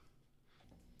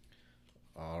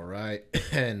right,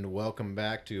 and welcome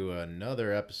back to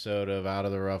another episode of Out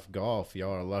of the Rough Golf.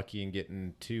 Y'all are lucky in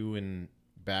getting two in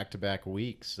back-to-back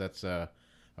weeks. That's a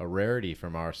rarity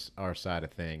from our side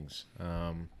of things.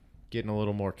 Getting a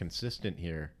little more consistent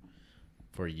here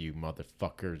for you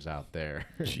motherfuckers out there.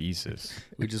 Jesus.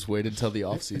 We just waited till the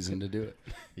off season to do it.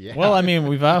 Yeah. Well, I mean,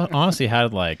 we've honestly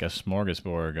had like a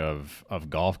smorgasbord of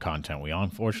golf content. We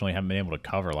unfortunately haven't been able to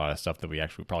cover a lot of stuff that we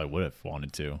actually probably would have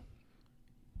wanted to.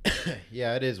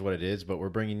 Yeah, it is what it is, but we're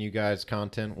bringing you guys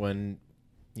content when,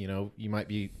 you might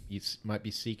be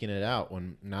seeking it out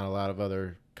when not a lot of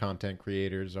other content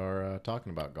creators are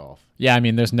talking about golf. Yeah, I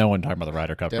mean, there's no one talking about the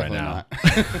Ryder Cup Definitely right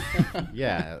now. not.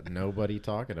 Yeah, nobody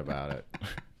talking about it.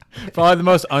 Probably the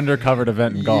most undercovered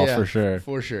event in golf Yeah, for sure.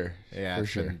 For sure. Yeah, for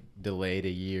it's sure. been delayed a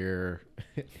year.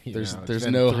 There's It's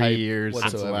been no 3 hype years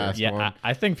since the whatsoever. last Yeah, one.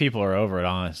 I think people are over it,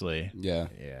 honestly. Yeah.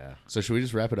 Yeah. So should we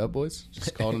just wrap it up, boys?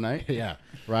 Just call it a night? Yeah.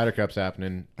 Ryder Cup's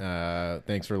happening.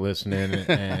 Thanks for listening,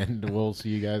 and we'll see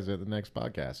you guys at the next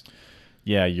podcast.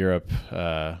 Yeah, Europe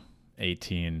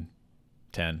 18-10.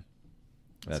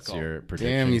 That's call. your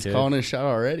prediction. Damn, he's kid? calling a shot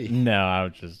already. No, I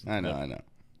was just I know.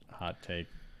 hot take.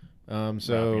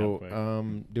 So,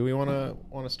 Wrapping up do we want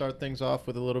to start things off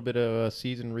with a little bit of a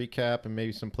season recap and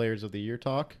maybe some players of the year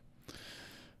talk?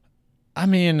 I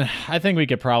mean, I think we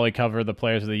could probably cover the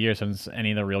players of the year since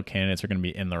any of the real candidates are going to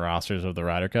be in the rosters of the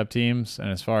Ryder Cup teams. And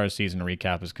as far as season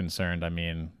recap is concerned, I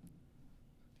mean,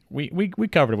 we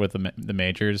covered it with the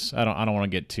majors. I don't want to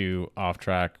get too off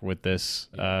track with this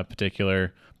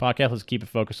particular podcast. Let's keep it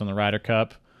focused on the Ryder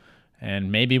Cup,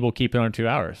 and maybe we'll keep it under 2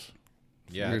 hours.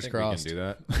 Yeah, Fingers I think crossed. we can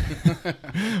do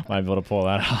that. Might be able to pull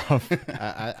that off.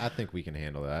 I think we can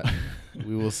handle that.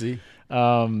 We will see.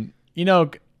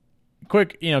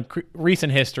 Quick,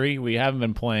 recent history. We haven't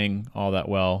been playing all that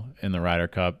well in the Ryder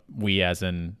Cup. We, as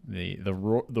in the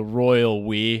royal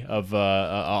we of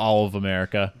all of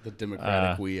America. The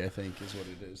Democratic we, I think, is what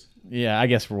it is. Yeah, I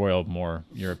guess royal more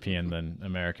European than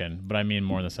American, but I mean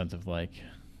more in the sense of like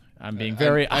I'm being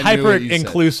very I knew hyper what you said.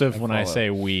 inclusive I when I follow. say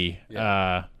we.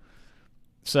 Yeah.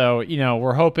 So,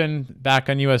 we're hoping back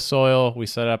on U.S. soil, we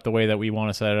set it up the way that we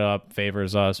want to set it up,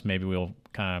 favors us. Maybe we'll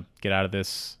kind of get out of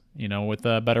this, with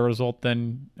a better result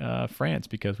than France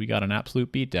because we got an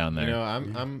absolute beat down there.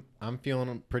 I'm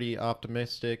feeling pretty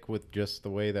optimistic with just the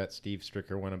way that Steve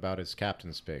Stricker went about his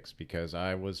captain's picks because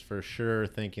I was for sure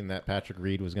thinking that Patrick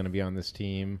Reed was going to be on this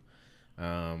team.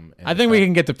 I think we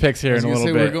can get to picks here in a little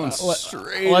bit. We're going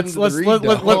straight let's- into the let- read,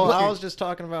 let- dog. Well, I was just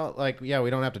talking about we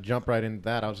don't have to jump right into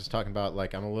that. I was just talking about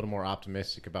I'm a little more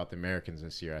optimistic about the Americans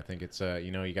this year. I think it's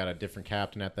you got a different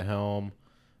captain at the helm,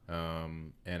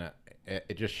 and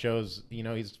it just shows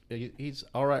he's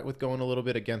all right with going a little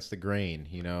bit against the grain.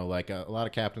 A lot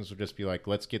of captains would just be like,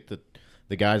 let's get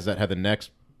the guys that have the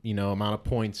next amount of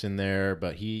points in there,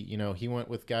 but he went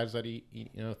with guys that he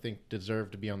think deserve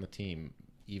to be on the team,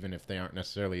 even if they aren't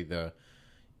necessarily the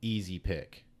easy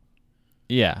pick.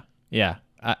 Yeah.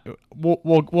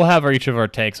 We'll have each of our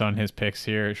takes on his picks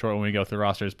here short when we go through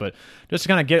rosters, but just to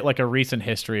kind of get a recent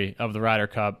history of the Ryder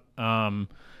Cup.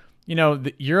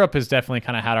 Europe has definitely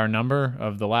kind of had our number.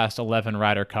 Of the last 11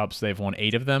 Ryder Cups, they've won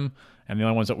 8 of them, and the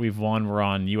only ones that we've won were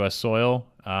on U.S. soil.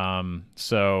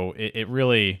 So it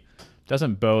really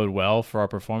doesn't bode well for our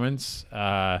performance.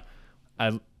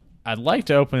 I'd like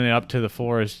to open it up to the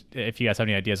floor if you guys have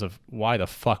any ideas of why the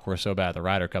fuck we're so bad at the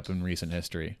Ryder Cup in recent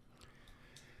history.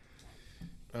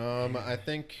 I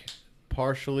think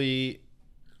partially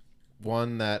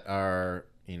one that our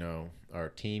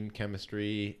team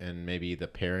chemistry and maybe the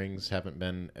pairings haven't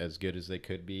been as good as they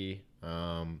could be.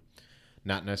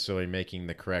 Not necessarily making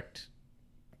the correct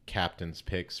captain's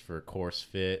picks for course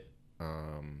fit.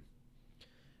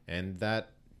 And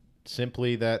that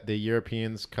simply that the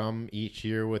Europeans come each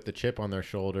year with the chip on their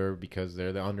shoulder because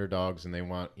they're the underdogs and they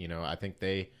want, I think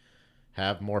they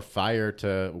have more fire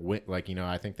to win.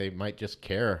 I think they might just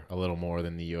care a little more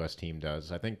than the U.S. team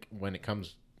does. I think when it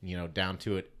comes, down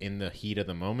to it in the heat of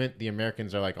the moment, the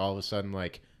Americans are all of a sudden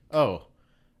oh,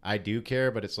 I do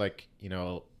care, but it's a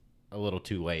little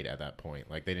too late at that point.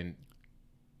 They didn't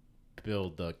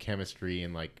build the chemistry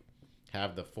and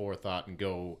have the forethought and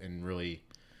go and really,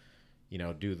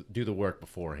 do the work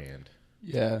beforehand.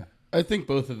 Yeah, I think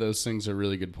both of those things are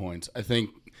really good points.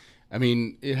 I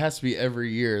mean, it has to be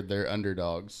every year they're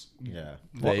underdogs. Yeah.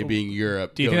 They being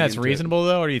Europe. Do you think going that's into it. reasonable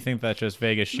though, or do you think that's just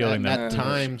Vegas shielding them? At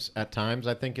times,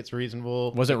 I think it's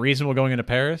reasonable. Was it reasonable going into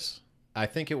Paris? I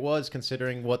think it was,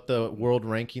 considering what the world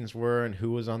rankings were and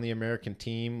who was on the American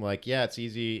team. It's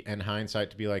easy in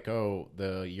hindsight to be oh,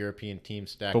 the European team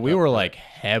stacked But we up were for-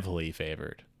 heavily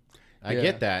favored. I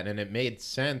get that, and it made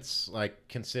sense, like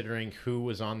considering who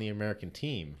was on the American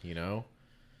team. You know,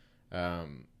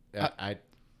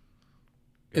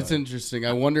 It's interesting.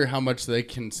 I wonder how much they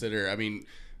consider. I mean,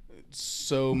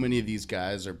 so many of these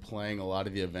guys are playing a lot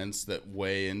of the events that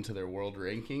weigh into their world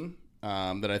ranking.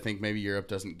 That I think maybe Europe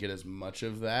doesn't get as much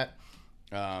of that.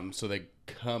 So they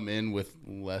come in with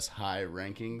less high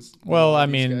rankings. Well, I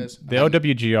mean, the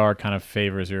OWGR kind of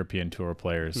favors European Tour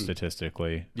players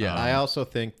statistically. Yeah. I also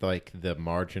think like the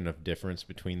margin of difference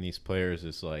between these players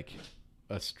is like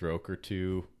a stroke or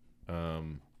two,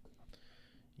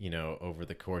 you know, over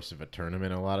the course of a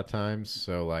tournament a lot of times.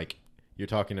 So like you're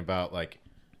talking about like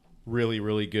really,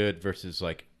 really good versus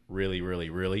like really, really,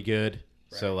 really good.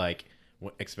 Right. So like,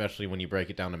 especially when you break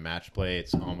it down to match play,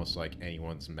 it's almost like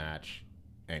anyone's match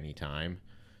anytime.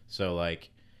 So like,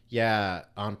 yeah,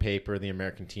 on paper the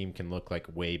American team can look like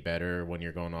way better when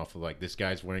you're going off of like this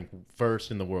guy's ranked first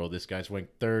in the world, this guy's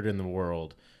ranked third in the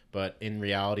world, but in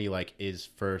reality, like, is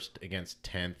first against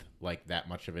 10th like that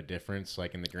much of a difference,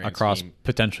 like in the grand across scheme?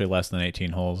 Potentially less than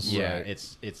 18 holes? Yeah,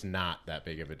 right. It's not that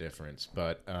big of a difference,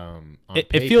 but on it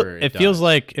paper feels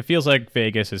like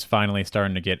Vegas is finally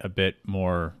starting to get a bit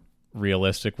more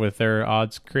realistic with their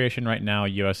odds creation right now.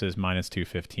 US is minus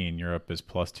 215, Europe is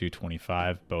plus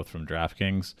 225, both from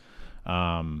DraftKings.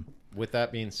 With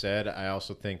that being said, I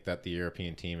also think that the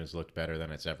European team has looked better than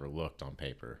it's ever looked on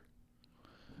paper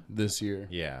this year.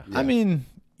 Yeah. I mean,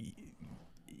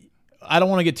 I don't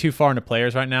want to get too far into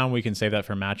players right now. We can save that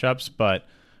for matchups, but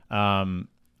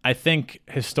I think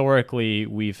historically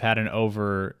we've had an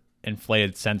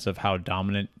overinflated sense of how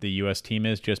dominant the U.S. team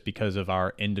is just because of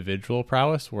our individual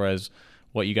prowess, whereas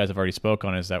what you guys have already spoke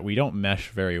on is that we don't mesh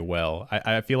very well.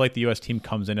 I feel like the U.S. team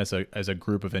comes in as a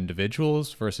group of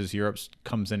individuals versus Europe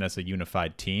comes in as a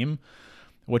unified team,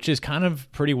 which is kind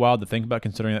of pretty wild to think about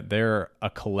considering that they're a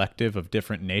collective of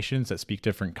different nations that speak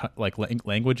different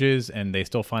languages, and they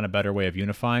still find a better way of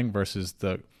unifying versus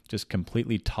the just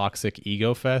completely toxic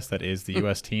ego fest that is the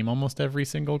U.S. team almost every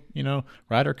single,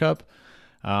 Ryder Cup.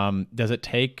 Does it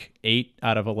take 8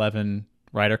 out of 11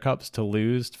 Ryder Cups to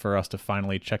lose for us to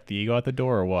finally check the ego at the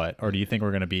door, or what? Or do you think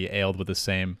we're going to be ailed with the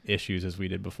same issues as we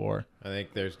did before? I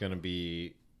think there's going to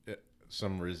be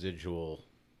some residual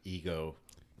ego.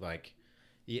 Like,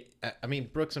 I mean,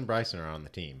 Brooks and Bryson are on the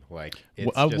team. Like,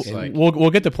 it's just like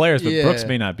we'll get to players, but Brooks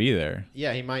may not be there.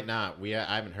 Yeah, he might not.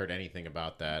 I haven't heard anything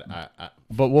about that.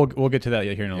 But we'll get to that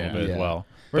here in a little bit as well.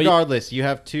 Regardless, you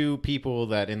have two people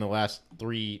that in the last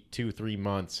 3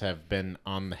 months have been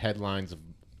on the headlines of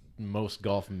most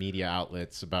golf media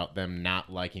outlets about them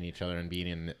not liking each other and being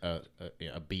in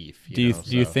a beef. Do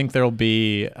you think there'll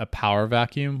be a power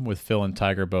vacuum with Phil and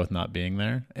Tiger both not being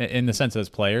there in the sense as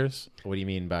players? What do you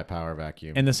mean by power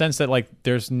vacuum? In the sense that like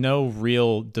there's no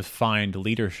real defined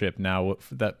leadership now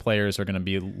that players are going to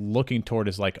be looking toward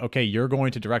is like, okay, you're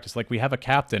going to direct us. Like we have a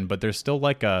captain, but there's still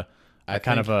like I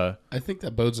think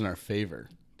that bodes in our favor,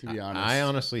 to be honest. I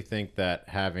honestly think that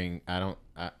I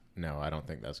don't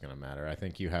think that's going to matter. I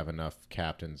think you have enough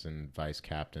captains and vice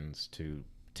captains to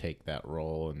take that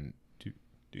role and to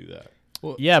do that.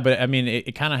 Well, yeah, but I mean,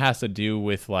 it kind of has to do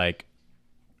with like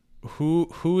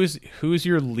who's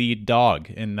your lead dog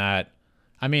in that.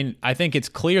 I mean, I think it's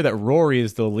clear that Rory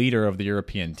is the leader of the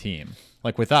European team,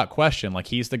 like without question. Like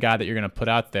he's the guy that you're going to put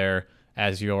out there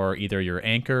as either your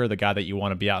anchor, or the guy that you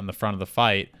want to be out in the front of the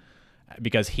fight,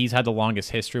 because he's had the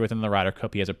longest history within the Ryder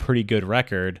Cup. He has a pretty good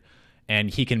record. And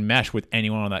he can mesh with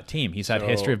anyone on that team. He's had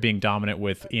history of being dominant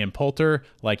with Ian Poulter.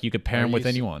 Like, you could pair him with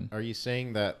anyone. Are you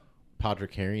saying that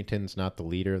Padraig Harrington's not the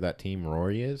leader of that team?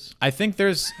 Rory is? I think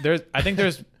there's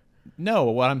no,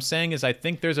 what I'm saying is I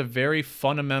think there's a very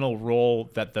fundamental role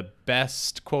that the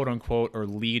best, quote unquote, or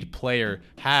lead player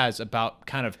has about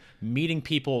kind of meeting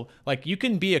people. Like, you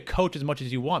can be a coach as much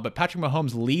as you want, but Patrick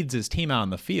Mahomes leads his team out on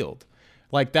the field.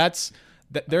 Like, there's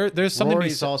something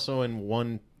Rory's to be also in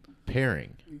one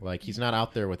pairing. Like he's not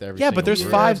out there with every but there's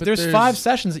five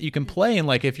sessions that you can play, and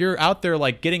like if you're out there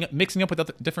like mixing up with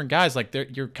other different guys, like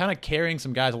you're kind of carrying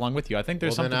some guys along with you. I think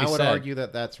there's something to be said. Then I would argue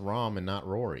that that's Rahm and not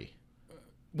Rory.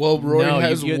 Well, Rory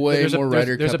has way more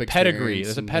Ryder Cup There's a pedigree. experience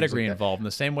There's a pedigree involved in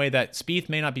the same way that Spieth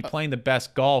may not be playing the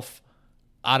best golf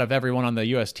out of everyone on the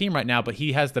U.S. team right now, but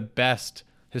he has the best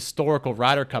historical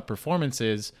Ryder Cup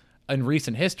performances in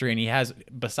recent history, and he has,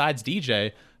 besides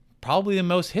DJ, probably the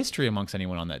most history amongst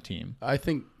anyone on that team. I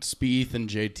think Spieth and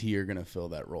JT are going to fill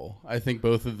that role. I think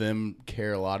both of them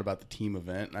care a lot about the team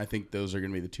event, and I think those are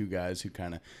going to be the two guys who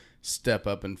kind of step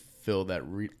up and fill that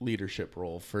leadership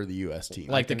role for the U.S. team.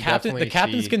 Like the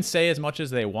captains can say as much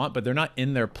as they want, but they're not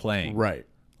in there playing. Right.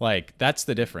 Like that's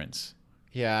the difference.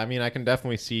 Yeah, I mean, I can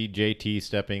definitely see JT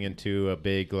stepping into a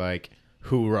big, like,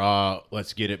 hoorah,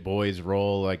 let's get it, boys,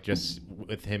 role. Like, just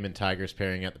with him and Tigers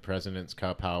pairing at the President's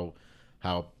Cup, how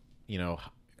you know,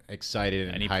 excited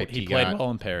and hyped he got. played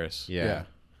well in Paris. Yeah.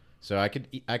 So I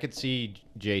could see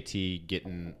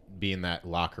JT being that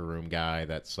locker room guy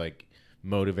that's like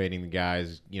motivating the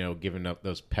guys, giving up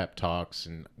those pep talks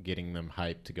and getting them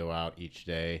hyped to go out each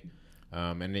day.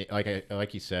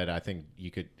 Like you said, I think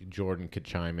Jordan could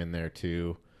chime in there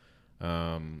too.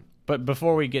 But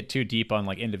before we get too deep on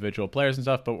like individual players and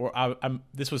stuff,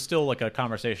 this was still like a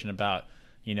conversation about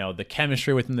the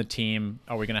chemistry within the team.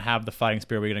 Are we going to have the fighting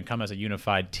spirit? Are we going to come as a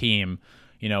unified team?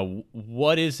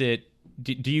 What is it?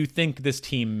 Do you think this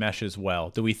team meshes well?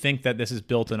 Do we think that this is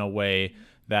built in a way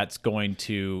that's going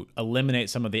to eliminate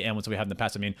some of the ailments we had in the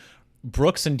past? I mean,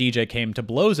 Brooks and DJ came to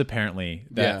blows apparently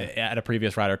at a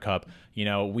previous Ryder Cup.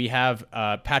 We have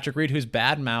Patrick Reed, who's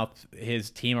badmouthed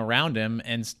his team around him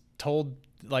and told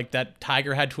like that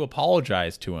Tiger had to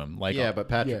apologize to him. Like, but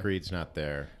Patrick Reed's not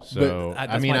there. So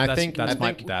I think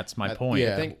that's my point.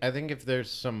 Yeah. I think if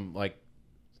there's some like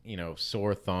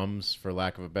sore thumbs, for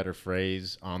lack of a better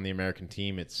phrase, on the American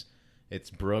team, it's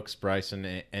Brooks,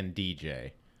 Bryson, and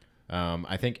DJ.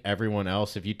 I think everyone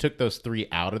else, if you took those three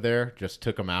out of there, just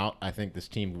took them out, I think this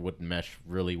team would mesh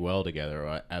really well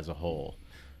together as a whole.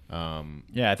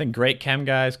 I think great chem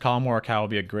guys. Colin Morikawa will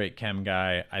be a great chem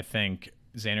guy. I think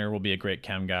Xander will be a great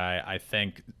chem guy. I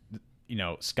think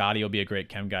Scotty will be a great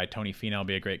chem guy. Tony Finau will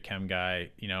be a great chem guy.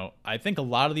 I think a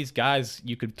lot of these guys,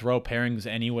 you could throw pairings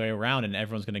any way around and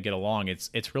everyone's going to get along.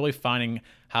 It's really finding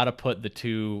how to put the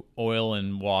two oil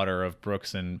and water of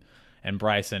Brooks and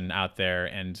Bryson out there,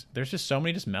 and there's just so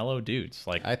many just mellow dudes.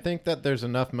 Like, I think that there's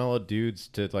enough mellow dudes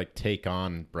to like take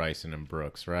on Bryson and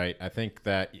Brooks, right? I think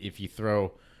that if you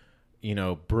throw,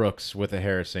 Brooks with a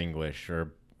Harris English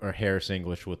or Harris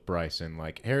English with Bryson,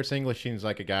 like Harris English seems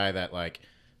like a guy that like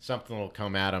something will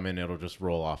come at him and it'll just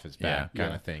roll off his back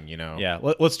kind of thing, Yeah,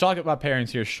 let's talk about pairings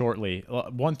here shortly.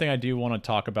 One thing I do want to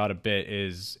talk about a bit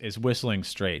is Whistling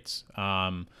Straits.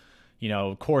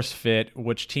 Course fit,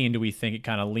 which team do we think it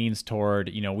kind of leans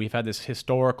toward? We've had this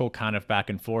historical kind of back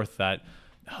and forth that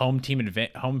home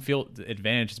field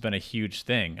advantage has been a huge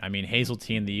thing. I mean,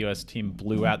 Hazeltine, the U.S. team,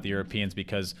 blew out the Europeans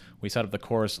because we set up the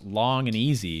course long and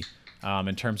easy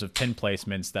in terms of pin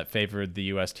placements that favored the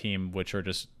U.S. team, which are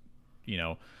just,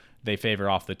 they favor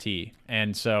off the tee.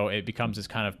 And so it becomes this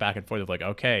kind of back and forth of like,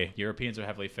 okay, Europeans are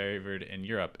heavily favored in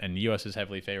Europe and the U.S. is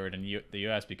heavily favored in the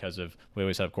U.S. because of the way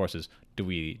we set up courses. Do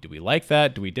we like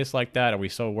that? Do we dislike that? Are we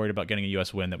so worried about getting a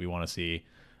U.S. win that we want to see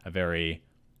a very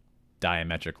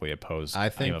diametrically opposed I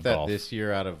think game of that golf? This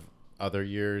year out of other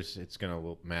years, it's going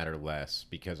to matter less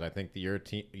because I think the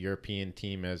European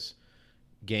team has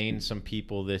gained some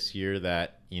people this year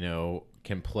that,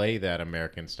 can play that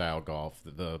American style golf,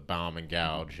 the bomb and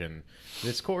gouge. And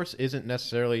this course isn't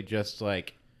necessarily just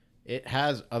like, it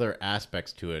has other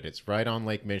aspects to it. It's right on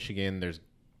Lake Michigan.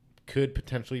 Could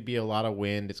potentially be a lot of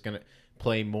wind. It's going to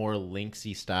play more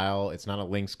linksy style. It's not a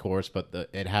links course, but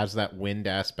it has that wind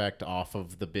aspect off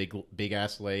of the big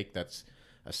ass lake that's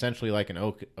essentially like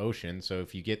an ocean. So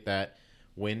if you get that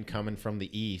wind coming from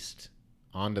the east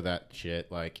onto that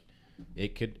shit, like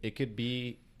it could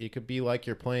be like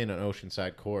you're playing an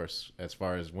oceanside course as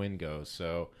far as wind goes.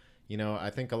 So,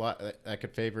 I think a lot that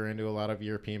could favor into a lot of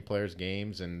European players'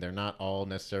 games, and they're not all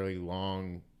necessarily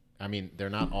long. I mean,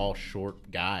 they're not all short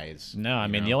guys. No, I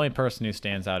mean, the only person who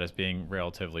stands out as being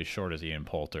relatively short is Ian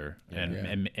Poulter.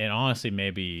 And honestly,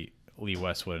 maybe Lee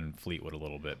Westwood and Fleetwood a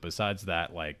little bit. Besides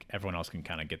that, like, everyone else can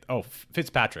kind of get... Oh,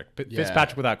 Fitzpatrick.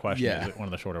 Fitzpatrick, without question, is one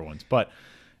of the shorter ones. But...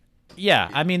 yeah,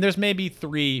 I mean, there's maybe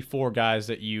 3-4 guys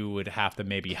that you would have to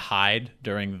maybe hide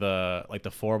during the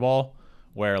 4-ball,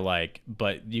 where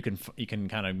but you can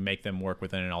kind of make them work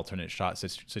within an alternate shot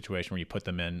situation where you put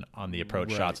them in on the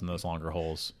approach shots in those longer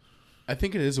holes. I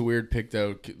think it is a weird pick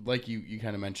though, like you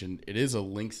kind of mentioned. It is a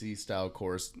linksy style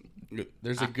course.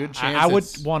 There's a good chance. I would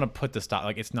want to put the style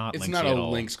it's not. It's linksy not at a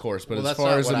all. links course, but well, as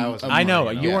far as I know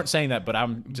you weren't saying that, but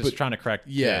I'm just trying to correct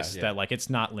this that it's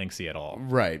not linksy at all.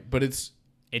 Right, but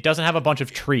it doesn't have a bunch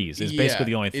of trees. Is basically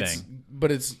the only thing.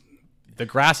 But the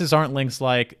grasses aren't links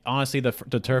like. Honestly, the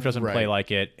turf doesn't play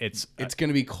like it. It's going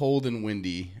to be cold and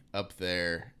windy up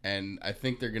there, and I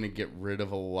think they're going to get rid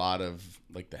of a lot of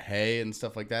like the hay and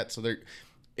stuff like that. So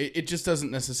it just doesn't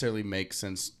necessarily make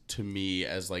sense to me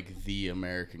as like the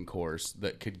American course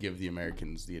that could give the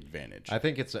Americans the advantage. I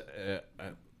think it's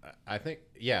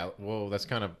well, that's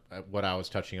kind of what I was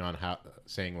touching on,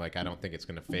 saying like I don't think it's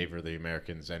going to favor the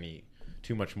Americans any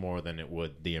too much more than it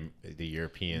would the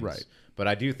Europeans. Right. But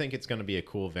I do think it's going to be a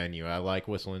cool venue. I like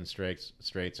Whistling Straits.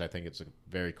 I think it's a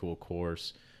very cool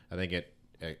course. I think it,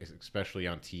 especially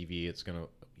on TV, it's going to,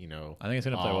 I think it's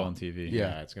going to play well on TV.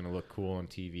 Yeah, it's going to look cool on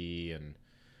TV, and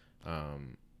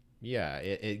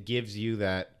it gives you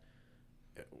that.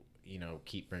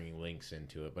 Keep bringing links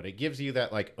into it, but it gives you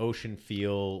that like ocean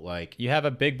feel. Like you have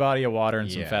a big body of water and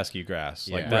some fescue grass.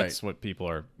 Like that's what people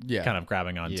are kind of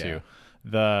grabbing onto.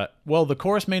 The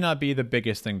course may not be the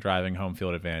biggest thing driving home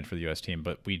field advantage for the U.S. team,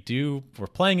 but we're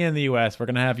playing in the U.S. We're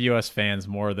going to have U.S. fans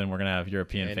more than we're going to have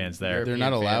European fans there. They're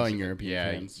not allowing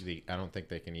European fans. I don't think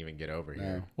they can even get over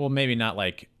here. Well, maybe not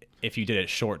like if you did it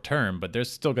short term, but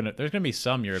there's going to be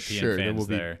some European fans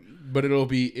there. But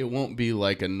it won't be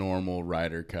like a normal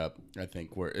Ryder Cup, I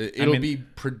think, where it'll be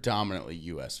predominantly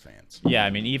U.S. fans. Yeah, I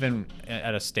mean, even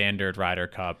at a standard Ryder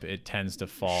Cup, it tends to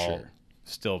fall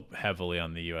still heavily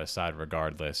on the U.S. side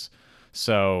regardless.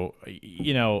 So,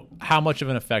 how much of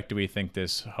an effect do we think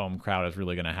this home crowd is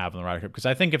really going to have on the Ryder Cup? Because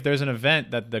I think if there's an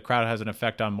event that the crowd has an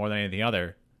effect on more than anything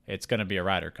other, it's going to be a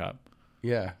Ryder Cup.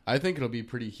 Yeah, I think it'll be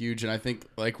pretty huge. And I think,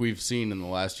 like we've seen in the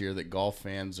last year, that golf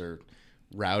fans are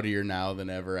rowdier now than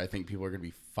ever. I think people are going to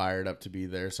be fired up to be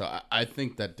there. So I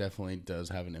think that definitely does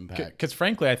have an impact. Because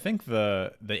frankly, I think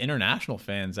the international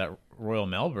fans at Royal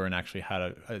Melbourne actually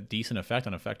had a decent effect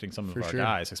on affecting some of our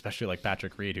guys, especially like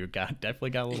Patrick Reed, who definitely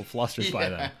got a little flustered by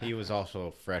them. He was also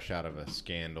fresh out of a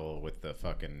scandal with the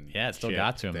fucking it still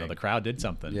got to him though. The crowd did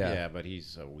something. Yeah, but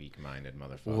he's a weak-minded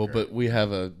motherfucker. Well, but we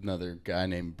have another guy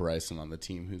named Bryson on the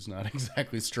team who's not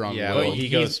exactly strong. Yeah, but he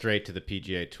goes straight to the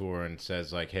PGA Tour and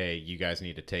says like, "Hey, you guys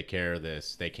need to take care of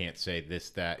this. They can't say this,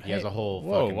 that." He has a whole.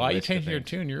 Why are you changing your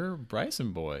tune? You're a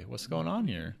Bryson boy. What's going on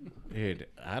here, dude?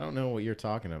 I don't know what you're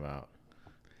talking about.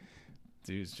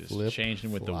 Dude's just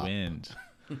changing with the wind.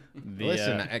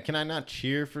 Listen, can I not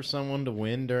cheer for someone to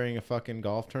win during a fucking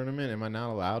golf tournament? Am I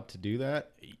not allowed to do that?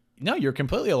 No, you're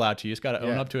completely allowed to. You just got to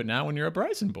own up to it now when you're a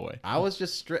Bryson boy. I was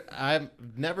just I've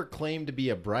never claimed to be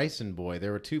a Bryson boy.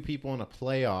 There were two people in a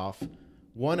playoff,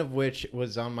 one of which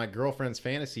was on my girlfriend's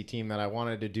fantasy team that I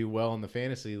wanted to do well in the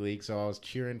fantasy league, so I was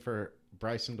cheering for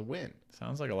Bryson to win.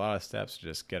 Sounds like a lot of steps to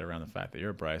just get around the fact that you're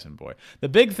a Bryson boy. The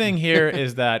big thing here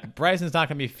is that Bryson's not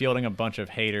going to be fielding a bunch of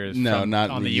haters not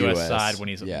on the US side when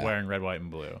he's wearing red, white,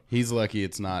 and blue. He's lucky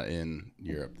it's not in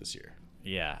Europe this year.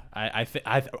 Yeah, I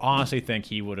honestly think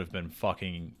he would have been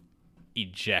fucking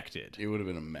ejected. It would have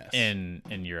been a mess in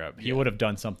Europe. He would have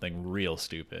done something real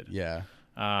stupid. Yeah.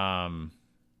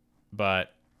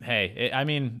 But hey,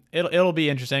 it'll be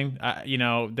interesting.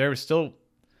 There's still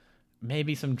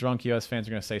maybe some drunk U.S. fans are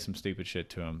going to say some stupid shit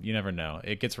to him. You never know.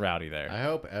 It gets rowdy there. I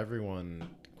hope everyone,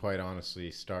 quite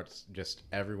honestly,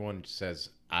 everyone says,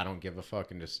 I don't give a fuck,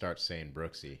 and just starts saying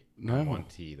Brooksy. No. One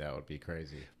T, that would be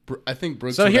crazy. I think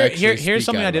Brooksy. So here's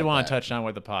something I did want to touch on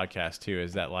with the podcast, too,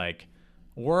 is that, like,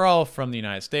 we're all from the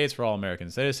United States. We're all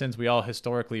American citizens. We all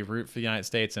historically root for the United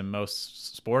States in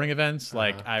most sporting events.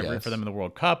 Like, I root for them in the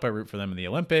World Cup. I root for them in the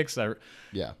Olympics. The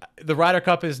Ryder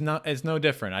Cup is no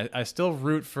different. I still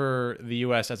root for the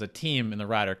U.S. as a team in the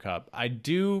Ryder Cup. I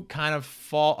do kind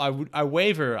of I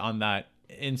waver on that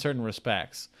in certain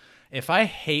respects. If I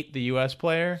hate the U.S.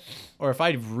 player, or if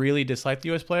I really dislike the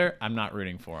U.S. player, I'm not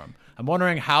rooting for him. I'm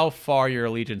wondering how far your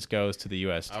allegiance goes to the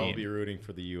U.S. team. I'll be rooting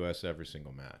for the U.S. every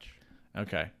single match.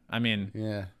 Okay. I mean,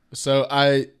 yeah. So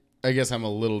I guess I'm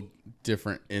a little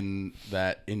different in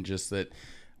just that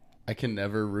I can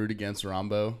never root against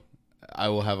Rombo. I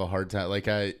will have a hard time. Like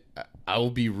I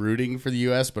will be rooting for the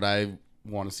U.S., but I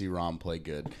want to see Rom play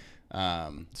good.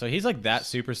 So he's like that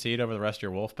super seed over the rest of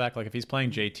your Wolfpack. Like if he's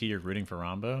playing JT, you're rooting for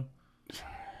Rombo.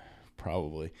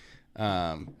 Probably.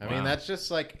 I mean, that's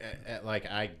just like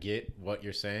I get what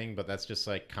you're saying, but that's just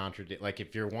like contradict. Like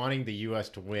if you're wanting the U.S.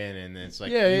 to win, and it's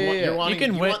like you want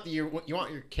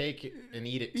your cake and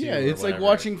eat it too. Yeah, it's like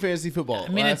watching fantasy football. I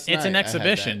mean, it's an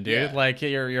exhibition, dude. Yeah. Like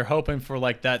you're hoping for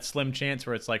like that slim chance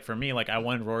where it's like for me, like I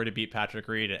wanted Rory to beat Patrick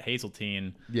Reed at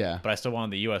Hazeltine. Yeah, but I still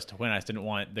wanted the U.S. to win. I just didn't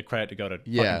want the credit to go to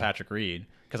fucking Patrick Reed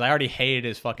because I already hated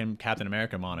his fucking Captain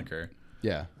America moniker.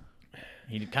 Yeah.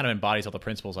 He kind of embodies all the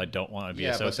principles I don't want to be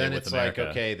associated with America.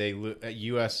 Like, okay,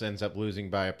 U.S. ends up losing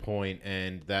by a point,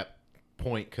 and that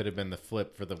point could have been the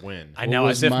flip for the win. I know,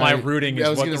 as if my rooting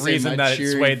is the reason that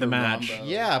it swayed the match. Rombo.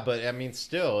 Yeah, but I mean,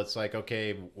 still, it's like,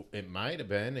 okay, it might have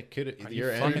been. It could. Are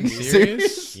you fucking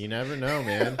serious? You never know,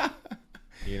 man.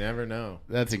 You never know.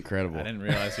 That's incredible. I didn't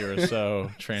realize you were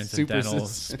so transcendental,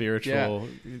 spiritual,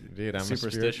 dude. I'm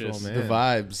superstitious. A spiritual man. The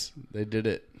vibes, they did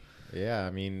it. Yeah, I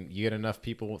mean, you get enough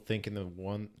people thinking and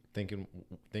wanting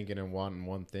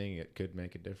one thing, it could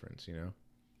make a difference, you know?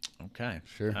 Okay.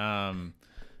 Sure.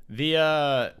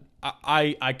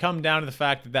 I come down to the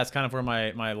fact that that's kind of where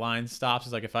my line stops.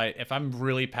 Is like if I'm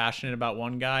really passionate about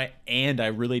one guy and I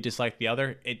really dislike the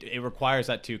other, it requires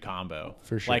that two combo.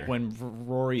 For sure. Like when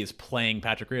Rory is playing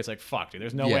Patrick Reed, it's like fuck, dude.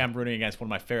 There's no way I'm rooting against one of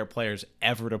my favorite players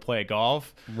ever to play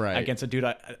golf. Right. Against a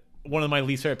dude, one of my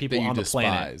least favorite people on the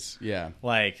planet. Yeah.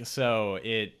 Like so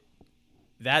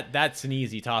that's an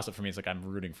easy toss up for me. It's like I'm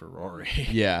rooting for Rory.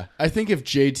 Yeah. I think if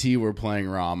JT were playing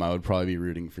Rahm, I would probably be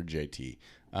rooting for JT.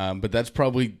 But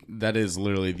that is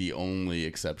literally the only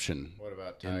exception. What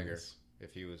about Tiger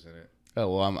if he was in it?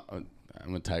 Oh, well,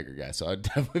 I'm a Tiger guy, so I'd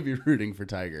definitely be rooting for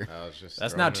Tiger.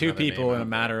 That's now two people in a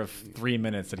matter of 3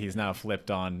 minutes that he's now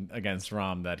flipped on against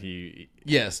Rahm that he...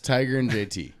 Yes, Tiger and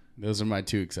JT. Those are my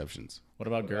two exceptions. What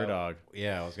about Gerdog?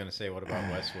 Yeah, I was going to say, what about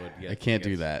Westwood? I can't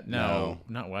do that. No,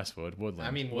 not Westwood. Woodland.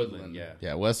 I mean, Woodland, yeah.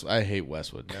 Yeah, I hate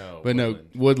Westwood. No, but Woodland.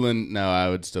 No, Woodland, no, I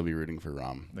would still be rooting for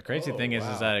Rahm. The crazy thing is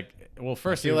that, well,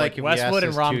 first, I feel like if Westwood we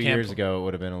and asked Rahm this 2 can't... years ago, it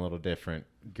would have been a little different.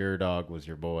 Gerdog was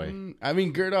your boy. I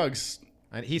mean, Gerdog's...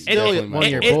 And he's still one of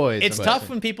your boys. It's tough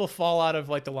when people fall out of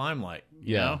like the limelight.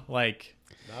 You know? Like...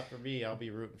 Not for me. I'll be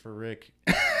rooting for Rick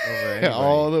over anybody.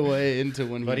 All the way into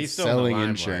when he's still selling in the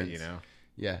insurance. you know?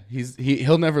 Yeah,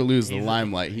 he'll never lose the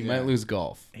limelight. He might lose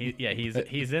golf.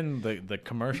 He's in the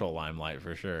commercial limelight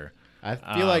for sure. I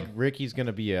feel like Ricky's going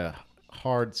to be a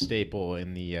hard staple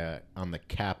in the on the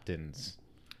captains.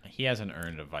 He hasn't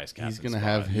earned a vice captain. He's going to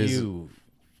have his... You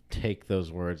take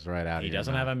those words right out of your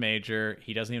doesn't mouth. have a major.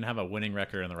 He doesn't even have a winning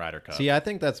record in the Ryder Cup. See, I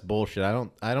think that's bullshit.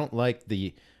 I don't like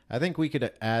the... I think we could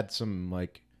add some,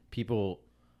 like, people...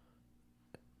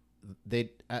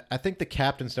 I think the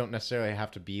captains don't necessarily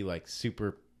have to be like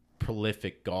super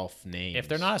prolific golf names. If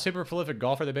they're not a super prolific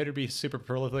golfer, they better be super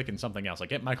prolific in something else. Like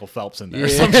get Michael Phelps in there. Yeah. Or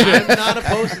something.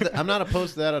 I'm not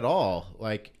opposed to that at all.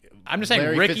 Like I'm just saying,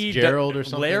 Larry Ricky Fitzgerald or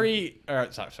something.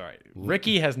 Sorry,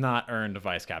 Ricky has not earned a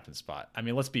vice captain spot. I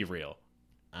mean, let's be real.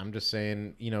 I'm just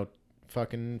saying,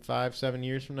 fucking 5-7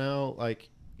 years from now, like.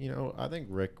 I think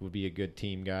Rick would be a good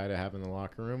team guy to have in the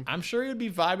locker room. I'm sure he would be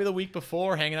vibey the week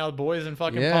before, hanging out with boys in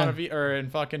fucking in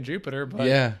fucking Jupiter,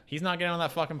 but he's not getting on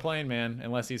that fucking plane, man,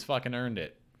 unless he's fucking earned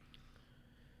it.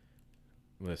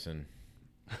 Listen,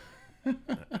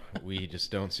 we just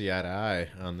don't see eye to eye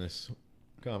on this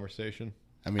conversation.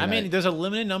 I mean, there's a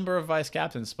limited number of vice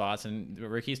captain spots, and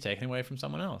Ricky's taken away from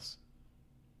someone else.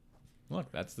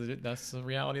 Look, that's the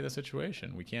reality of the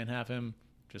situation. We can't have him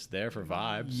just there for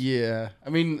vibes. Yeah. I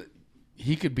mean,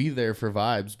 he could be there for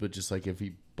vibes, but just like if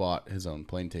he bought his own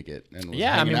plane ticket and was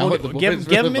hanging out with the boys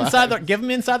give him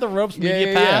inside the ropes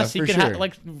media pass. He could sure.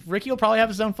 Ricky will probably have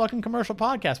his own fucking commercial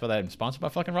podcast by that, sponsored by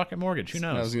fucking Rocket Mortgage. Who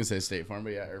knows? I was gonna say State Farm,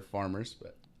 but or Farmers,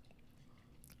 but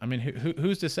I mean,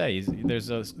 who's to say? There's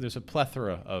a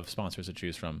plethora of sponsors to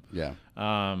choose from. Yeah.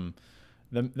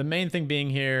 The main thing being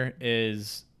here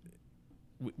is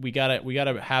we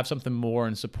gotta have something more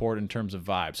in support in terms of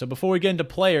vibe. So before we get into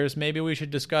players, maybe we should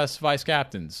discuss vice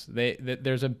captains.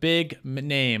 There's a big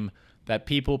name that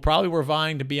people probably were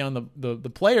vying to be on the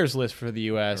players list for the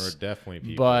U.S. There were definitely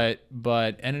people,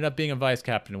 but ended up being a vice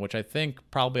captain, which I think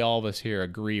probably all of us here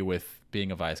agree with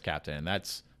being a vice captain, and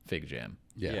that's Fig Jam.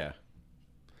 Yeah.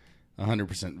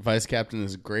 100%. Vice captain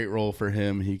is a great role for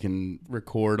him. He can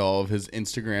record all of his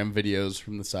Instagram videos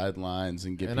from the sidelines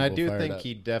and get people fired up. And I do think up.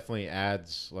 he definitely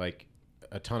adds like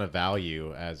a ton of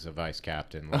value as a vice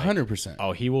captain. 100%.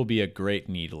 Oh, he will be a great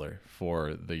needler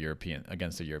for the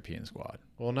against the European squad.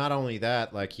 Well, not only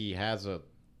that, like he has a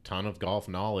ton of golf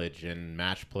knowledge and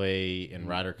match play and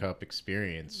Ryder Cup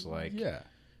experience. Like,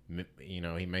 he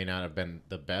may not have been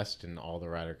the best in all the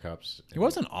Ryder Cups. He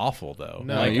wasn't awful though.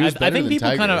 No, like, he was better than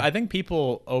Tiger.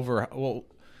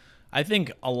 I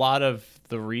think a lot of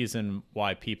the reason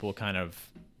why people kind of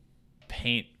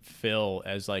paint Phil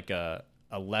as like a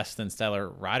less than stellar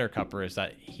Ryder Cupper is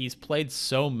that he's played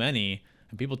so many,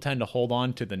 and people tend to hold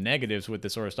on to the negatives with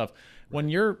this sort of stuff. When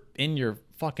you're in your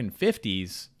fucking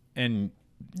 50s and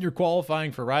you're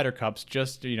qualifying for Ryder Cups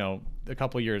just a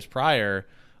couple years prior,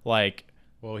 like.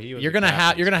 Well, he was. You're gonna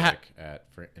have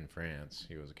in France.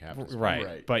 He was a captain,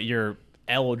 right? But you're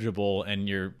eligible and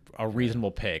you're a reasonable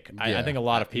pick. I think a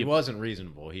lot of people. He wasn't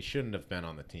reasonable. He shouldn't have been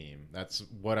on the team. That's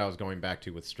what I was going back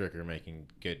to with Stricker making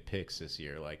good picks this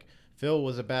year. Like Phil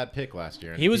was a bad pick last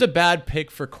year. He was a bad pick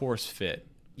for course fit.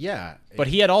 Yeah, but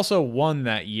he had also won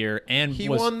that year, and he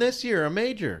won this year a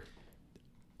major.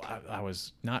 I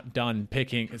was not done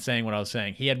saying what I was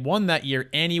saying. He had won that year,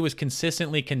 and he was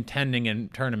consistently contending in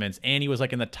tournaments, and he was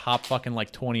like in the top fucking like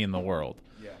 20 in the world.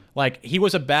 Yeah. Like he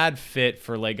was a bad fit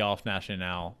for Le Golf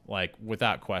National, like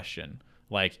without question.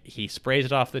 Like he sprays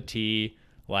it off the tee.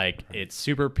 Like, it's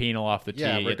super penal off the tee.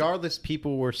 Yeah, regardless,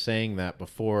 people were saying that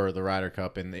before the Ryder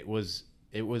Cup, and it was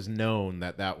known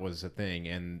that that was a thing.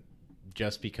 And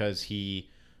just because he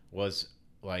was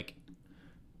like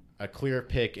a clear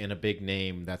pick and a big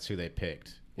name, that's who they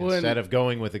picked. Instead of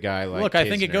going with a guy like Look, I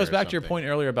think it Kisner goes or back to your something. point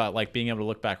earlier about like being able to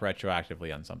look back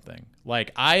retroactively on something.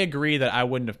 Like, I agree that I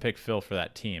wouldn't have picked Phil for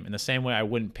that team in the same way I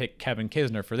wouldn't pick Kevin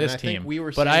Kisner for this And I team. think we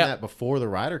were but saying that before the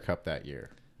Ryder Cup that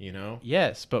year. You know?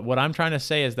 Yes, but what I'm trying to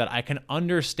say is that I can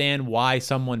understand why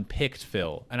someone picked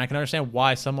Phil, and I can understand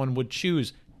why someone would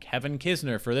choose Kevin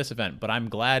Kisner for this event. But I'm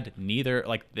glad neither,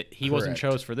 like, he wasn't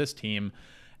Correct. chose for this team,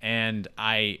 and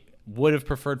I would have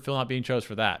preferred Phil not being chose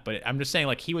for that. But I'm just saying,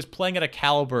 like, he was playing at a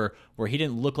caliber where he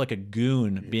didn't look like a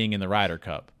goon being in the Ryder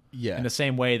Cup. Yeah. In the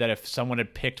same way that if someone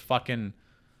had picked fucking,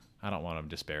 I don't want to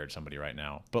disparage somebody right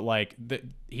now, but like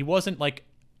he wasn't like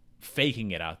faking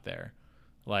it out there.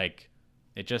 Like,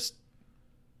 it just,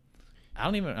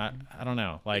 I don't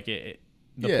know. Like, the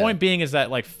Yeah. point being is that,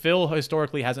 like, Phil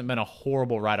historically hasn't been a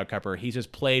horrible Ryder Cupper. He's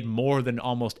just played more than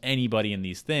almost anybody in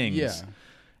these things. Yeah.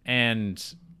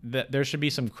 And there should be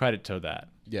some credit to that.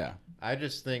 Yeah. I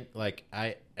just think, like,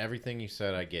 everything you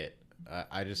said, I get.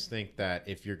 I just think that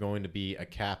if you're going to be a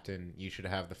captain, you should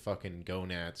have the fucking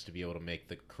gonads to be able to make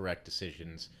the correct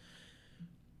decisions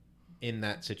in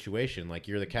that situation. Like,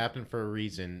 you're the captain for a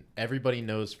reason. Everybody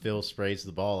knows Phil sprays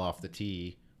the ball off the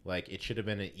tee. Like, it should have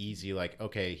been an easy, like,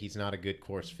 okay, he's not a good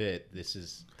course fit. This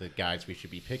is the guys we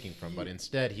should be picking from. But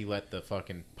instead, he let the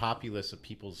fucking populace of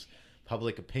people's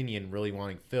public opinion really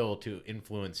wanting Phil to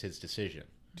influence his decision.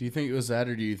 Do you think it was that,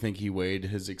 or do you think he weighed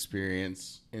his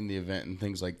experience in the event and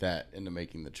things like that into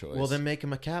making the choice? Well, then make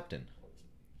him a captain.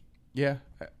 Yeah,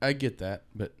 I get that.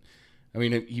 But, I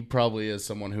mean, he probably, as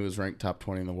someone who was ranked top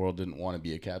 20 in the world, didn't want to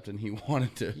be a captain. He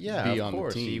wanted to be on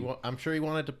the team. I'm sure he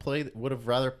wanted to play. Would have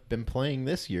rather been playing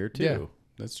this year too. Yeah,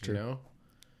 that's true. You know?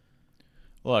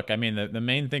 Look, I mean, the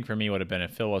main thing for me would have been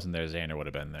if Phil wasn't there, Xander would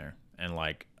have been there. And,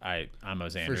 like, I'm a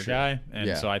Xander sure. guy, and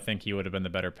Yeah. so I think he would have been the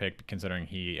better pick considering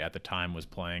he, at the time, was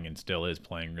playing and still is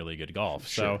playing really good golf.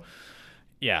 Sure. So,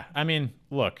 yeah, I mean,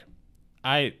 look,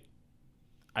 I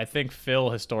think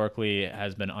Phil historically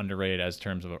has been underrated as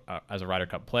terms of as a Ryder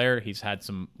Cup player. He's had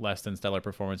some less than stellar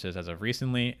performances as of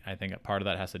recently. I think part of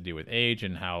that has to do with age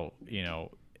and how, you know,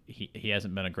 he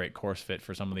hasn't been a great course fit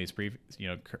for some of these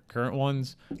current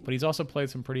ones, but he's also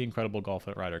played some pretty incredible golf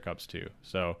at Ryder Cups too.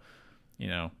 So, you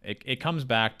know, it comes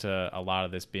back to a lot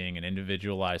of this being an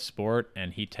individualized sport,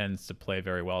 and he tends to play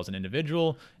very well as an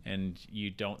individual, and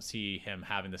you don't see him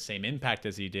having the same impact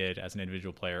as he did as an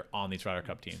individual player on these Ryder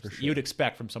Cup teams. Sure. You'd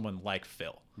expect from someone like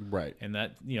Phil. Right. And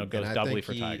that, you know, goes And I doubly think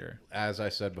for Tiger. As I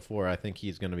said before, I think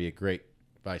he's going to be a great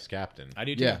vice captain. I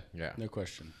do too. Yeah. Yeah. No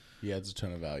question. He adds a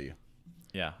ton of value.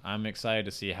 Yeah, I'm excited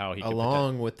to see how he could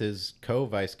Along with his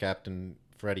co-vice captain,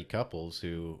 Freddie Couples,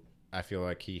 who I feel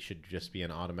like he should just be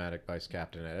an automatic vice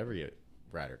captain at every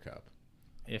Ryder Cup.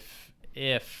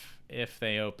 if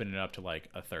they open it up to like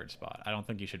a third spot. I don't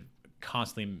think you should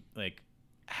constantly like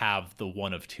have the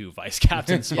one of two vice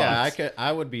captain spots. Yeah,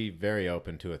 I would be very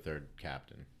open to a third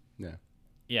captain. Yeah.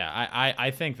 Yeah,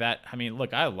 I think that, I mean,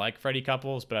 look, I like Freddie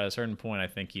Couples, but at a certain point I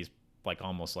think he's like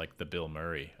almost like the Bill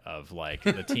Murray of like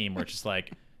the team where it's just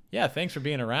like, yeah, thanks for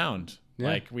being around. Yeah.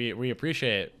 Like we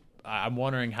appreciate it. I'm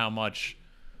wondering how much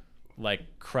like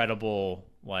credible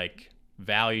like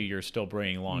value you're still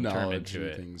bringing long term Knowledge into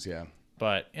and it. things, yeah.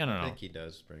 But I don't know. I think he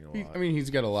does bring a lot. I mean, he's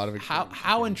got a lot of experience.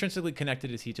 How intrinsically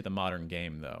connected is he to the modern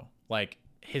game, though? Like,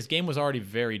 his game was already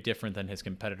very different than his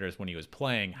competitors when he was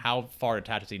playing. How far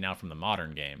detached is he now from the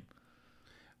modern game?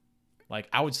 Like,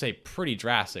 I would say pretty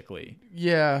drastically.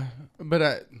 Yeah, but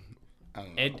I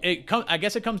don't know. I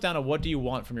guess it comes down to what do you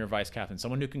want from your vice captain?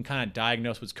 Someone who can kind of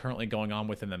diagnose what's currently going on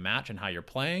within the match and how you're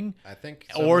playing? I think,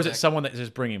 Or is it someone that's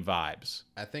just bringing vibes?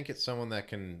 I think it's someone that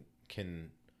can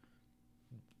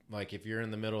like if you're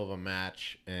in the middle of a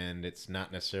match and it's not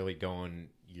necessarily going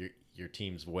your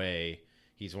team's way,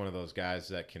 he's one of those guys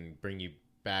that can bring you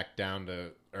back down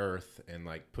to earth and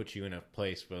like put you in a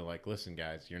place where like, listen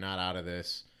guys, you're not out of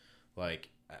this. Like,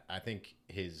 I think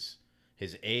his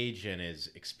age and his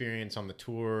experience on the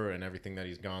tour and everything that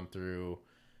he's gone through,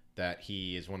 that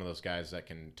he is one of those guys that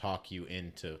can talk you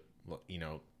into, you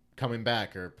know, coming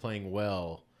back or playing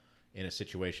well in a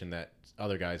situation that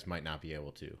other guys might not be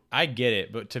able to. I get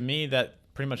it, but to me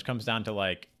that pretty much comes down to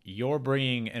like you're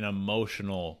bringing an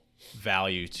emotional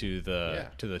value to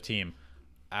the team.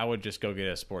 I would just go get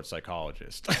a sports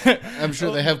psychologist. I'm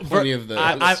sure they have plenty of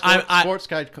those. Sports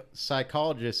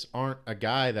psychologists aren't a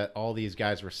guy that all these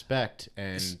guys respect,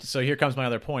 and so here comes my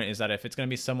other point: is that if it's going to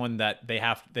be someone that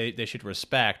they should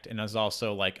respect and is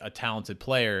also like a talented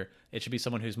player, it should be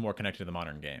someone who's more connected to the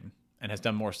modern game and has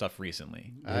done more stuff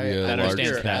recently. I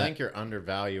think you're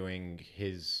undervaluing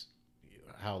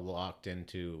how locked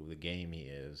into the game he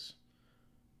is.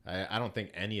 I don't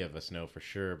think any of us know for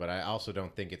sure, but I also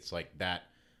don't think it's like that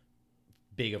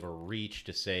big of a reach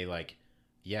to say like,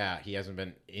 yeah, he hasn't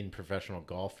been in professional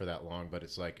golf for that long, but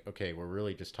it's like, okay, we're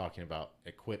really just talking about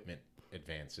equipment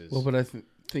advances. Well, but I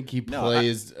think he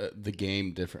plays the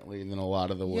game differently than a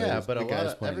lot of the ways. Yeah, but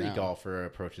every now. golfer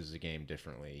approaches the game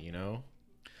differently, you know?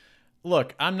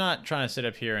 Look, I'm not trying to sit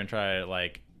up here and try to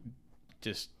like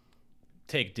just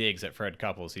take digs at Fred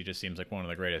Couples. He just seems like one of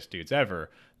the greatest dudes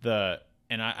ever.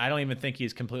 And I don't even think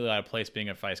he's completely out of place being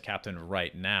a vice captain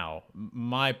right now.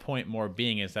 My point more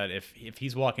being is that if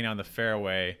he's walking down the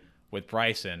fairway with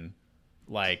Bryson,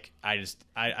 like I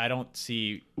don't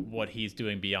see what he's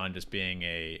doing beyond just being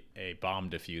a bomb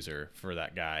diffuser for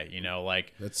that guy. You know,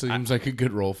 like that seems like a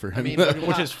good role for him. I mean,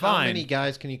 which is fine. How many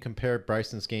guys can you compare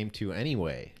Bryson's game to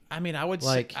anyway? I mean, I would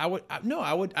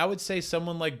say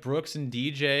someone like Brooks and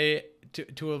DJ.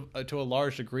 To a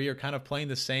large degree, are kind of playing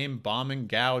the same bomb and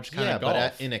gouge kind of golf.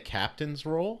 But in a captain's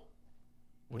role.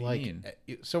 What do you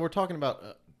mean? So we're talking about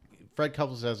Fred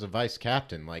Couples as a vice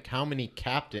captain. Like, how many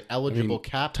eligible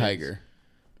captains? Tiger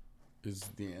is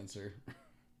the answer.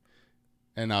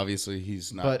 And obviously,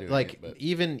 he's not. But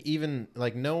even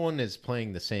like no one is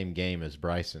playing the same game as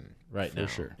Bryson right now.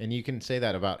 For sure. And you can say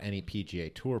that about any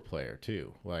PGA Tour player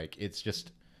too. Like, it's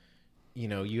just. You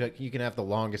know, you can have the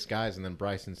longest guys, and then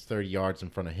Bryson's 30 yards in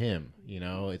front of him. You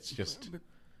know, it's just,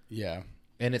 yeah.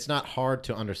 And it's not hard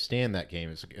to understand that game.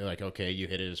 It's like, okay, you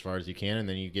hit it as far as you can, and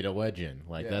then you get a wedge in.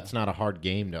 Like, that's not a hard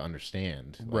game to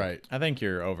understand. Right. I think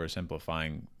you're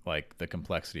oversimplifying like the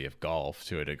complexity of golf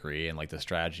to a degree, and like the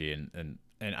strategy, and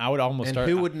I would almost and start.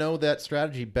 Who would know that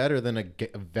strategy better than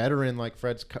a veteran like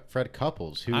Fred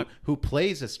Couples, who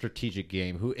plays a strategic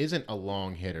game, who isn't a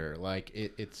long hitter? Like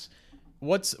it's.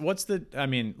 What's the? I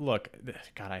mean, look,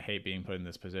 God, I hate being put in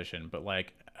this position, but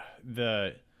like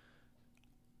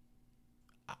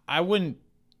I wouldn't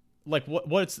like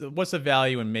what's the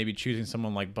value in maybe choosing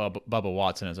someone like Bubba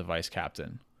Watson as a vice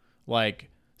captain, like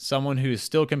someone who's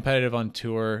still competitive on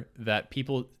tour that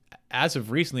people as of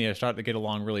recently have started to get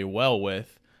along really well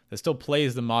with, that still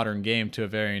plays the modern game to a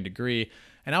varying degree,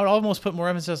 and I would almost put more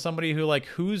emphasis on somebody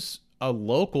who's a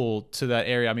local to that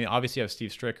area. I mean, obviously you have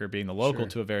Steve Stricker being the local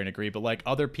to a varying degree, but like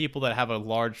other people that have a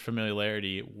large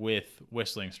familiarity with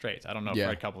Whistling Straits. I don't know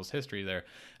Fred Couples' history there.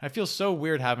 I feel so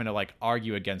weird having to like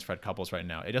argue against Fred Couples right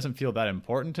now. It doesn't feel that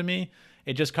important to me.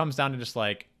 It just comes down to just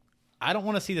like, I don't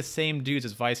want to see the same dudes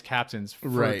as vice captains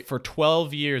for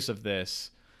 12 years of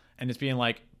this and just being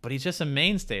like, but he's just a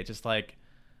mainstay. It's just like,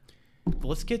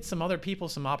 let's get some other people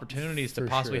some opportunities to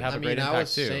possibly have a great impact too. I was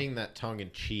saying that tongue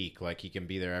in cheek, like he can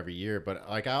be there every year, but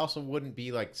like I also wouldn't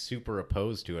be like super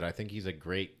opposed to it. I think he's a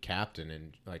great captain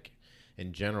and like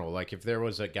in general. Like if there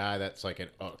was a guy that's like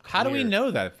how do we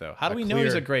know that though? How do we know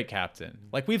he's a great captain?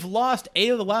 Like we've lost 8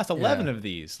 of the last 11 of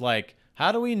these. Like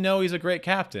how do we know he's a great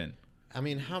captain? I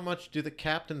mean, how much do the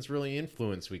captains really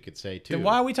influence, we could say, too? Then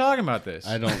why are we talking about this?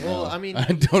 I don't know. Well, I mean...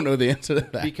 I don't know the answer to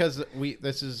that. Because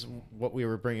this is what we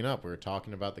were bringing up. We were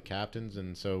talking about the captains,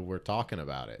 and so we're talking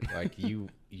about it. Like,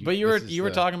 But you were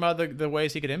talking about the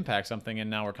ways he could impact something, and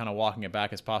now we're kind of walking it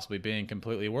back as possibly being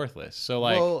completely worthless. So,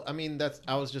 like... Well, I mean,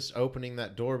 I was just opening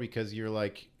that door because you're,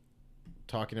 like,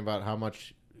 talking about how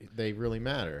much... they really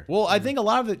matter. Well, I think a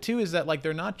lot of it too is that like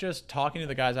they're not just talking to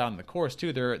the guys out on the course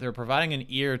too. They're providing an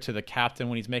ear to the captain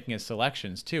when he's making his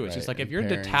selections too. It's just like if you're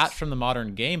detached from the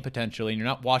modern game potentially and you're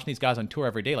not watching these guys on tour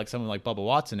every day like someone like Bubba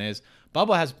Watson is,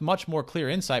 Bubba has much more clear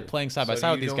insight playing side by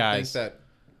side with these guys.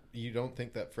 You don't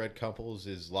think that Fred Couples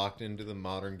is locked into the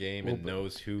modern game and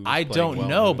knows who's I don't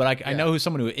know, but I know who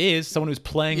someone who is, someone who's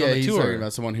playing on the he's tour. talking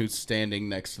about someone who's standing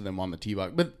next to them on the tee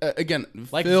box. But again,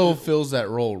 like, Phil fills that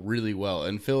role really well,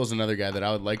 and Phil is another guy that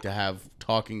I would like to have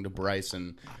talking to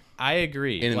Bryson. I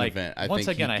agree. In an like, event. Once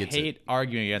again, I hate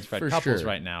arguing against Fred Couples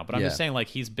right now, but I'm just saying like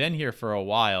he's been here for a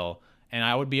while. And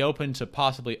I would be open to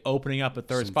possibly opening up a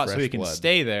third spot so he can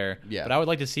stay there. Yeah. But I would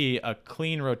like to see a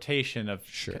clean rotation of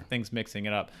things mixing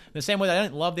it up. In the same way that I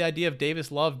didn't love the idea of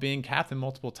Davis Love being captain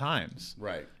multiple times.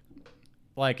 Right.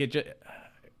 Like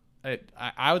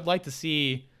I would like to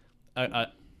see,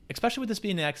 especially with this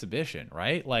being an exhibition,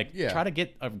 right? Like try to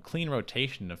get a clean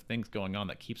rotation of things going on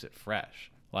that keeps it fresh.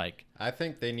 Like I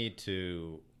think they need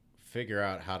to figure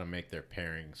out how to make their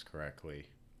pairings correctly.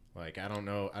 Like, I don't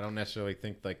know. I don't necessarily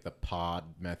think, like, the pod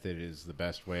method is the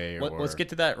best way. Let's get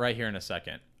to that right here in a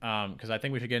second. Because I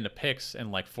think we should get into picks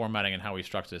and, like, formatting and how we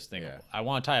structure this thing. Yeah. I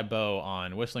want to tie a bow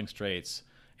on Whistling Straits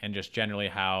and just generally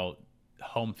how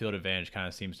home field advantage kind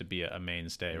of seems to be a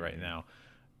mainstay right now.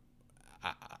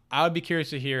 I would be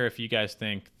curious to hear if you guys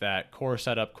think that course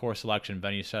setup, course selection,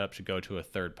 venue setup should go to a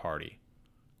third party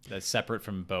that's separate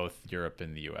from both Europe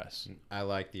and the U.S. I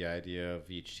like the idea of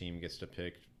each team gets to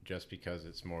pick just because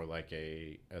it's more like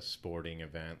a sporting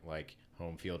event, like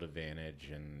home field advantage,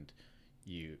 and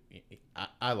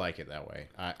I like it that way.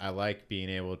 I like being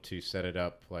able to set it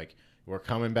up like we're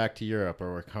coming back to Europe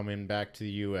or we're coming back to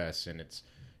the U.S. and it's,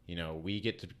 we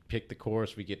get to pick the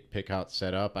course, we get to pick out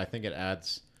set up. I think it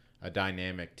adds a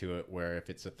dynamic to it where if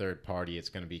it's a third party, it's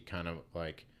going to be kind of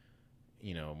like,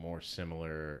 more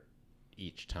similar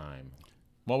each time.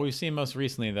 What we've seen most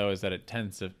recently, though, is that it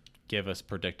tends to give us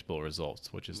predictable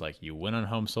results, which is like you win on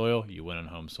home soil, you win on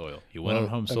home soil, you win on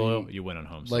home soil, you win on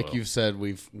home soil. Like you've said,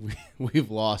 we've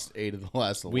lost 8 of the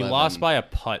last 11. We lost by a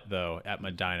putt though at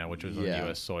Medina, which was on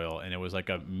U.S. soil, and it was like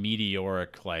a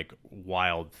meteoric, like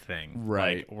wild thing,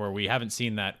 right? Like, where we haven't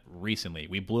seen that recently.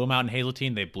 We blew them out in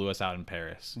Hazeltine, they blew us out in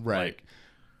Paris, right?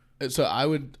 So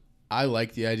I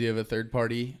like the idea of a third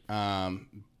party,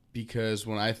 because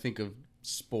when I think of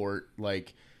sport,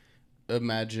 like,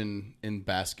 imagine in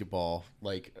basketball,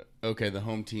 like, okay, the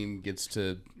home team gets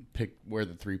to pick where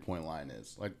the 3-point line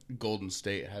is. Like Golden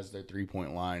State has their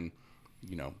 3-point line,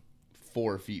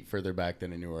 4 feet further back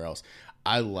than anywhere else.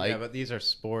 Yeah, but these are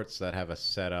sports that have a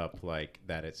setup like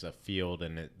that. It's a field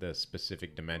and the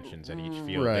specific dimensions at each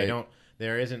field. Right.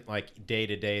 There isn't like day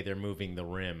to day they're moving the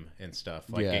rim and stuff.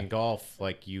 Like in golf,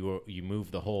 like you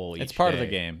move the hole. It's part of the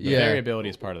game. The variability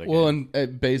is part of the game. Well,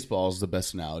 and baseball is the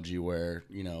best analogy where,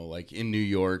 like in New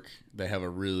York, they have a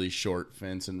really short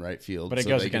fence in right field. But it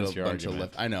goes against your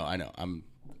argument. I know.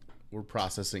 We're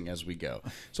processing as we go.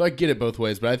 So I get it both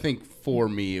ways, but I think for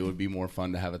me, it would be more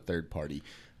fun to have a third party.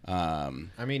 I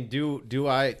mean,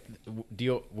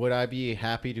 would I be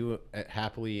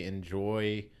happily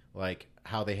enjoy like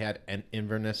how they had an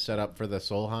Inverness set up for the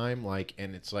Solheim, like,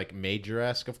 and it's like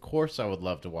major-esque? Of course I would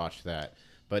love to watch that,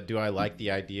 but do I like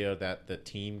the idea that the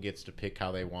team gets to pick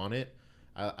how they want it?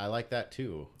 I like that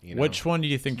too. Which one do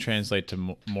you think translate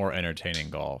to more entertaining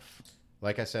golf?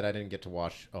 Like I said, I didn't get to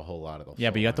watch a whole lot of those.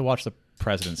 Yeah, but you have to watch the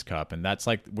President's Cup, and that's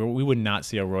like where we would not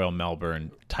see a Royal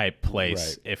Melbourne type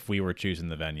place if we were choosing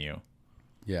the venue.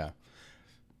 Yeah.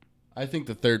 I think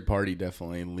the third party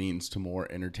definitely leans to more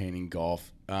entertaining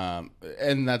golf.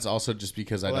 And that's also just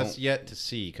because that's yet to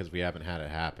see because we haven't had it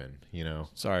happen,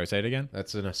 Sorry, say it again?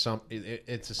 That's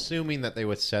it's assuming that they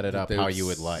would set it up how you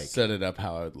would like. Set it up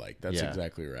how I would like. That's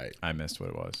exactly right. I missed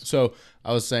what it was. So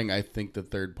I was saying I think the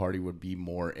third party would be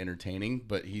more entertaining,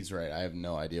 but he's right. I have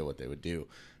no idea what they would do.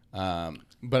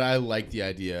 But I like the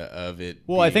idea of it.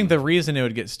 Well, I think the reason it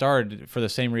would get started for the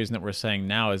same reason that we're saying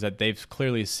now is that they've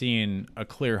clearly seen a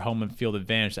clear home and field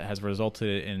advantage that has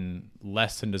resulted in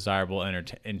less than desirable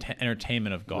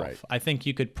entertainment of golf. Right. I think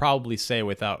you could probably say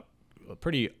without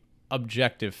pretty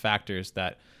objective factors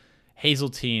that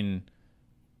Hazeltine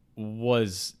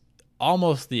was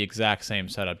almost the exact same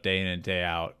setup day in and day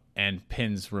out, and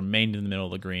pins remained in the middle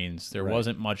of the greens. There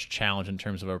wasn't much challenge in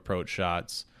terms of approach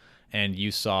shots. And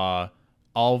you saw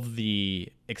all of the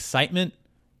excitement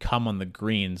come on the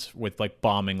greens with like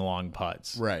bombing long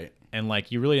putts. Right. And like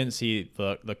you really didn't see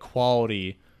the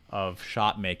quality of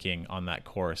shot making on that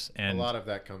course. And a lot of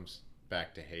that comes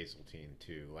back to Hazeltine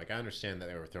too. Like I understand that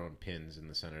they were throwing pins in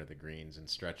the center of the greens and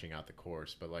stretching out the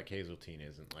course, but like Hazeltine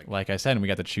isn't like I said, we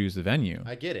got to choose the venue.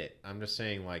 I get it. I'm just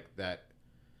saying like that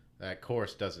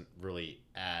course doesn't really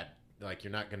add. Like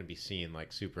you're not going to be seeing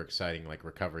like super exciting like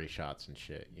recovery shots and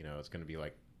shit. It's going to be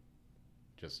like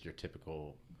just your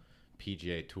typical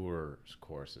PGA Tour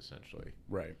course essentially.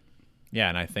 Right. Yeah,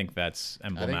 and I think that's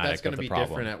emblematic. I think that's going to be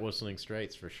different at Whistling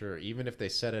Straits for sure. Even if they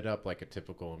set it up like a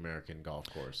typical American golf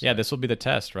course. Yeah, this will be the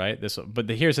test, right?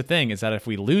 Here's the thing: is that if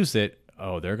we lose it,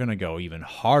 they're going to go even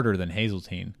harder than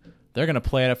Hazeltine. They're going to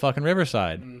play it at fucking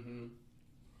Riverside. Mm-hmm.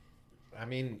 I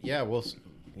mean, yeah,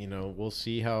 we'll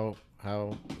see how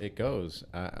it goes.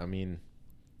 I mean,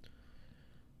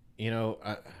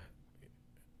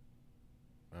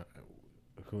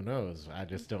 who knows? I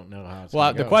just don't know how it's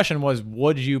going to go. The question was,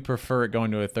 would you prefer it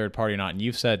going to a third party or not? And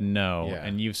you've said no,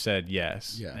 and you've said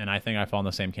yes. Yeah. And I think I fall on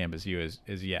the same camp as you is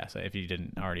yes, if you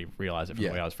didn't already realize it from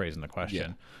the way I was phrasing the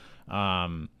question.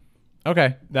 Yeah.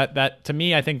 Okay, that to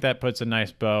me, I think that puts a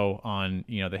nice bow on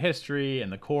the history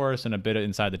and the course and a bit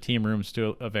inside the team rooms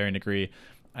to a varying degree.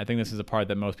 I think this is a part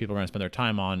that most people are going to spend their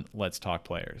time on. Let's talk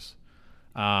players.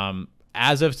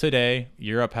 As of today,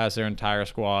 Europe has their entire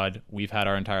squad. We've had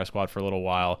our entire squad for a little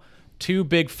while. Two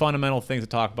big fundamental things to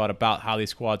talk about how these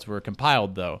squads were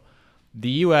compiled, though. the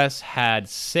U.S. had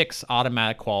 6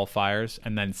 automatic qualifiers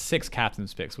and then 6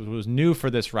 captain's picks, which was new for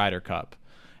this Ryder Cup.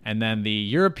 And then the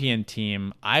European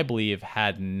team, I believe,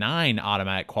 had 9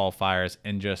 automatic qualifiers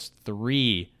and just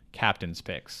 3 captain's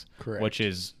picks, Correct. which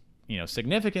is,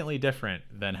 significantly different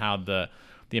than how the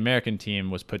American team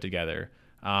was put together.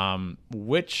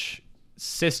 Which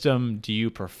system do you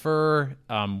prefer?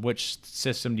 Which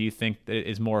system do you think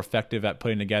is more effective at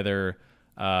putting together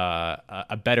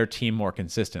a better team more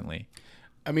consistently?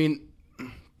 I mean,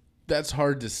 that's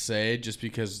hard to say just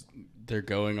because they're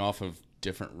going off of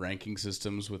different ranking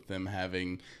systems with them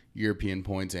having European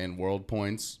points and world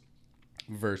points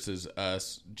versus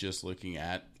us just looking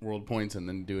at world points and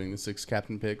then doing the 6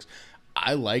 captain picks.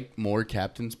 I like more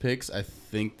captain's picks. I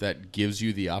think that gives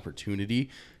you the opportunity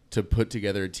to put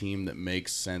together a team that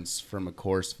makes sense from a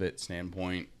course fit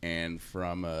standpoint and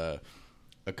from a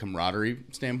camaraderie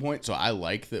standpoint. So I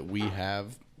like that we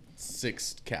have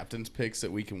 6 captain's picks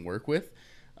that we can work with.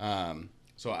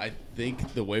 So I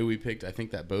think the way we picked, I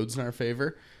think that bodes in our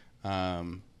favor.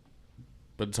 But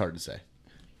it's hard to say.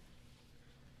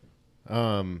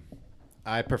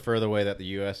 I prefer the way that the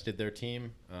U.S. did their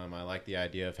team. I like the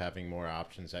idea of having more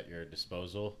options at your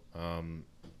disposal.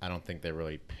 I don't think they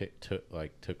really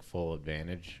took full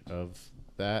advantage of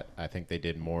that. I think they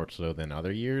did more so than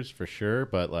other years for sure.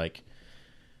 But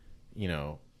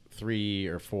 3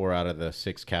 or 4 out of the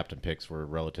 6 captain picks were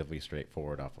relatively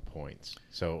straightforward off of points.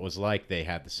 So it was like they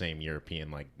had the same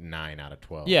European 9 out of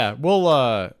 12. Yeah,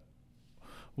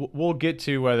 we'll get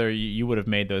to whether you would have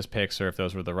made those picks or if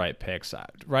those were the right picks.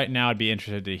 Right now, I'd be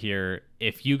interested to hear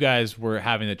if you guys were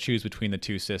having to choose between the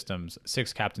 2 systems,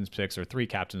 6 captain's picks or 3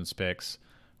 captain's picks.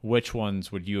 Which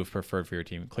ones would you have preferred for your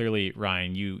team? Clearly,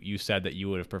 Ryan, you said that you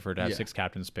would have preferred to have 6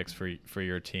 captain's picks for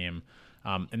your team.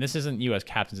 And this isn't you as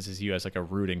captains. This is you as a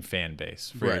rooting fan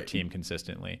base for your team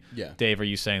consistently. Yeah. Dave, are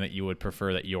you saying that you would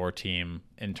prefer that your team,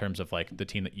 in terms of the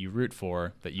team that you root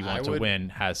for, that you want to win,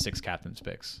 has 6 captain's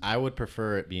picks? I would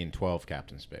prefer it being 12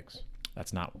 captain's picks.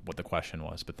 That's not what the question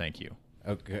was, but thank you.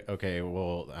 Okay.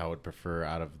 Well, I would prefer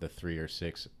out of the 3 or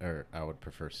 6, or I would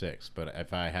prefer 6. But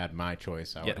if I had my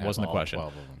choice, I would have wasn't all the question.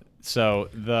 12 of them. So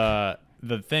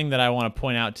the thing that I want to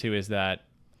point out too is that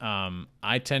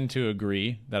I tend to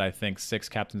agree that I think 6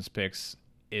 captain's picks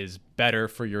is better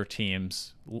for your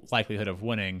team's likelihood of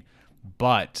winning,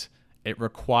 but it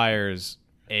requires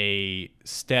a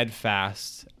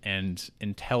steadfast and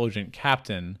intelligent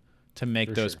captain to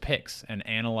make those picks and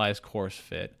analyze course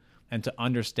fit and to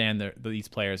understand these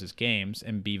players as games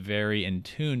and be very in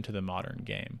tune to the modern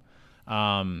game.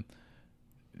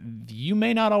 You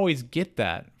may not always get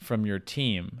that from your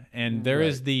team, and there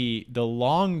is the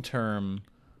long-term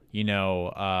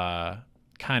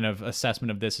kind of assessment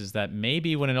of this is that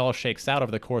maybe when it all shakes out over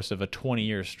the course of a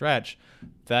 20-year stretch,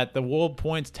 that the world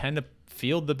points tend to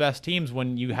field the best teams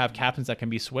when you have captains that can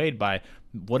be swayed by,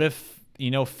 what if,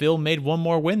 Phil made one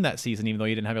more win that season, even though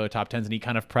he didn't have other top 10s, and he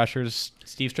kind of pressures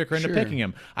Steve Stricker into picking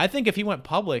him. I think if he went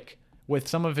public with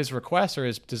some of his requests or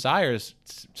his desires,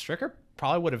 Stricker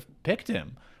probably would have picked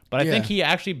him. But I think he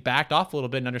actually backed off a little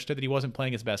bit and understood that he wasn't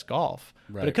playing his best golf.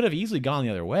 But it could have easily gone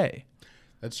the other way.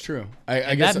 That's true.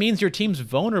 I guess that means your team's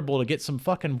vulnerable to get some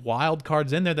fucking wild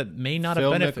cards in there that may not have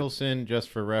benefited. Phil Mickelson, just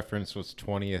for reference, was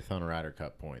 20th on Ryder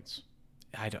Cup points.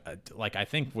 I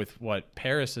think with what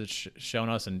Paris has shown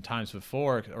us in times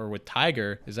before, or with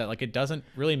Tiger, is that it doesn't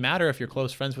really matter if you're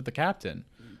close friends with the captain.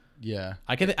 Yeah.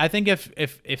 I think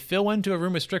if Phil went to a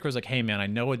room with Stricker, was like, hey man, I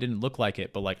know it didn't look like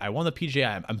it, but I won the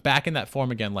PGA, I'm back in that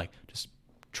form again. Just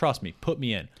trust me, put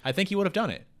me in. I think he would have done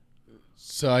it.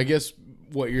 So I guess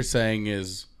what you're saying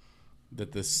is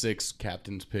that the 6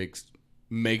 captain's picks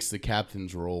makes the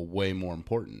captain's role way more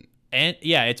important. And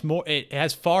yeah, it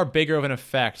has far bigger of an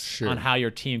effect on how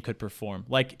your team could perform.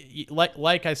 Like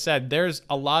I said, there's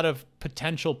a lot of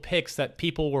potential picks that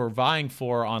people were vying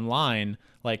for online,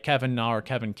 like Kevin Na or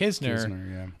Kevin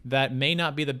Kisner, that may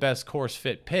not be the best course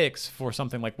fit picks for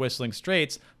something like Whistling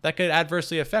Straits that could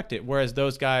adversely affect it. Whereas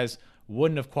those guys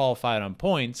wouldn't have qualified on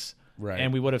points. Right.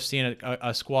 And we would have seen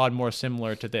a squad more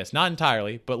similar to this. Not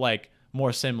entirely, but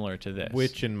more similar to this.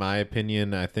 Which, in my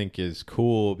opinion, I think is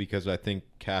cool because I think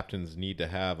captains need to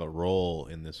have a role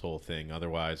in this whole thing.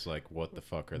 Otherwise, what the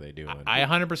fuck are they doing? I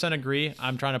 100% agree.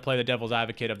 I'm trying to play the devil's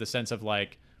advocate of the sense of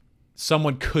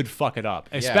someone could fuck it up,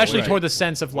 especially toward the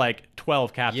sense of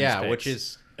 12 captains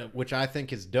picks. Which I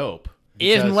think is dope.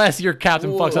 Unless your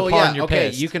captain fucks up hard and you're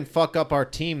pissed. You can fuck up our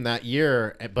team that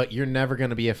year, but you're never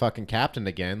going to be a fucking captain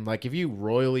again. If you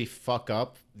royally fuck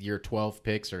up your 12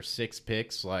 picks or 6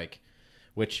 picks,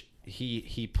 which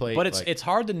he played. But it's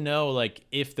hard to know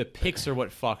if the picks are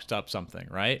what fucked up something,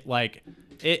 right?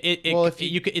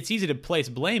 It's easy to place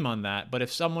blame on that, but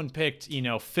if someone picked,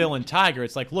 Phil and Tiger,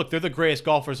 it's like, look, they're the greatest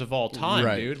golfers of all time,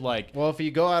 Right. dude. Like, Well, if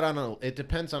you go out it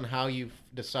depends on how you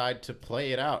decide to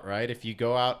play it out, right? If you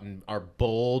go out and are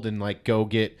bold and like go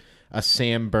get a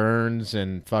Sam Burns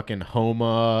and fucking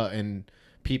Homa and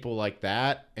people like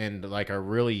that, and like are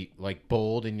really like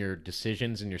bold in your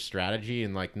decisions and your strategy,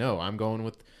 and like, no, I'm going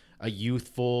with a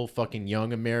youthful fucking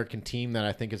young American team that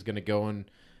I think is going to go and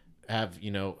have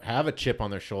a chip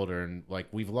on their shoulder, and like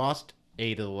we've lost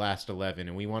 8 of the last 11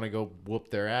 and we want to go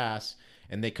whoop their ass,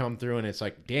 and they come through and it's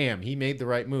like, damn, he made the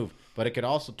right move, but it could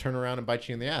also turn around and bite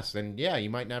you in the ass. Then yeah, you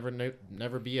might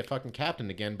never be a fucking captain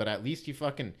again, but at least you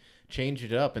fucking change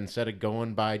it up instead of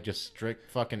going by just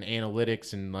strict fucking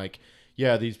analytics and like,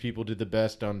 yeah, these people did the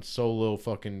best on solo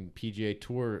fucking PGA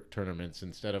Tour tournaments,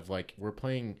 instead of like, we're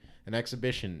playing an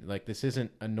exhibition. Like, this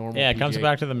isn't a normal yeah, it PGA. comes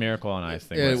back to the Miracle on Ice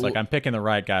thing. Yeah, Where it's like, well- I'm picking the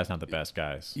right guys, not the best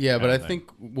guys. Yeah, but kind I of thing.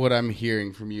 think what I'm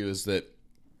hearing from you is that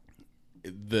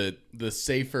the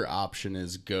safer option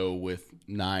is go with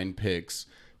 9 picks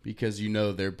because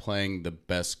they're playing the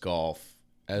best golf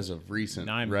as of recent,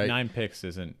 right? 9 picks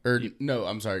isn't Or no,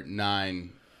 I'm sorry,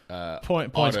 9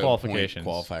 points auto qualifications.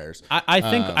 point qualifiers.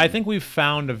 I think we've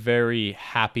found a very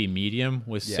happy medium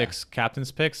with Yeah. 6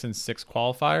 captains picks and 6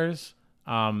 qualifiers.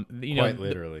 Quite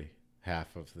literally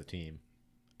half of the team,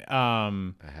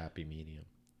 a happy medium.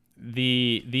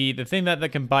 The thing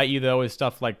that can bite you though is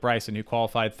stuff like Bryson, who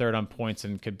qualified 3rd on points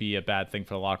and could be a bad thing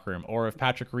for the locker room, or if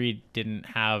Patrick Reed didn't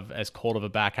have as cold of a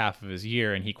back half of his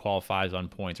year and he qualifies on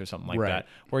points or something like Right. that.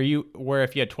 Where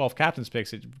if you had 12 captains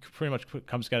picks, it pretty much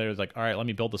comes together as like, all right, let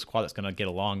me build the squad that's going to get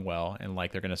along well and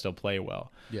like they're going to still play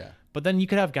well. Yeah. But then you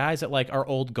could have guys that like are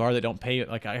old guard that don't pay.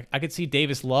 Like I could see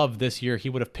Davis Love this year. He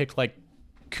would have picked like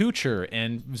Kuchar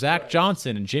and Zach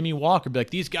Johnson and Jimmy Walker. Be like,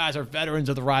 these guys are veterans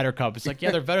of the Ryder Cup. It's like,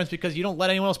 yeah, they're veterans because you don't let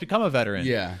anyone else become a veteran.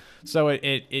 Yeah. So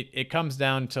it comes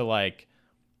down to like,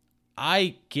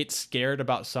 I get scared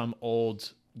about some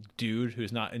old dude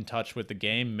who's not in touch with the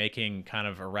game making kind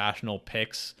of irrational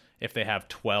picks if they have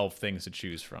 12 things to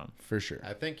choose from. For sure.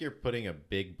 I think you're putting a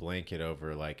big blanket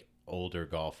over like older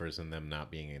golfers and them not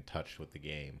being in touch with the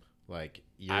game. Like,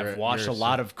 I've watched a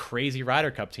lot of crazy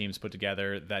Ryder Cup teams put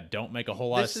together that don't make a whole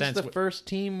lot of sense. This is the first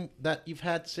team that you've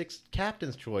had 6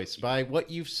 captain's choice. By what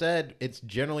you've said, it's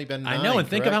generally been 9, I know, and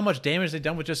think of correct? how much damage they've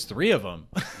done with just 3 of them.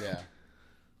 Yeah.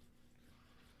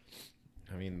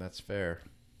 I mean, that's fair.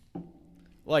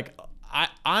 Like,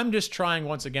 I'm just trying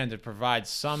once again to provide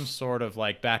some sort of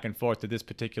like back and forth to this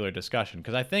particular discussion,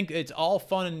 because I think it's all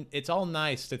fun and it's all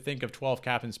nice to think of 12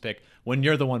 captains pick when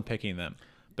you're the one picking them.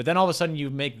 But then all of a sudden you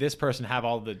make this person have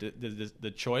all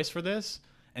the choice for this,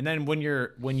 and then when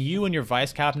you and your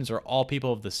vice captains are all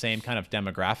people of the same kind of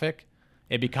demographic,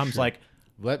 it becomes like,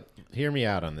 Hear me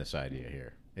out on this idea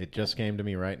here. It just came to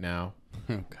me right now.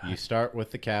 Oh, God. You start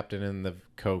with the captain and the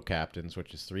co-captains,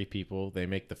 which is 3 people. They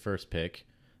make the first pick.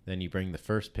 Then you bring the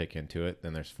first pick into it.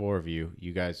 Then there's 4 of you.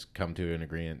 You guys come to an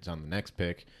agreement on the next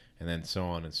pick, and then so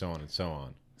on and so on and so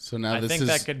on. So now I this think is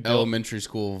that could build- elementary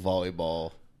school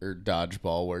volleyball or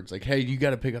dodgeball where it's like, hey, you got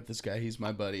to pick up this guy. He's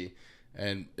my buddy.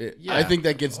 And I think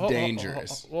that gets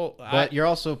dangerous. Well, But you're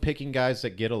also picking guys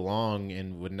that get along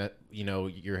and would not,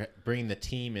 you're bringing the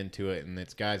team into it, and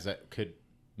it's guys that could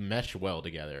mesh well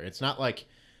together. It's not like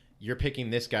you're picking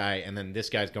this guy and then this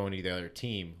guy's going to the other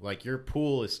team. Like, your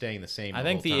pool is staying the same. I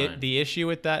think whole time. the issue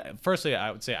with that, firstly,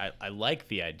 I would say I like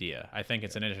the idea. I think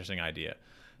it's an interesting idea.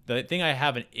 The thing I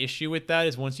have an issue with that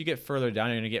is once you get further down,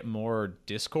 you're going to get more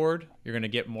discord. You're going to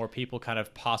get more people kind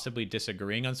of possibly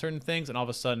disagreeing on certain things. And all of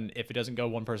a sudden, if it doesn't go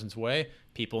one person's way,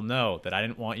 people know that I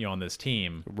didn't want you on this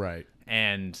team. Right.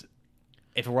 And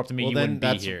if it were up to me, Well, you then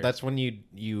wouldn't be here. that's when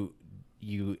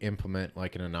you implement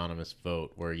like an anonymous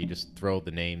vote where you just throw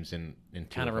the names into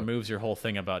kind of a- removes your whole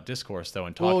thing about discourse, though,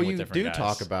 and talking Well, with you different do guys.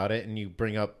 talk about it, and you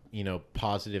bring up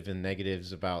positive and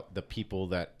negatives about the people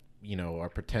that are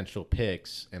potential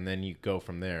picks, and then you go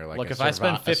from there. Like, Look, a if I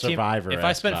spend 15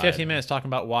 vibe. minutes talking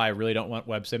about why I really don't want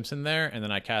Webb Simpson there, and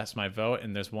then I cast my vote,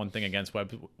 and there's one thing against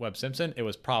Webb Simpson, it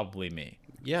was probably me.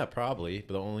 Yeah, probably.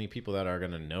 But the only people that are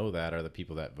going to know that are the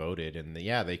people that voted, and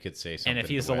they could say something. And if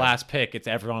he's to the Webb. last pick, it's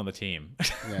everyone on the team.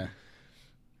 Yeah.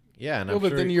 Yeah, and Well, I'm but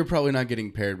sure, then you're probably not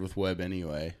getting paired with Webb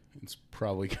anyway. It's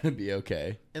probably going to be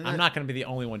okay. and I'm that- not going to be the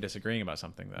only one disagreeing about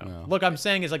something, though. No. Look, I'm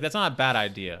saying is like that's not a bad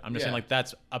idea. I'm just saying Yeah. like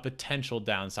that's a potential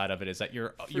downside of it is that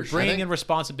you're sure. bringing in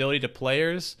responsibility to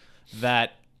players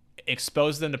that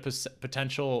expose them to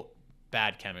potential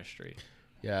bad chemistry.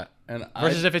 Yeah. And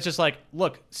Versus if it's just like,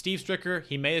 look, Steve Stricker,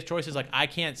 he made his choices. Like I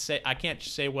can't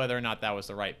say whether or not that was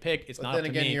the right pick. It's But not then up to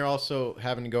again, me. you're also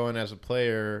having to go in as a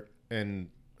player, and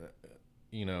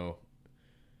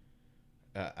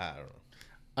I don't know.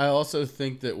 I also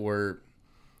think that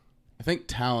I think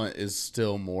talent is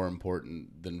still more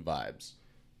important than vibes.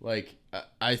 Like,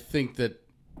 I think that,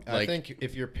 I think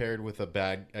if you're paired with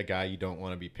a guy you don't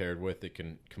want to be paired with, it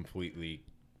can completely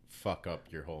fuck up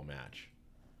your whole match.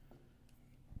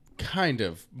 Kind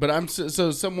of, but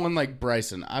so someone like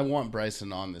Bryson. I want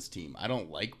Bryson on this team. I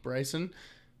don't like Bryson,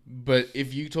 but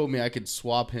if you told me I could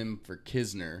swap him for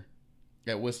Kisner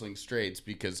at Whistling Straits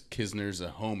because Kisner's a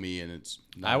homie and it's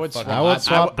not I would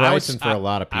swap Bryson for a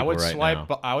lot of people now.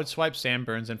 I would swipe Sam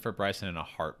Burns in for Bryson in a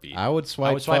heartbeat. I would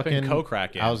swipe fucking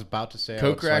Kokrak in. I was about to say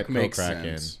Kokrak makes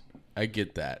sense. I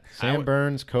get that. Sam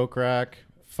Burns, Kokrak,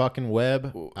 fucking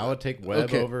Webb. I would take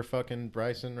Webb over fucking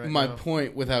Bryson now. My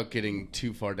point, without getting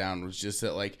too far down, was just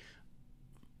that, like,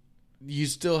 you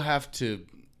still have to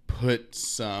put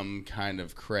some kind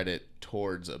of credit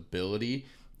towards ability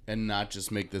and not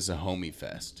just make this a homie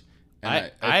fest.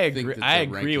 And I agree. I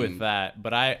agree with that,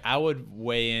 but I would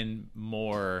weigh in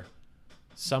more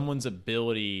someone's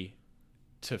ability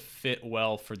to fit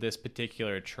well for this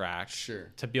particular track.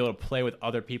 Sure. To be able to play with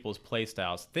other people's play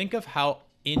styles. Think of how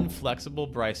inflexible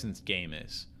Bryson's game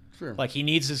is. Sure. Like, he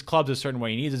needs his clubs a certain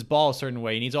way. He needs his ball a certain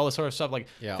way. He needs all this sort of stuff. Like,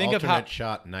 think of how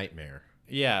shot nightmare.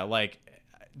 Yeah, like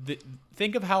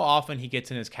think of how often he gets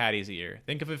in his caddy's ear.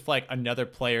 Think of if like another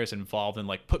player is involved and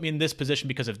like, put me in this position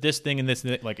because of this thing and this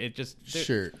and that. Like, it just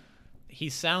sure. He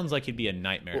sounds like he'd be a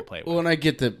nightmare to play with. Well, and I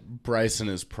get that Bryson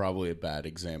is probably a bad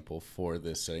example for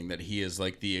this setting, that he is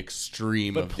like the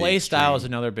extreme. But play style is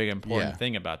another big important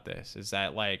thing about this. Is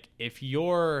that, like, if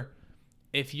you're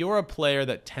a player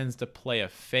that tends to play a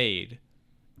fade,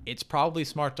 it's probably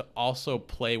smart to also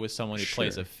play with someone who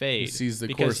plays a fade. He sees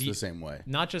the course the same way.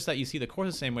 Not just that you see the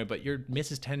course the same way, but your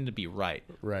misses tend to be right.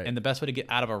 Right. And the best way to get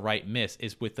out of a right miss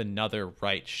is with another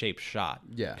right-shaped shot.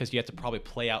 Yeah. Because you have to probably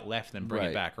play out left and then bring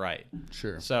it back right.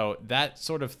 Sure. So that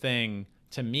sort of thing,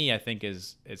 to me, I think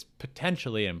is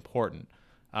potentially important.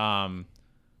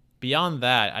 Beyond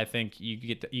that, I think you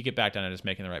get back down to just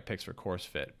making the right picks for course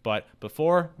fit. But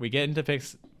before we get into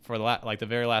picks for the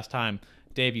very last time,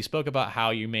 Dave, you spoke about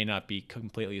how you may not be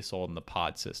completely sold in the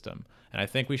pod system. And I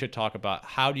think we should talk about,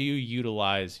 how do you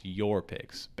utilize your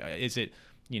picks? Is it,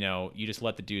 you just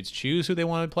let the dudes choose who they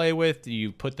want to play with? Do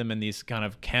you put them in these kind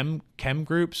of chem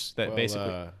groups that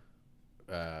basically...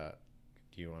 do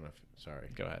you want to... Sorry.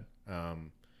 Go ahead.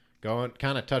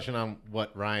 Kind of touching on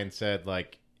what Ryan said,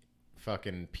 like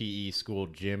fucking PE school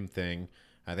gym thing.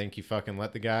 I think you fucking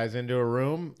let the guys into a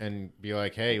room and be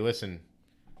like, hey, listen,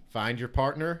 find your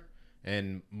partner.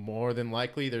 And more than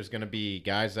likely, there's going to be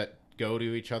guys that go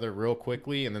to each other real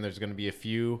quickly, and then there's going to be a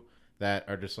few that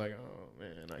are just like, oh,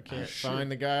 man, I can't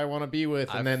find the guy I want to be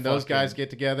with. And then those guys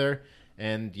get together,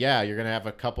 and, yeah, you're going to have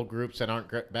a couple groups that aren't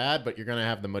bad, but you're going to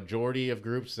have the majority of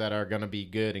groups that are going to be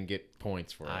good and get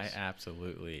points for us. I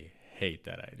absolutely hate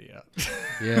that idea.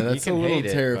 Yeah, that's a little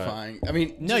terrifying. I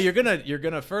mean, no, you're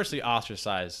gonna firstly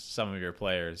ostracize some of your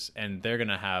players, and they're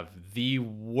gonna have the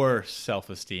worst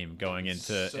self-esteem going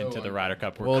into the Ryder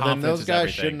Cup. Well, then those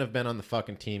guys shouldn't have been on the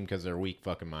fucking team because they're weak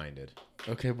fucking minded.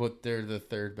 Okay, but they're the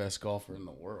third best golfer in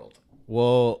the world.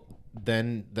 Well,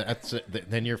 then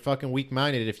then you're fucking weak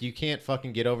minded if you can't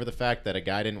fucking get over the fact that a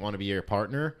guy didn't want to be your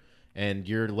partner, and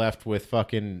you're left with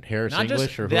fucking Harris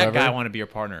English or whoever. That guy want to be your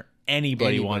partner.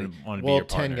 Anybody want to be your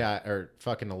partner. 10 guys or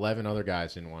fucking 11 other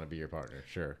guys didn't want to be your partner.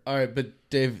 Sure. All right, but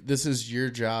Dave, this is your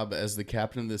job as the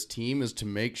captain of this team, is to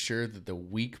make sure that the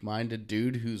weak-minded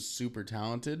dude who's super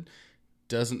talented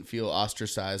doesn't feel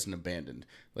ostracized and abandoned.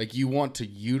 Like, you want to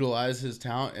utilize his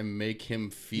talent and make him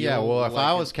feel. Yeah, well, if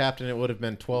I was captain, it would have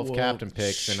been 12 captain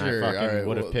picks, and I fucking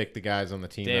would have picked the guys on the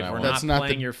team. Dave, that I we're want. not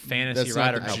playing your fantasy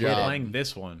Ryder Cup. We're playing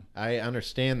this one. I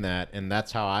understand that, and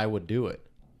that's how I would do it.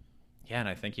 Yeah, and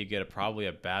I think you get probably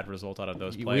a bad result out of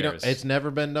those players. It's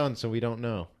never been done, so we don't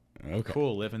know. Okay.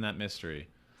 Cool, live in that mystery.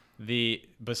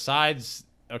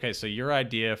 So your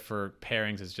idea for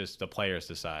pairings is just the players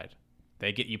decide.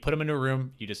 You put them in a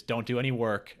room, you just don't do any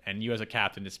work, and you as a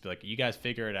captain just be like, you guys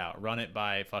figure it out. Run it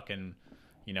by fucking,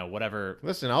 whatever.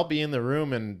 Listen, I'll be in the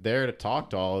room and there to talk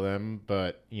to all of them,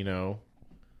 but,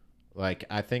 like,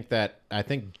 I think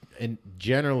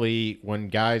generally when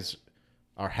guys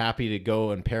are happy to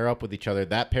go and pair up with each other,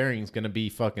 that pairing is going to be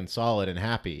fucking solid and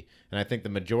happy. And I think the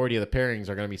majority of the pairings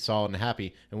are going to be solid and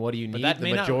happy. And what do you need?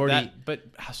 But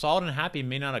solid and happy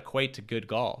may not equate to good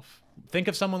golf. Think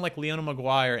of someone like Leona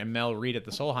Maguire and Mel Reid at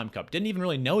the Solheim Cup. Didn't even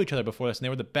really know each other before this, and they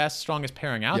were the best, strongest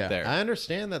pairing out there. I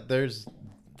understand that there's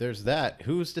that.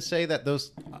 Who's to say that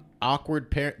those awkward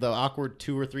the awkward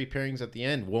 2 or 3 pairings at the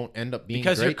end won't end up being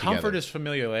because great your comfort together. is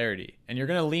familiarity, and you're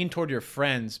going to lean toward your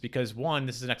friends because, one,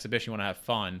 this is an exhibition, you want to have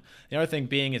fun. The other thing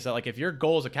being is that, like, if your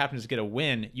goal as a captain is to get a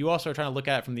win, you also are trying to look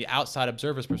at it from the outside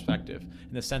observer's perspective,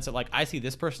 in the sense that, like, I see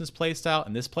this person's play style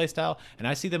and this play style, and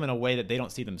I see them in a way that they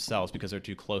don't see themselves because they're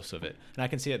too close of it, and I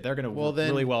can see that they're going to work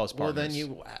really well as partners.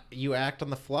 Well, then you act on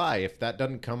the fly. If that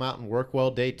doesn't come out and work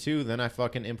well day 2, then I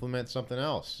fucking implement something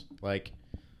else. Like,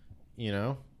 you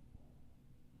know,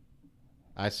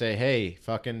 I say, hey,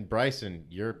 fucking Bryson,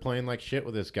 you're playing like shit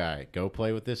with this guy. Go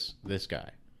play with this guy.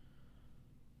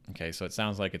 Okay, so it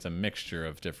sounds like it's a mixture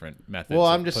of different methods. Well,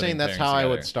 of I'm just saying putting that's pairings how I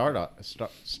together. would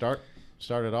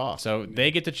start it off. So they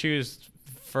get to choose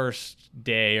first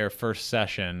day or first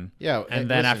session. Yeah, and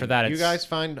then listen, after that, you it's guys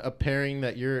find a pairing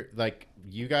that you're like.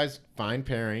 You guys find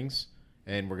pairings,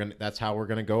 and that's how we're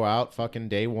gonna go out. Fucking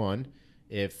day 1.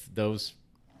 If those,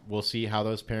 we'll see how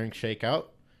those pairings shake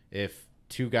out. If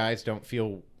 2 guys don't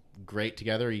feel great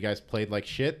together, you guys played like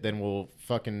shit, then we'll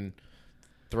fucking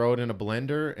throw it in a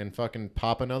blender and fucking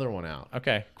pop another one out.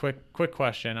 Okay, quick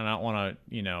question, and I don't want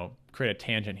to, create a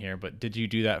tangent here, but did you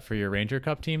do that for your Ranger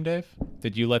Cup team, Dave?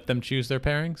 Did you let them choose their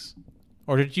pairings?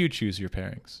 Or did you choose your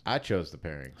pairings? I chose the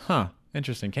pairing. Huh,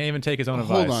 interesting. Can't even take his own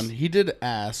advice. Hold on. He did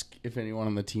ask if anyone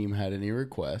on the team had any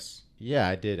requests. Yeah,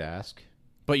 I did ask.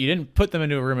 But you didn't put them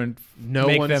into a room and No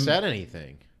make one them... said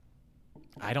anything.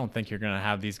 I don't think you're going to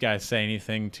have these guys say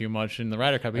anything too much in the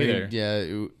Ryder Cup either.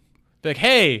 Be like,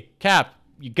 hey, Cap,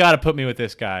 you got to put me with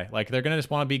this guy. Like, they're going to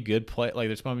just want to be good like, they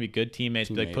just want to be good teammates.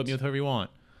 Be like, put me with whoever you want.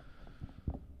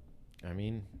 I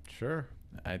mean, sure.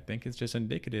 I think it's just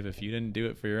indicative if you didn't do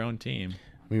it for your own team.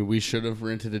 I mean, we should have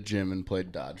rented a gym and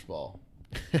played dodgeball.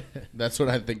 That's what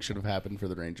I think should have happened for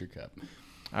the Ranger Cup.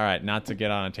 All right, not to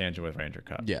get on a tangent with Ranger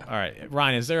Cup. Yeah. All right,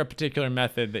 Ryan, is there a particular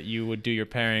method that you would do your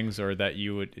pairings, or that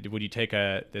you would you take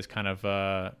this kind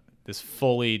of this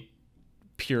fully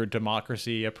pure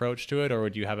democracy approach to it, or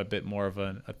would you have a bit more of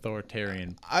an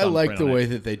authoritarian? I like the thumbprint on way it?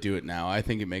 that they do it now. I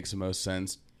think it makes the most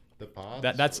sense. The pods?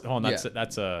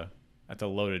 That's a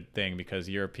loaded thing because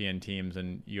European teams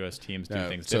and U.S. teams do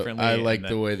things so differently. I like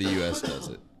the way the U.S. does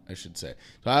it, I should say.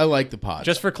 So I like the pods.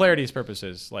 Just for clarity's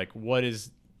purposes, like what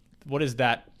is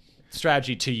that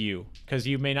strategy to you? Because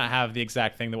you may not have the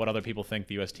exact thing that what other people think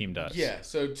the U.S. team does. Yeah,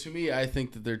 so to me, I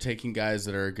think that they're taking guys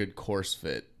that are a good course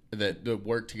fit, that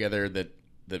work together,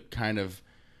 that kind of...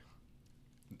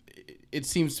 It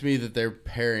seems to me that they're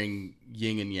pairing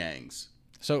yin and yangs.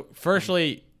 So,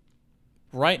 firstly,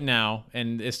 right now,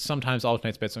 and it sometimes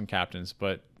alternates based on captains,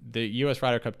 but the U.S.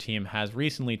 Ryder Cup team has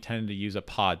recently tended to use a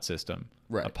pod system.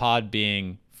 Right. A pod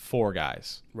being 4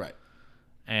 guys. Right.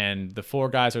 And the 4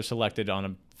 guys are selected on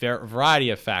a variety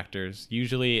of factors.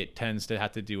 Usually it tends to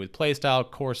have to do with play style,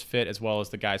 course fit, as well as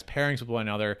the guys' pairings with one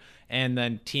another, and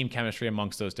then team chemistry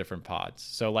amongst those different pods.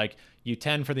 So, like, you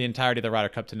tend for the entirety of the Ryder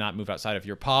Cup to not move outside of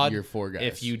your pod. Your 4 guys.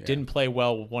 If you didn't play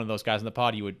well with one of those guys in the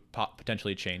pod, you would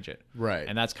potentially change it. Right.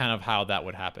 And that's kind of how that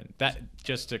would happen. That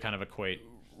just to kind of equate.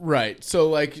 Right. So,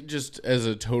 like, just as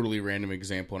a totally random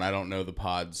example, and I don't know the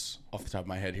pods off the top of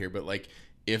my head here, but, like,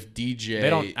 if DJ... They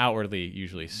don't outwardly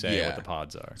usually say Yeah. what the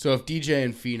pods are. So if DJ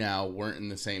and Finau weren't in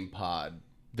the same pod,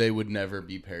 they would never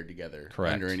be paired together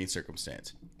Correct. under any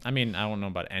circumstance. I mean, I don't know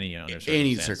about any other circumstance.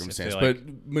 Any If circumstance. they, like-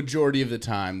 But majority of the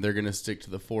time, they're going to stick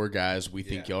to the 4 guys. We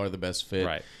think y'all are the best fit.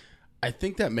 Right. I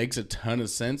think that makes a ton of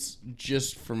sense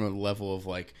just from a level of,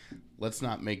 like, let's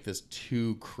not make this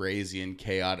too crazy and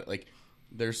chaotic. Like,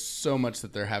 there's so much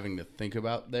that they're having to think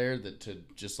about there that to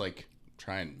just, like,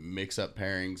 try and mix up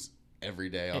pairings every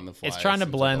day on the fly. It's trying to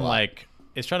seems blend a lot. like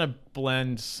it's trying to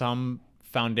blend some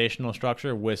foundational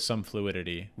structure with some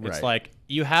fluidity. It's Right. like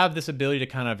you have this ability to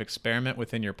kind of experiment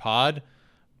within your pod,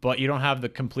 but you don't have the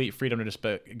complete freedom to just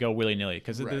go willy-nilly.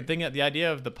 Because Right. the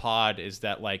idea of the pod is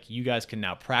that, like, you guys can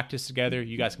now practice together.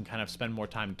 You guys can kind of spend more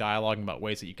time dialoguing about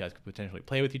ways that you guys could potentially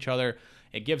play with each other.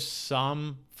 It gives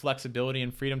some flexibility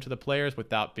and freedom to the players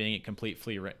without being a complete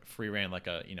free reign like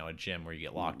a gym where you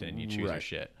get locked in and you choose your Right.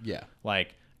 shit. Yeah.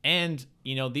 Like, and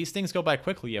these things go by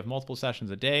quickly. You have multiple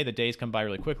sessions a day. The days come by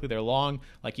really quickly. They're long.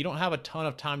 Like, you don't have a ton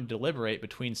of time to deliberate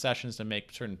between sessions to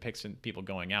make certain picks and people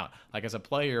going out. Like, as a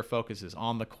player, your focus is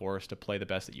on the course to play the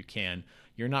best that you can.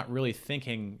 You're not really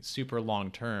thinking super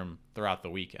long term throughout the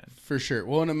weekend. For sure.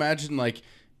 Well, and imagine, like,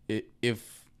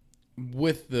 if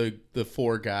with the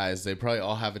 4 guys, they probably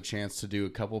all have a chance to do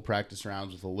a couple practice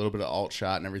rounds with a little bit of alt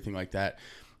shot and everything like that.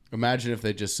 Imagine if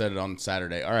they just said it on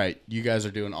Saturday. All right, you guys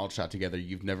are doing alt shot together.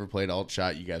 You've never played alt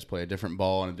shot. You guys play a different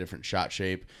ball and a different shot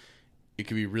shape. It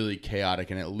could be really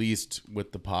chaotic, and at least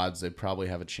with the pods, they probably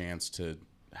have a chance to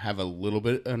have a little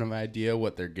bit of an idea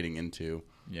what they're getting into.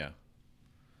 Yeah.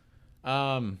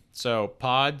 So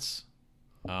pods,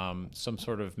 some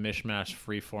sort of mishmash,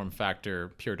 free-form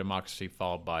factor, pure democracy,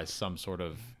 followed by some sort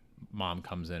of mom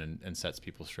comes in and sets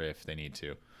people straight if they need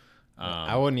to.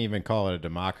 I wouldn't even call it a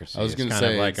democracy. I was going to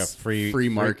say like a it's free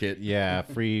market. Yeah,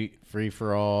 free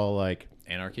for all, like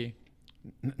Anarchy.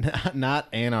 not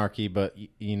anarchy, but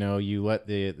you let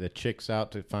the chicks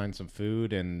out to find some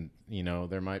food, and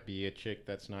there might be a chick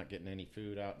that's not getting any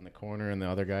food out in the corner, and the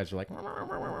other guys are like.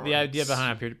 The idea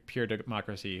behind pure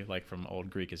democracy, like from old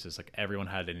Greek, is just like everyone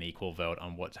had an equal vote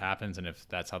on what happens, and if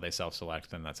that's how they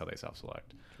self-select, then that's how they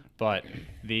self-select. But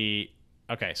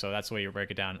okay, so that's the way you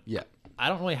break it down. Yeah. I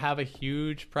don't really have a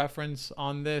huge preference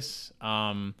on this.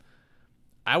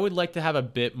 I would like to have a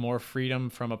bit more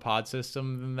freedom from a pod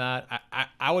system than that.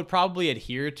 I would probably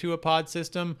adhere to a pod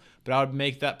system, but I would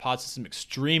make that pod system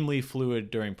extremely fluid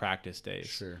during practice days.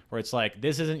 Sure. Where it's like,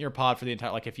 this isn't your pod for the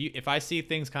entire, like if I see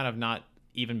things kind of not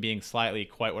even being slightly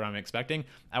quite what I'm expecting,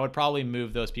 I would probably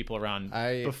move those people around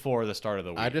before the start of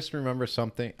the week. I just remember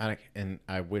something, and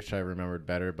I wish I remembered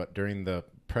better, but during the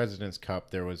President's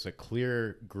Cup, there was a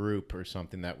clear group or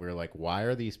something that we're like, why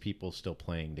are these people still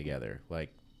playing together?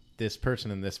 Like, this person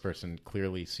and this person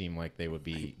clearly seem like they would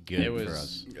be good for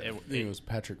us. I think it was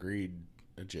Patrick Reed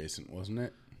adjacent, wasn't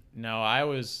it? No, I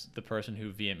was the person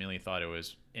who vehemently thought it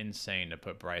was insane to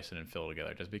put Bryson and Phil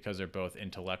together just because they're both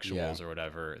intellectuals or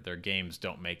whatever. Their games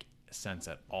don't make sense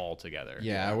at all together.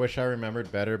 Yeah, I wish I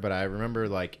remembered better, but I remember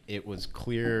like it was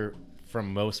clear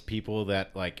from most people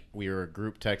that like we were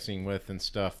group texting with and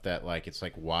stuff that like it's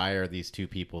like, why are these two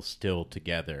people still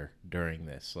together during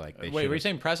this? Like, wait, were you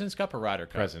saying President's Cup or Ryder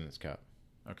Cup? President's Cup.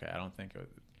 Okay, I don't think it was,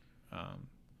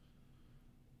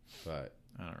 but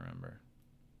I don't remember.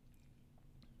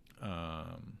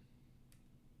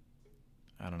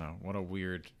 I don't know. What a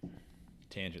weird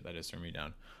tangent that is threw me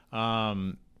down.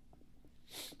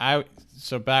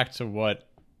 So back to what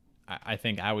I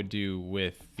think I would do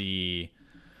with the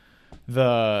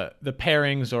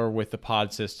pairings or with the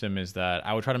pod system is that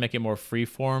I would try to make it more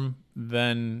freeform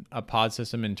than a pod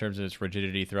system in terms of its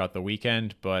rigidity throughout the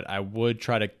weekend, but I would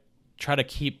try to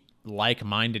keep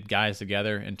like-minded guys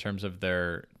together in terms of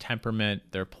their temperament,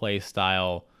 their play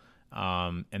style,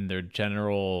 and their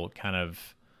general kind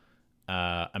of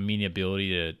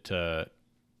amenability to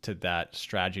that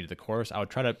strategy to the course. I would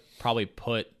try to probably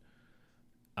put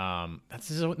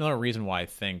this is another reason why I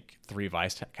think 3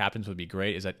 vice captains would be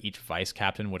great, is that each vice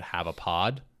captain would have a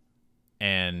pod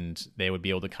and they would be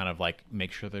able to kind of like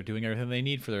make sure they're doing everything they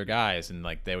need for their guys, and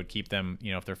like they would keep them,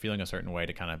 if they're feeling a certain way,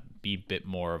 to kind of be a bit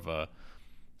more of a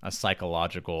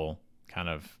psychological kind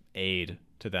of aid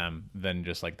to them than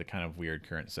just like the kind of weird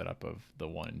current setup of the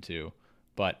 1 and 2.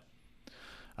 But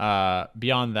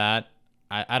beyond that,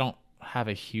 I don't have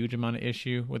a huge amount of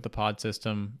issue with the pod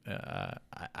system.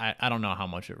 I don't know how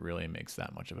much it really makes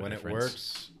that much of a difference. When it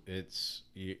works,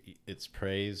 it's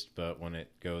praised, but when it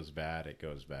goes bad, it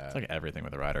goes bad. It's like everything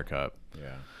with the Ryder Cup.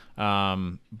 Yeah.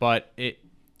 But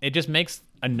it just makes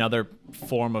another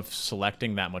form of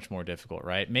selecting that much more difficult,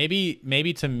 right?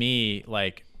 Maybe to me,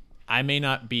 like, I may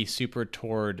not be super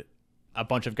toward a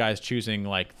bunch of guys choosing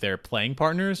like their playing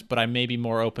partners, but I may be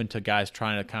more open to guys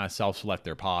trying to kind of self-select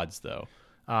their pods though.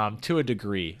 To a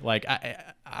degree. Like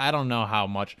I don't know how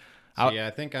much. I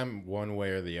think I'm one way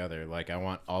or the other. Like, I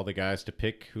want all the guys to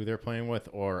pick who they're playing with,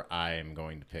 or I am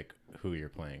going to pick who you're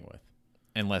playing with.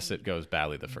 Unless it goes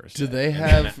badly the first Do day. they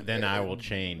have? Then I will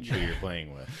change who you're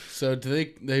playing with. So do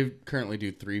they currently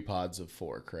do 3 pods of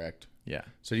 4, correct? Yeah.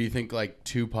 So do you think like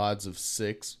 2 pods of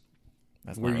 6?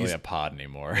 That's not really a pod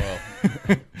anymore.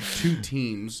 Well, 2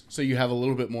 teams, so you have a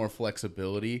little bit more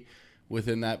flexibility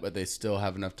within that, but they still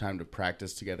have enough time to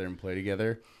practice together and play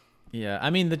together. Yeah, I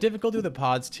mean, the difficulty with the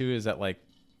pods too is that like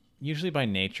usually by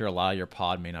nature a lot of your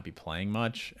pod may not be playing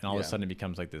much, and all of a sudden it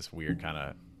becomes like this weird kind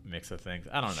of mix of things.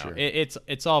 I don't know. Sure.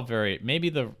 It's all very maybe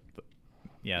the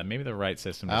right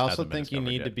system. I also think you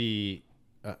need to be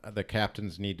the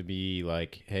captains need to be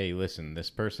like, hey, listen, this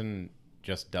person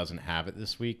just doesn't have it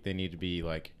this week. They need to be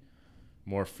like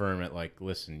more firm at like,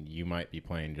 listen, you might be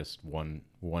playing just one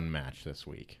match this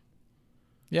week.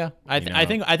 Yeah, I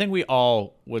think we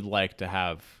all would like to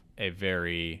have a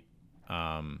very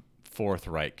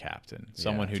forthright captain,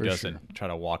 someone who doesn't try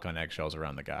to walk on eggshells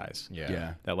around the guys.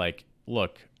 Yeah. That like,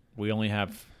 look, we only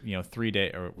have 3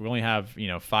 days, or we only have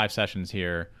 5 sessions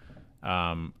here.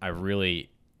 I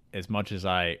really, as much as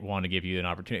I want to give you an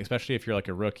opportunity, especially if you're like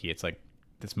a rookie, it's like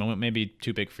this moment may be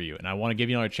too big for you, and I want to give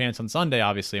you another chance on Sunday,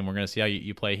 obviously, and we're going to see how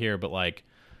you play here. But like,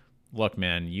 look,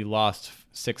 man, you lost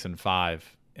 6 and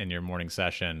 5 in your morning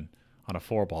session on a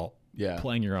 4-ball,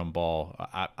 playing your own ball.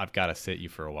 I've got to sit you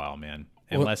for a while, man.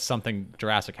 Unless something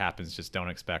drastic happens, just don't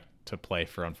expect to play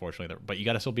for, unfortunately. But you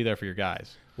got to still be there for your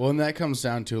guys. Well, and that comes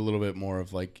down to a little bit more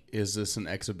of like, is this an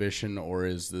exhibition or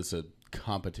is this a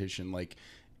competition? Like,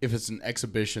 if it's an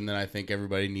exhibition, then I think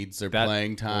everybody needs their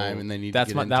playing time and they need to get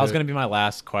into that was it. going to be my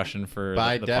last question for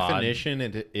by the definition,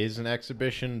 it is an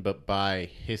exhibition, but by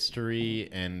history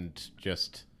and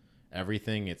just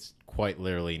everything, it's quite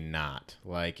literally not.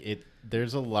 Like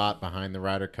there's a lot behind the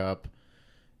Ryder Cup,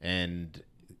 and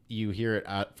you hear it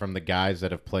out from the guys that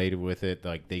have played with it.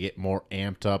 Like they get more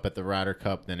amped up at the Ryder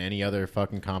Cup than any other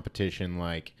fucking competition.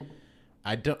 Like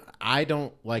I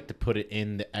don't like to put it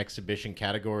in the exhibition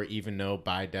category, even though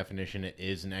by definition it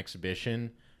is an exhibition.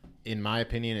 In my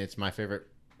opinion, it's my favorite,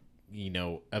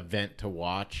 event to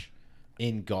watch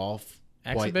in golf.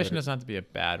 Exhibition doesn't have to be a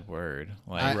bad word.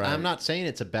 Like, I'm not saying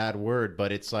it's a bad word,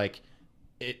 but it's like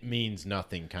it means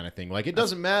nothing kind of thing. Like it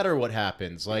doesn't matter what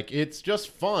happens. Like it's just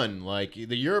fun. Like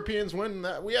the Europeans win,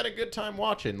 we had a good time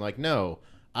watching. Like no,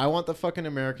 I want the fucking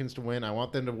Americans to win. I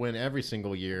want them to win every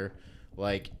single year.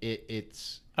 Like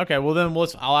it's okay. Well, then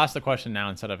I'll ask the question now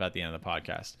instead of at the end of the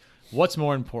podcast. What's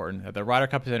more important, that the Ryder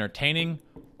Cup is entertaining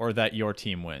or that your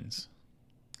team wins?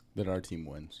 That our team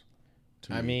wins.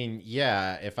 I mean,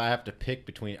 yeah. If I have to pick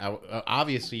between,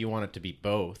 obviously you want it to be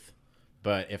both,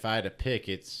 but if I had to pick,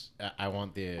 I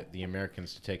want the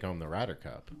Americans to take home the Ryder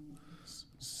Cup.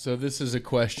 So this is a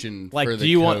question like, for the do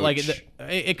you coach. want, like,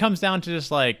 it comes down to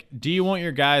just like, do you want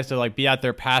your guys to like be out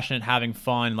there passionate, having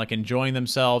fun, like enjoying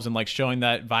themselves and like showing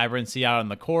that vibrancy out on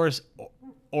the course,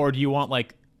 or do you want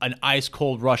like an ice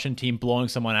cold Russian team blowing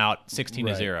someone out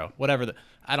 16-0, whatever?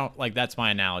 I don't like, that's my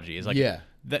analogy. Is like,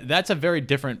 that's a very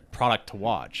different product to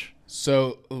watch.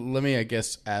 So let me, I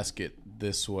guess, ask it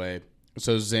this way.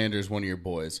 So Xander's one of your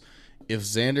boys. If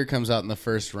Xander comes out in the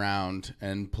first round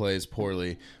and plays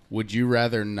poorly, would you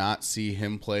rather not see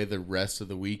him play the rest of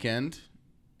the weekend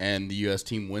and the U.S.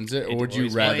 team wins it, or would you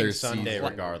rather see Sunday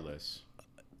regardless?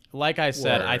 Like I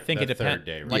said, Or I think it the depends. third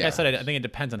day, Like I yeah. said, I think it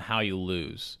depends on how you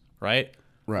lose, right?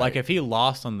 Right. Like if he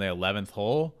lost on the 11th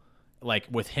hole, like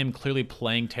with him clearly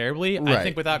playing terribly, I Right.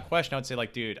 think without question I would say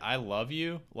like, dude, I love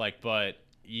you, like, but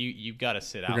you've got to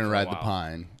sit out. We're gonna for a ride the while.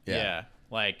 pine? Yeah.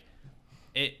 Like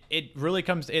it really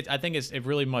comes. I think it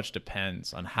really much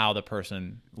depends on how the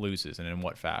person loses and in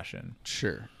what fashion.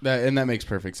 Sure, that makes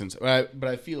perfect sense. But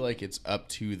I feel like it's up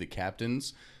to the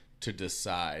captains to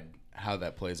decide how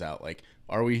that plays out. Like,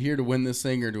 are we here to win this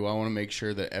thing, or do I want to make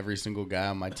sure that every single guy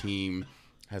on my team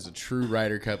has a true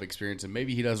Ryder Cup experience, and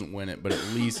maybe he doesn't win it, but at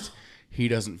least he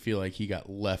doesn't feel like he got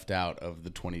left out of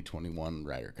the 2021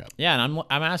 Ryder Cup. Yeah, and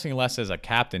I'm asking less as a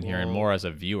captain here and more as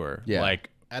a viewer. Yeah. Like,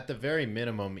 At the very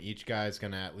minimum, each guy's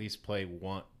gonna at least play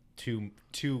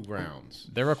two rounds.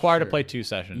 they're required to play 2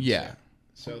 sessions. Yeah.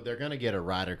 So they're gonna get a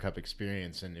Ryder Cup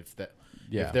experience, and if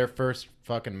Yeah. their first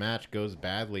fucking match goes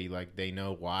badly, like they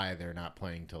know why they're not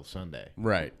playing till Sunday.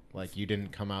 Right. Like you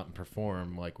didn't come out and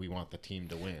perform. Like we want the team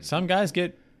to win.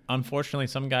 Unfortunately,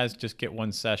 some guys just get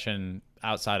 1 session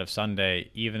outside of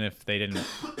Sunday, even if they didn't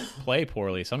play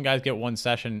poorly. Some guys get 1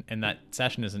 session, and that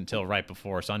session isn't until right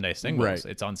before Sunday singles. Right.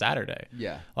 It's on Saturday.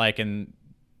 Yeah. Like, and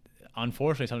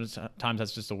unfortunately, sometimes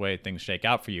that's just the way things shake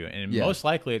out for you. And Yeah. most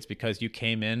likely it's because you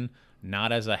came in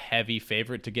not as a heavy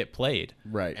favorite to get played.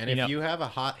 Right. And if you have a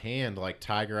hot hand like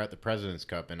Tiger at the President's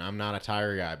Cup, and I'm not a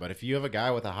Tiger guy, but if you have a guy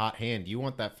with a hot hand, you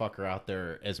want that fucker out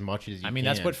there as much as you can. I mean,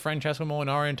 that's what Francesco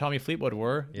Molinari and Tommy Fleetwood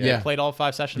were. Yeah. They played all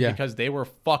 5 sessions Yeah. because they were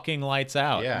fucking lights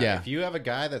out. Yeah. Yeah. If you have a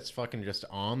guy that's fucking just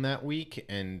on that week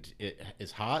and it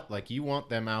is hot, like you want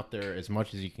them out there as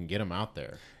much as you can get them out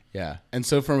there. Yeah. And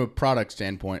so from a product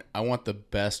standpoint, I want the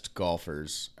best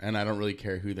golfers, and I don't really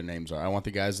care who their names are. I want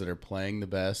the guys that are playing the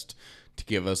best to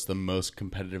give us the most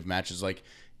competitive matches. Like,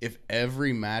 if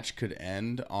every match could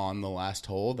end on the last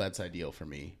hole, that's ideal for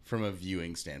me from a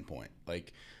viewing standpoint.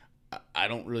 Like, I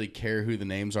don't really care who the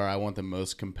names are. I want the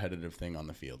most competitive thing on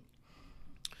the field.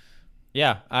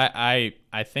 Yeah, I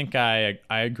think I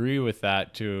agree with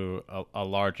that to a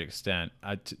large extent.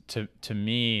 To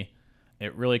me,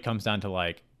 it really comes down to,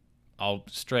 like, I'll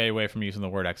stray away from using the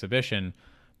word exhibition,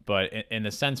 but in the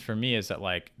sense for me is that,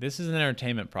 like, this is an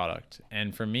entertainment product.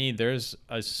 And for me, there's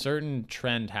a certain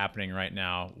trend happening right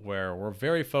now where we're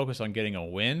very focused on getting a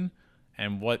win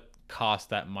and what cost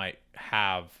that might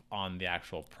have on the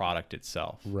actual product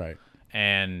itself. Right.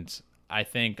 And I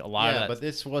think a lot of that. But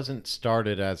this wasn't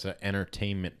started as an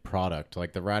entertainment product.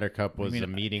 Like the Ryder Cup was a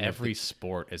meeting. Every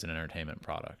sport is an entertainment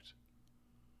product.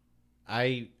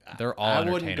 They're all I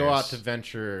wouldn't go out entertainers. to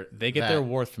venture. They get their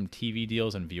worth from TV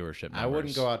deals and viewership numbers. I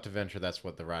wouldn't go out to venture that's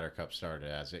what the Ryder Cup started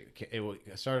as. It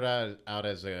started out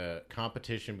as a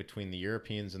competition between the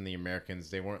Europeans and the Americans.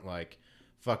 They weren't like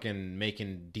fucking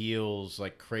making deals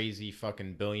like crazy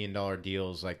fucking $1 billion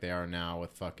deals like they are now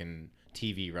with fucking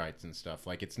TV rights and stuff.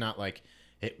 Like it's not like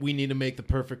we need to make the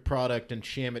perfect product and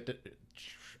sham it,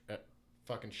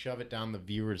 fucking shove it down the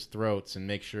viewers' throats and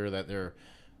make sure that they're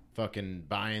fucking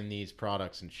buying these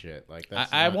products and shit. Like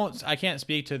that's I can't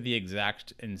speak to the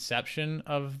exact inception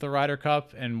of the Ryder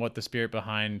Cup and what the spirit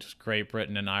behind Great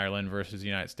Britain and Ireland versus the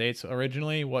United States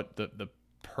originally, what the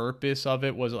purpose of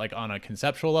it was, like on a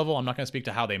conceptual level. I'm not going to speak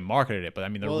to how they marketed it, but I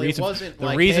mean the reason it wasn't the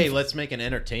like, reason hey, let's make an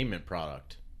entertainment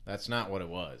product. That's not what it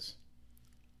was.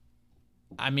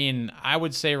 I mean, I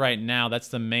would say right now that's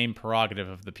the main prerogative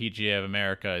of the PGA of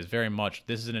America is very much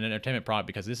this is an entertainment product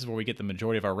because this is where we get the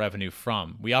majority of our revenue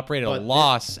from. We operate at a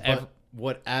loss.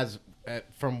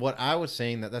 From what I was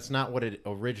saying, that's not what it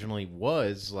originally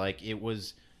was. Like it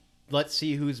was, let's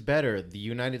see who's better, the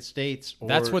United States or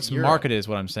that's what's Europe. marketed is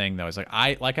what I'm saying though. It's like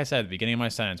I said at the beginning of my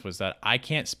sentence was that I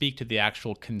can't speak to the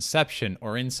actual conception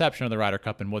or inception of the Ryder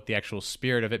Cup and what the actual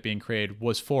spirit of it being created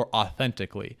was for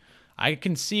authentically. I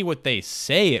can see what they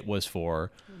say it was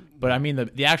for, but I mean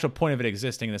the actual point of it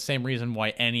existing, the same reason why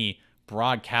any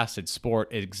broadcasted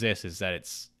sport exists is that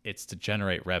it's to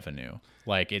generate revenue.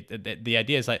 Like the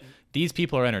idea is like these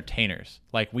people are entertainers.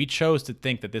 Like we chose to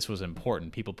think that this was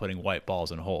important, people putting white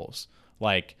balls in holes.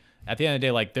 Like at the end of the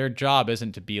day, like their job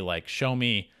isn't to be like, show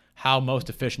me how most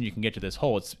efficient you can get to this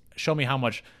hole. It's show me how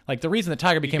much, like the reason that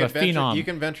Tiger became a phenom. You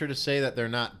can venture to say that they're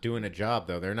not doing a job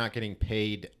though. They're not getting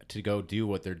paid to go do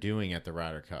what they're doing at the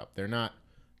Ryder Cup. They're not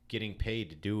getting paid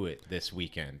to do it this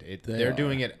weekend. They're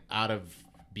doing it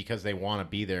because they want to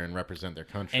be there and represent their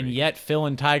country. And yet Phil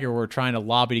and Tiger were trying to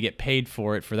lobby to get paid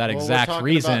for it for that exact we're talking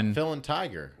reason. About Phil and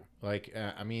Tiger, like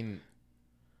I mean,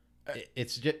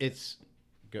 it's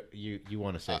you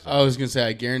want to say something? I was gonna say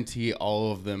I guarantee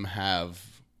all of them have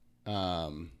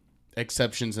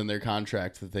exceptions in their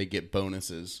contract that they get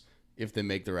bonuses if they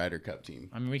make the Ryder Cup team.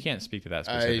 I mean, we can't speak to that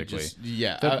specifically.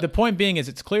 The point being is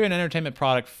it's clear an entertainment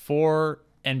product for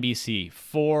NBC,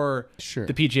 for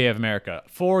the PGA of America,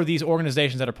 for these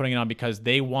organizations that are putting it on because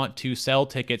they want to sell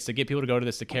tickets to get people to go to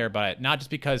this to care about it, not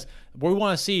just because we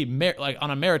want to see like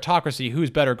on a meritocracy who's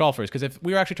better golfers. Because if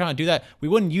we were actually trying to do that, we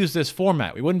wouldn't use this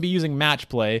format. We wouldn't be using match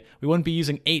play. We wouldn't be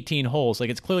using 18 holes. Like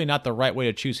it's clearly not the right way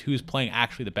to choose who's playing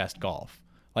actually the best golf.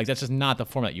 Like that's just not the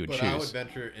format you would choose. I would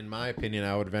venture, in my opinion,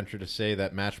 to say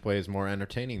that match play is more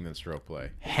entertaining than stroke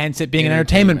play. Hence it being an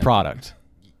entertainment product.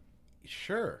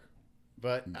 Sure.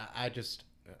 But I just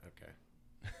okay.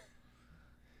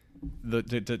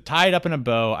 To tie it up in a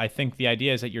bow, I think the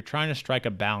idea is that you're trying to strike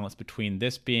a balance between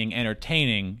this being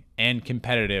entertaining and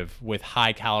competitive with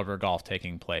high caliber golf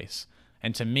taking place.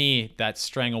 And to me, that's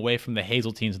straying away from the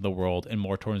Hazeltines of the world and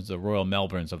more towards the Royal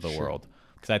Melbournes of the world.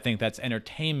 Because I think that's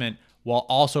entertainment while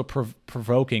also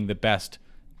provoking the best,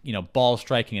 ball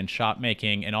striking and shot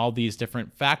making and all these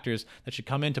different factors that should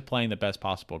come into playing the best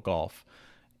possible golf.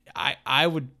 I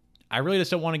really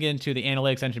just don't want to get into the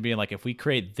analytics engine being like, if we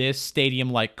create this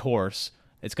stadium-like course,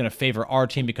 it's going to favor our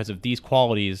team because of these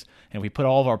qualities. And if we put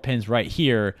all of our pins right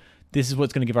here, this is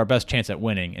what's going to give our best chance at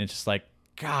winning. And it's just like,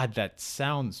 God, that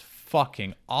sounds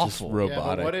fucking awful. Just robotic.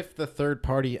 Yeah, but what if the third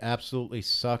party absolutely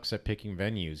sucks at picking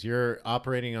venues? You're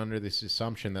operating under this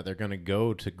assumption that they're going to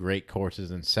go to great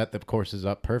courses and set the courses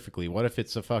up perfectly. What if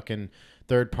it's a fucking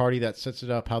third party that sets it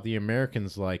up how the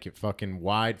Americans like it? Fucking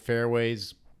wide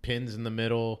fairways, pins in the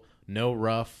middle, no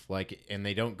rough, and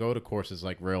they don't go to courses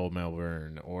like Royal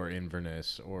Melbourne or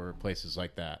Inverness or places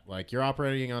like that. Like you're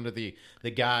operating under the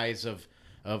guise of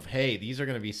hey, these are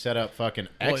going to be set up fucking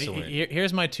excellent. Well,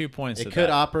 here's my 2 points. It could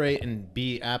operate and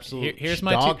be absolute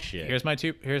dog shit. Here's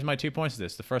my two points to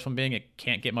this. The first one being it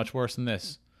can't get much worse than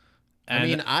this. And I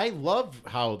mean, I love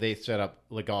how they set up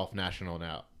Le Golf National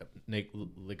now,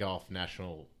 Le Golf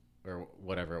National or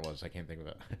whatever it was. I can't think of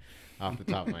it off the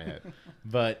top of my head.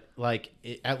 But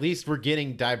at least we're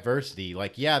getting diversity.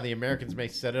 Like, yeah, the Americans may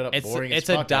set it up boring. It's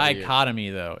a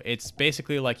dichotomy though. It's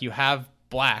basically like you have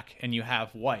black and you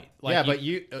have white. But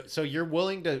you're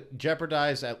willing to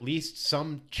jeopardize at least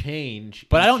some change.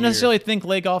 But I don't necessarily think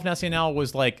Le Golf National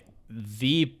was like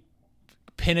the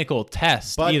pinnacle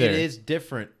test either. It is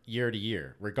different year to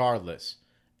year, regardless.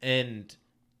 And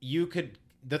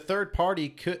the third party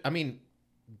could. I mean,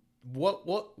 what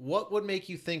would make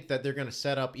you think that they're going to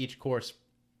set up each course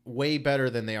way better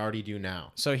than they already do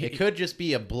now? So it could just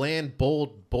be a bland,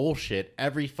 bold bullshit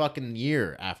every fucking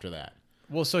year after that.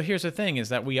 Well, so here's the thing: is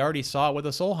that we already saw it with the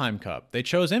Solheim Cup. They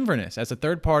chose Inverness as a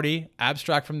third party,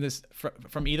 abstract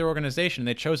from either organization.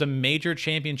 They chose a major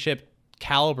championship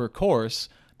caliber course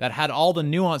that had all the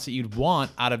nuance that you'd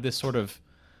want out of this sort of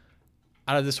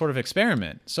out of this sort of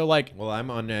experiment. So like, Well, I'm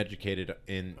uneducated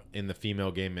in the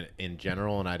female game in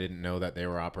general, and I didn't know that they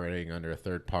were operating under a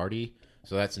third party.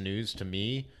 So that's news to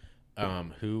me.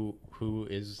 Who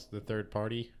is the third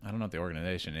party? I don't know what the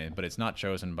organization is, but it's not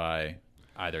chosen by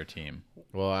either team.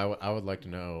 Well, I would like to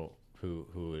know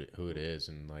who it is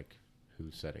and like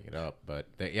who's setting it up. But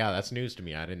that's news to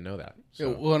me. I didn't know that.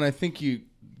 So. Yeah, well, and I think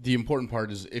the important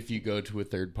part is if you go to a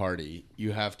third party,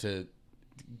 you have to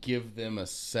give them a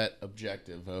set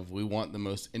objective of we want the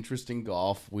most interesting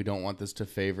golf. We don't want this to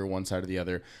favor one side or the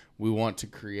other. We want to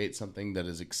create something that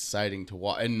is exciting to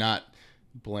watch and not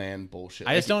bland bullshit.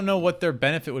 I just don't know what their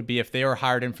benefit would be if they were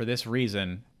hired in for this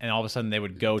reason and all of a sudden they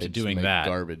would go to doing that.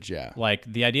 Garbage, yeah.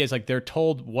 Like the idea is like they're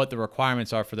told what the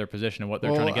requirements are for their position and what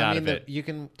they're trying to get out of it. You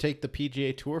can take the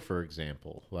PGA Tour for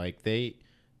example. Like they're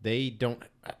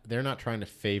not trying to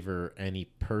favor any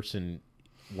person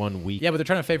one week. Yeah, but they're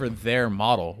trying to favor their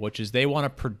model, which is they want a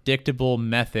predictable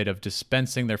method of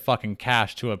dispensing their fucking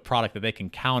cash to a product that they can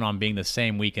count on being the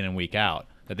same week in and week out,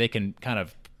 that they can kind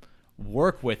of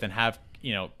work with and have,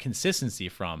 consistency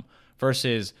from,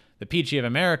 versus the PGA of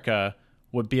America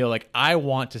would be like, I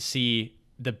want to see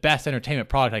the best entertainment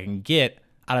product I can get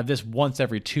out of this once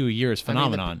every 2 years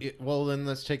phenomenon. Well, then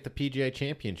let's take the PGA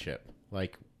Championship.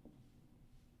 Like,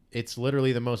 it's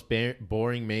literally the most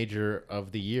boring major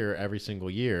of the year every single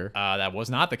year. That was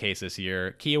not the case this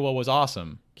year. Kiowa was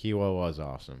awesome. Kiowa was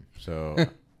awesome. So,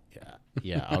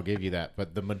 yeah, I'll give you that.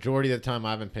 But the majority of the time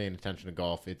I've been paying attention to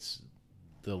golf, it's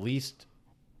the least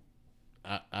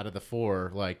out of the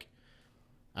four. Like,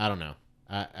 I don't know.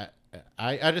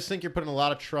 I just think you're putting a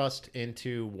lot of trust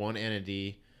into one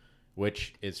entity,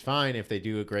 which is fine if they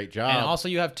do a great job. And also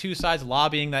you have two sides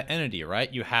lobbying that entity,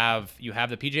 right? You have the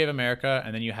PGA of America,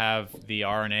 and then you have the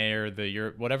RNA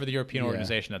or whatever the European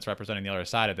organization that's representing the other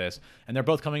side of this. And they're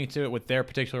both coming into it with their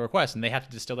particular requests, and they have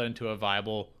to distill that into a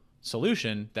viable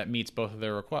solution that meets both of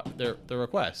their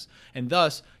requests. And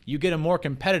thus, you get a more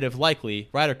competitive, likely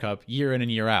Ryder Cup year in and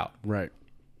year out. Right.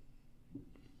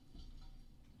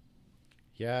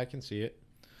 Yeah, I can see it.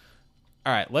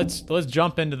 All right, let's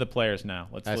jump into the players now.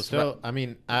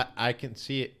 I can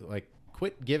see it. Like,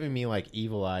 quit giving me like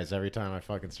evil eyes every time I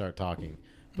fucking start talking.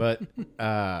 But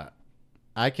I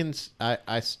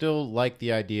still like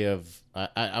the idea of.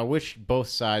 I wish both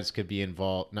sides could be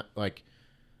involved.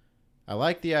 I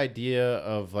like the idea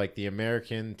of like the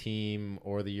American team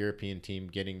or the European team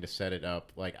getting to set it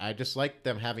up. Like, I just like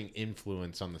them having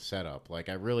influence on the setup. Like,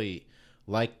 I really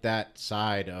like that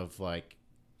side of like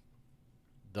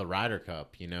the Ryder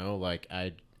Cup, like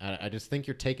I just think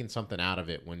you're taking something out of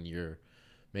it when you're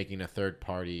making a third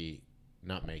party,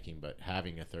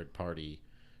 having a third party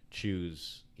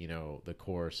choose, the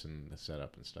course and the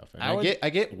setup and stuff. And I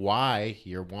get why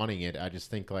you're wanting it. I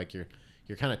just think like you're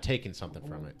kind of taking something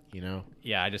from it,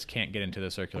 Yeah, I just can't get into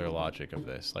the circular logic of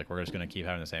this. Like, we're just going to keep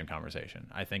having the same conversation.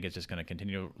 I think it's just going to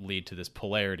continue to lead to this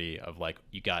polarity of like,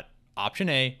 you got option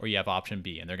A or you have option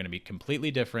B, and they're going to be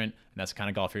completely different, and that's the kind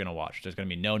of golf you're going to watch. There's going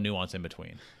to be no nuance in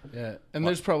between. Yeah, and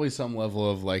there's probably some level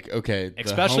of like, okay,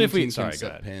 especially if we can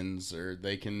set pins, or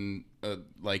they can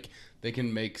they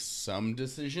can make some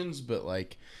decisions, but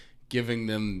like giving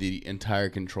them the entire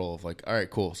control of like, all right,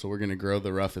 cool, so we're going to grow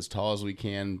the rough as tall as we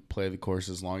can, play the course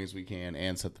as long as we can,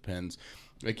 and set the pins.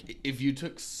 Like, if you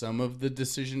took some of the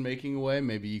decision making away,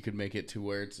 maybe you could make it to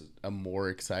where it's a more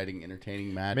exciting,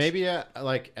 entertaining match. Maybe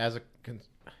like as a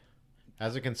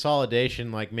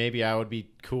consolidation, like maybe I would be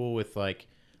cool with like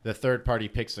the third party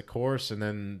picks the course and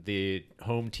then the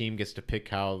home team gets to pick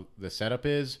how the setup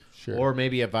is. Sure. Or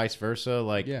maybe a vice versa,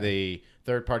 like the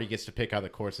third party gets to pick how the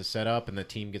course is set up and the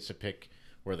team gets to pick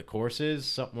where the course is,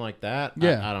 something like that.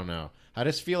 Yeah. I don't know. I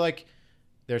just feel like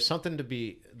there's something to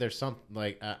be. There's some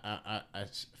like I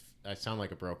sound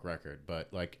like a broke record, but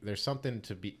like there's something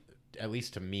to be. At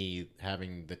least to me,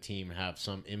 having the team have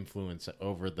some influence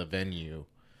over the venue.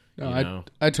 No,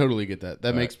 I totally get that.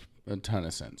 That makes a ton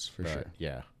of sense for sure.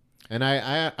 Yeah, and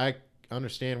I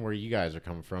understand where you guys are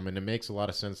coming from, and it makes a lot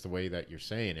of sense the way that you're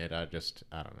saying it. I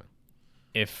don't know.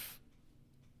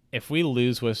 If we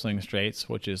lose Whistling Straits,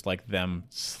 which is like them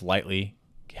slightly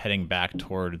heading back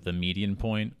toward the median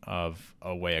point of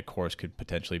a way a course could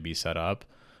potentially be set up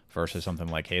versus something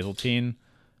like Hazeltine,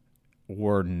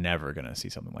 we're never going to see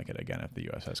something like it again if the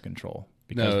U.S. has control.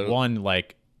 Because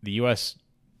like the U.S.,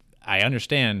 I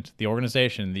understand the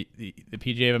organization, the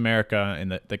PGA of America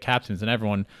and the captains and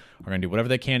everyone are going to do whatever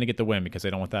they can to get the win because they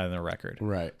don't want that in their record.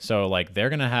 Right. So like they're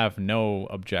going to have no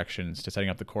objections to setting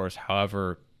up the course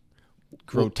however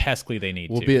grotesquely they need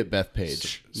to. We'll be at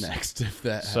Bethpage next if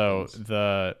that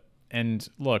happens. And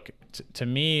look, to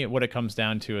me, what it comes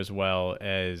down to as well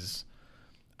is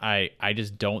I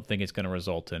just don't think it's going to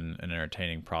result in an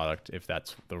entertaining product if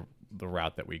that's the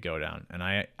route that we go down. And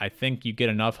I think you get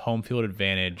enough home field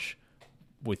advantage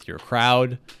with your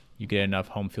crowd. You get enough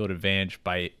home field advantage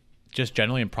by just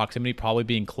generally in proximity, probably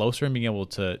being closer and being able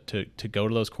to go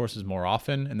to those courses more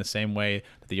often, in the same way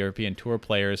that the European Tour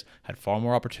players had far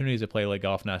more opportunities to play Le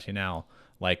Golf National,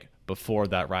 like before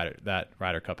that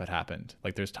Ryder Cup had happened.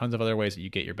 Like there's tons of other ways that you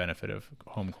get your benefit of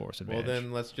home course advantage. Well,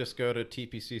 then let's just go to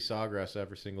TPC Sawgrass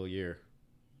every single year.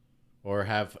 Or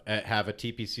have a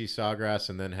TPC Sawgrass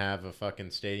and then have a fucking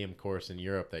stadium course in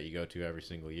Europe that you go to every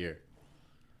single year.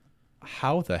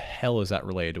 How the hell is that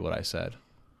related to what I said?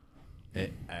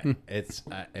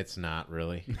 It's not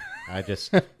really. I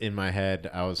just, in my head,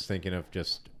 I was thinking of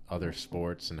just other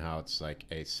sports and how it's like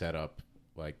a setup,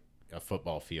 like a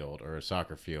football field or a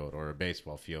soccer field or a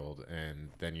baseball field, and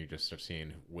then you just start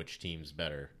seeing which team's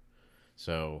better.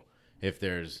 So if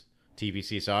there's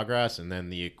TPC Sawgrass and then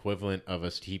the equivalent of a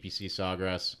TPC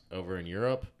Sawgrass over in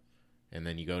Europe, and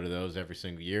then you go to those every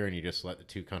single year and you just let the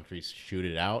two countries shoot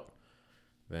it out,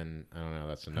 then I don't know,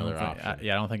 that's another option. I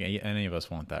don't think any of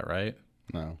us want that, right?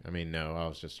 No. I mean, no, I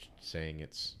was just saying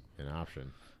it's an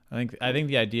option. I think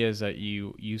the idea is that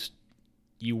you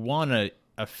want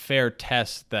a fair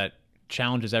test that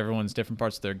challenges everyone's different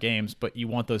parts of their games, but you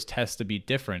want those tests to be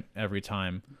different every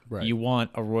time. Right. You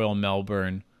want a Royal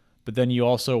Melbourne, but then you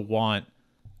also want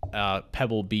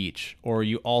Pebble Beach, or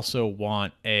you also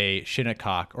want a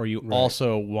Shinnecock, or you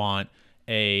also want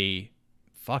a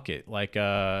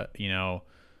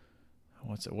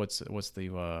what's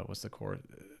the course?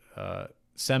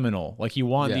 Seminole. Like you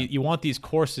want these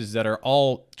courses that are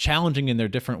all challenging in their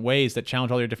different ways, that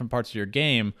challenge all your different parts of your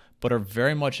game, but are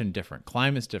very much in different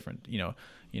climates, different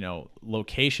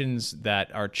locations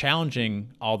that are challenging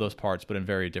all those parts, but in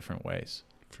very different ways.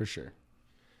 For sure.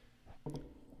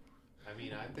 I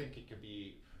mean, I think it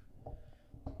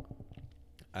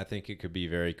could be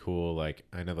very cool. Like,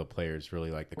 I know the players really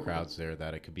like the crowds there,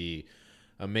 that it could be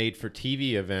a made for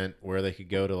TV event where they could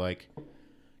go to like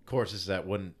courses that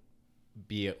wouldn't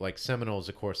be like Seminole's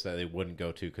a course that they wouldn't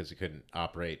go to because it couldn't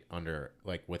operate under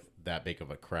like with that big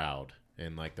of a crowd.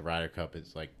 And like the Ryder Cup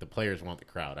is like the players want the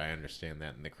crowd. I understand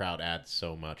that, and the crowd adds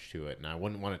so much to it. And I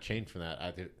wouldn't want to change from that.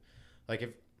 I think, like, if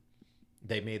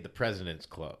they made the President's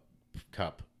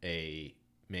Cup a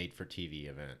made for TV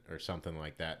event or something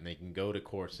like that, and they can go to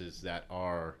courses that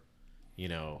are,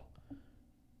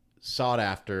 sought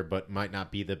after, but might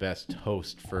not be the best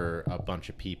host for a bunch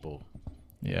of people.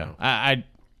 Yeah, I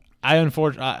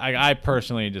unfortunately, I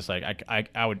personally just like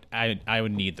I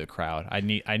would need the crowd. I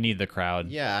need the crowd.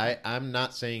 Yeah, I'm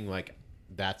not saying like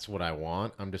that's what I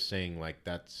want. I'm just saying like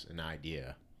that's an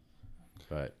idea.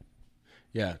 But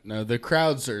yeah, no, the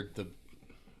crowds are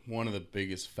one of the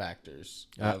biggest factors.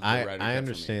 I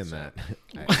understand that.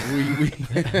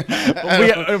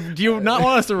 Do you not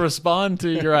want us to respond to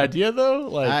your idea though?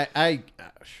 Like,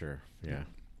 sure, yeah.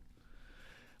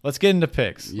 Let's get into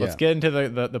picks. Yeah. Let's get into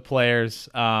the players.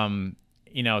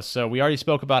 So we already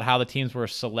spoke about how the teams were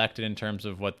selected in terms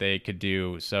of what they could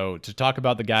do. So to talk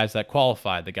about the guys that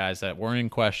qualified, the guys that weren't in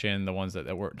question, the ones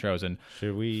that were chosen.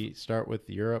 Should we start with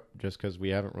Europe just because we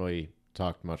haven't really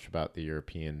talked much about the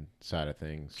European side of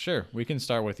things? Sure, we can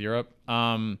start with Europe.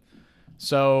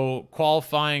 So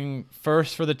qualifying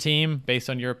first for the team based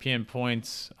on European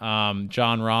points, Jon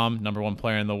Rahm, number one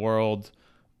player in the world.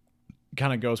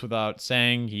 Kind of goes without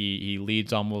saying. He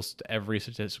leads almost every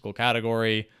statistical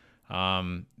category.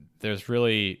 There's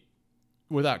really,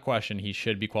 without question, he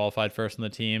should be qualified first on the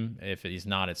team. If he's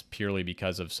not, it's purely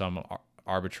because of some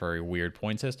arbitrary weird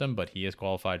point system, but he is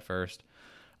qualified first.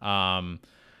 The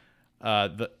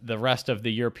rest of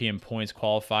the European points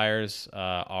qualifiers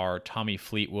are Tommy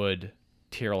Fleetwood,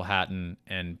 Tyrrell Hatton,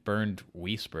 and Bernd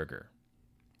Wiesberger.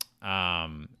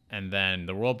 And then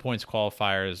the world points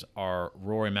qualifiers are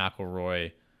Rory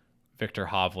McIlroy, Victor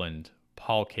Hovland,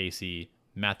 Paul Casey,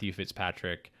 Matthew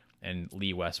Fitzpatrick, and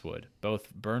Lee Westwood.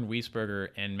 Both Bernd Wiesberger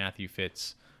and Matthew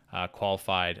Fitz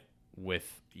qualified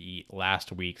with the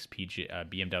last week's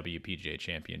BMW PGA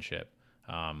Championship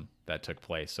that took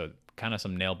place. So kind of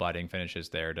some nail-biting finishes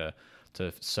there to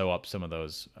sew up some of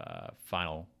those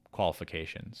final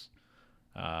qualifications.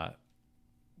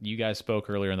 You guys spoke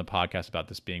earlier in the podcast about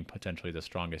this being potentially the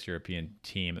strongest European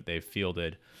team that they've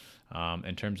fielded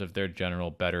in terms of their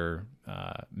general better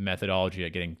methodology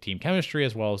at getting team chemistry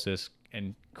as well as this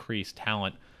increased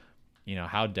talent.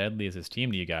 How deadly is this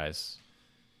team to you guys?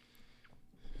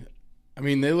 I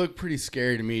mean, they look pretty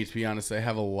scary to me, to be honest. They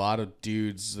have a lot of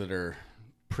dudes that are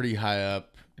pretty high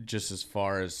up just as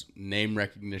far as name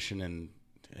recognition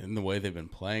and the way they've been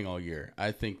playing all year.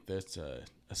 I think that's a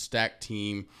stacked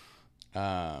team.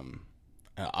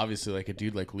 Obviously, like a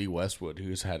dude like Lee Westwood,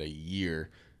 who's had a year,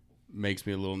 makes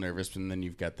me a little nervous. And then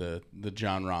you've got the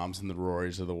John Rahms and the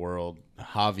Rorys of the world.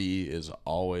 Javi is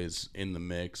always in the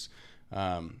mix.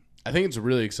 I think it's a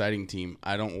really exciting team.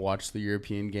 I don't watch the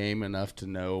European game enough to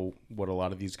know what a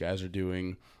lot of these guys are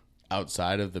doing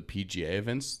outside of the PGA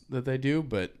events that they do,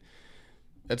 but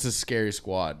that's a scary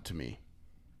squad to me.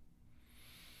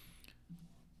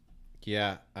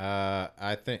 Yeah,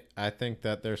 I think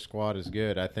that their squad is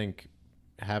good. I think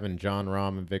having John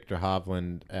Rahm and Victor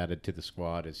Hovland added to the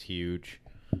squad is huge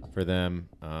for them.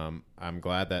 I'm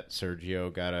glad that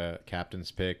Sergio got a captain's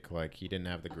pick. Like, he didn't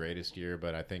have the greatest year,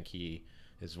 but I think he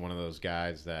is one of those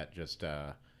guys that just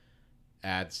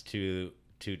adds to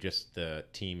just the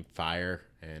team fire,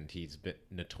 and he's been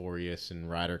notorious in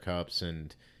Ryder Cups,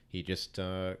 and he just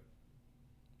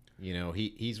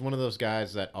he's one of those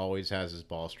guys that always has his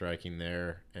ball striking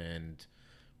there, and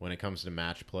when it comes to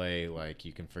match play, like,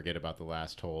 you can forget about the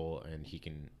last hole, and he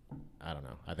can. I don't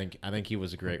know. I think he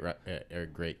was a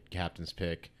great captain's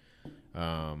pick,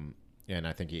 and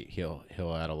I think he'll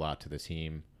add a lot to the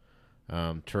team.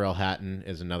 Tyrrell Hatton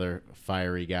is another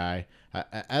fiery guy.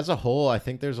 As a whole, I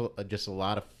think there's just a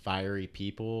lot of fiery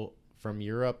people from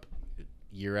Europe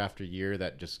year after year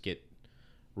that just get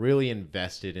really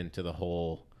invested into the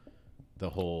whole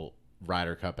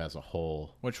Ryder Cup as a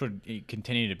whole. Which would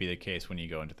continue to be the case when you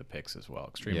go into the picks as well.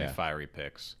 Extremely fiery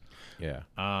picks. Yeah.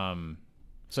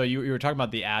 So you were talking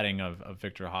about the adding of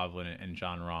Victor Hovland and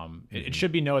John Rahm. It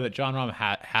should be noted that John Rahm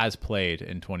has played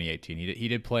in 2018. He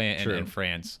did play in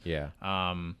France. Yeah.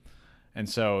 And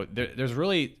so there's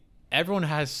really everyone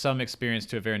has some experience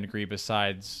to a varying degree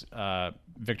besides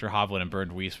Victor Hovland and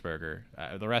Bernd Wiesberger.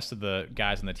 The rest of the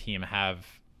guys on the team have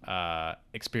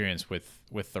experience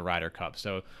with the Ryder Cup,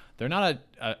 so they're not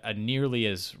a nearly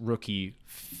as rookie,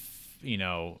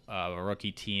 a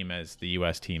rookie team as the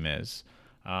U.S. team is.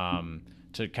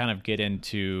 To kind of get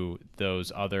into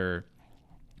those other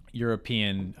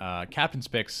European captain's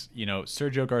picks,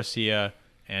 Sergio Garcia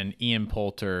and Ian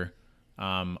Poulter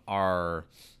are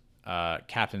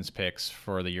captain's picks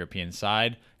for the European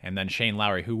side, and then Shane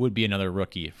Lowry, who would be another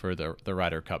rookie for the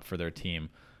Ryder Cup for their team.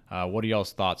 What are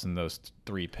y'all's thoughts on those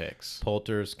three picks?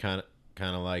 Poulter's kind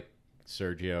of like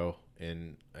Sergio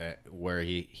in where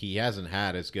he hasn't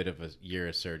had as good of a year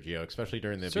as Sergio, especially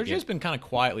during the Sergio's been kind of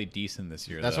quietly decent this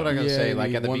year. That's though. what I'm gonna say.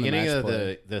 Like, at the won the beginning match of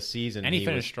play. the season, And he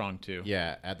finished strong too.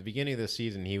 Yeah, at the beginning of the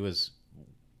season, he was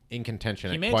in contention.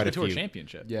 He at made it quite to a the Tour few.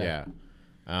 Championship. Yeah.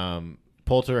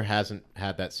 Poulter hasn't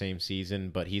had that same season,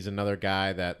 but he's another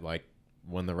guy that, like,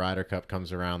 when the Ryder Cup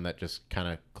comes around, that just kind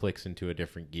of clicks into a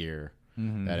different gear.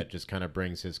 Mm-hmm. That it just kind of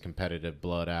brings his competitive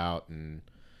blood out, and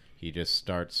he just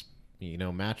starts.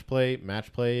 Match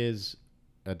play is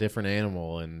a different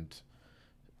animal, and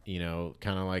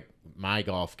kind of like my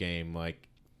golf game. Like,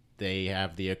 they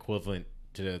have the equivalent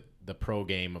to the pro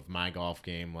game of my golf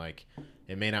game. Like,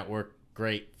 it may not work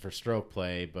great for stroke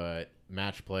play, but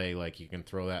match play, like, you can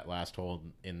throw that last hole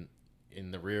in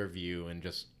the rear view and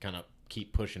just kind of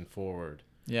keep pushing forward.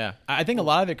 Yeah, I think a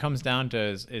lot of it comes down to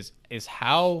is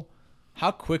how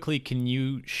quickly can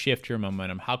you shift your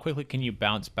momentum? How quickly can you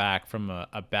bounce back from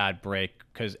a bad break?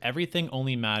 Because everything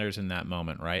only matters in that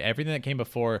moment, right? Everything that came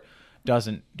before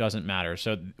doesn't matter.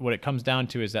 So what it comes down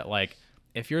to is that, like,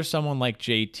 if you're someone like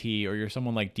JT or you're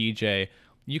someone like DJ,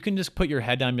 you can just put your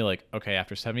head down and be like, okay,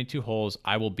 after 72 holes,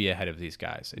 I will be ahead of these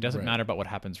guys. It doesn't matter about what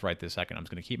happens right this second. I'm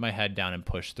just going to keep my head down and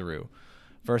push through.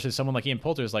 Versus someone like Ian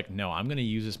Poulter is like, no, I'm going to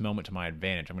use this moment to my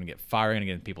advantage. I'm going to get firing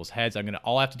against people's heads.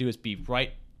 All I have to do is be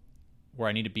right where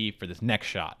I need to be for this next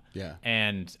shot. Yeah.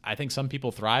 And I think some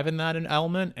people thrive in that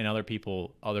element, and other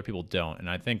people don't. And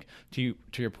I think to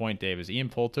your point, Dave, is Ian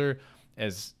Poulter,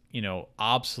 as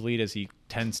obsolete as he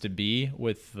tends to be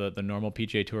with the normal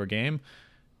PGA Tour game,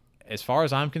 as far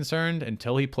as I'm concerned,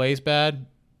 until he plays bad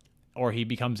or he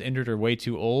becomes injured or way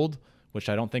too old, which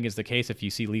I don't think is the case if you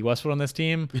see Lee Westwood on this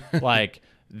team, like,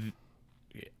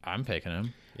 I'm picking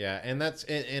him. Yeah, and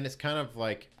it's kind of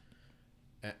like,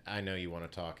 I know you want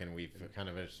to talk, and we've kind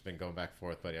of just been going back and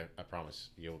forth, but I promise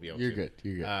you'll be able to. You're good.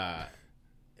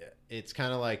 It's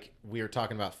kind of like we were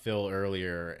talking about Phil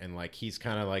earlier, and, like, he's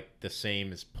kind of like the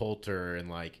same as Poulter, and,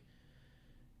 like,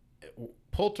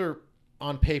 Poulter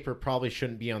on paper probably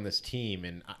shouldn't be on this team,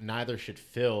 and neither should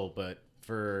Phil, but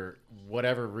for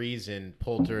whatever reason,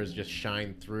 Poulter has just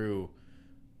shined through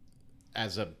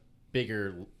as a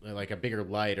bigger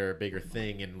light or a bigger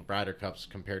thing in Ryder Cups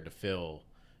compared to Phil.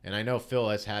 And I know Phil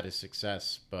has had his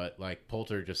success, but, like,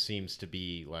 Poulter just seems to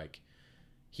be, like,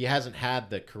 he hasn't had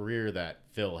the career that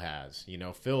Phil has.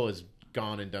 Phil has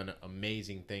gone and done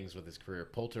amazing things with his career.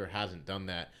 Poulter hasn't done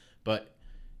that, but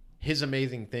his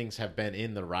amazing things have been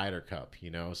in the Ryder Cup,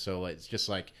 So it's just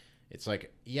like,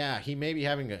 yeah, he may be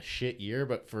having a shit year,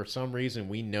 but for some reason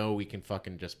we know we can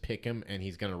fucking just pick him and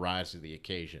he's going to rise to the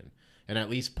occasion and at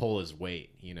least pull his weight,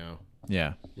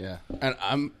 Yeah. Yeah. And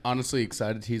I'm honestly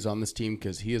excited he's on this team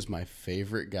because he is my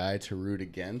favorite guy to root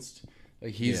against.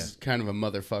 Like, he's kind of a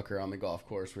motherfucker on the golf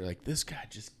course where, like, this guy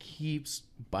just keeps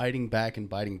biting back and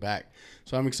biting back.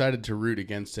 So I'm excited to root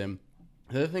against him.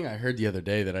 The other thing I heard the other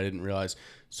day that I didn't realize,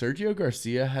 Sergio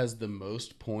Garcia has the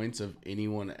most points of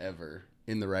anyone ever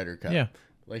in the Ryder Cup. Yeah.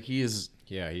 Like, he's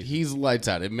he's lights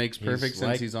out. It makes perfect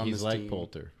sense he's on this team. He's like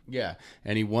Poulter. Yeah,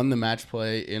 and he won the match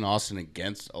play in Austin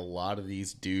against a lot of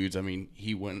these dudes. I mean,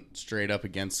 he went straight up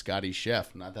against Scotty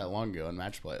Scheff not that long ago in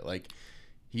match play. Like,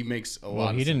 he makes a lot of sense.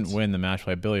 Well, he didn't win the match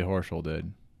play. Billy Horschel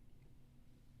did.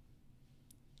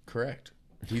 Correct.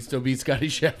 He still beat Scotty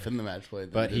Scheff in the match play.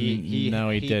 But he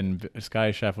didn't.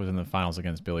 Scotty Scheff was in the finals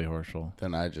against Billy Horschel.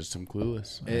 Then I just am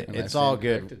clueless. It's all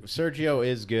good. Sergio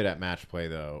is good at match play,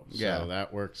 though. So Yeah.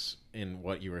 that works in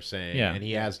what you were saying. Yeah. And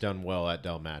he has done well at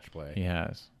Dell match play. He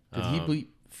has. Did he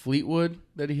beat Fleetwood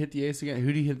that he hit the ace against?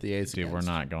 Who did he hit the ace Dude, against?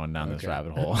 we're not going down this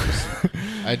rabbit hole.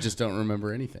 I just don't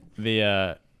remember anything.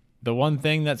 The one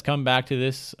thing that's come back to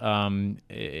this,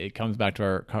 it comes back to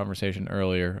our conversation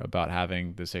earlier about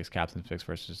having the 6 captains picks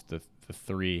versus the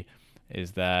 3,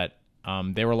 is that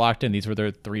they were locked in. These were their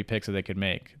 3 picks that they could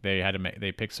make.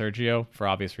 They picked Sergio for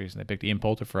obvious reasons. They picked Ian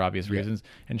Poulter for obvious reasons.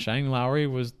 And Shane Lowry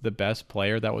was the best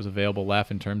player that was available left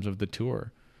in terms of the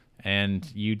tour.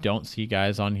 And you don't see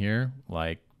guys on here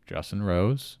like Justin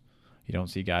Rose. You don't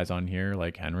see guys on here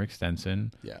like Henrik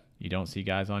Stenson. Yeah. You don't see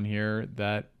guys on here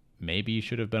that maybe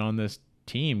should have been on this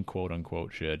team, quote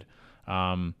unquote, should.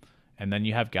 And then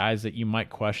you have guys that you might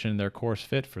question their course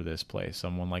fit for this place.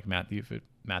 Someone like Matthew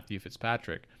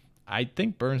Fitzpatrick. I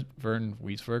think Vern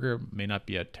Wiesberger may not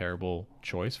be a terrible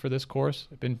choice for this course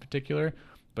in particular,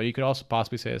 but you could also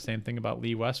possibly say the same thing about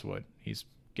Lee Westwood. He's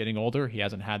getting older. He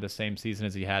hasn't had the same season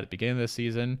as he had at the beginning of this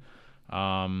season.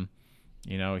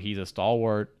 He's a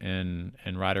stalwart in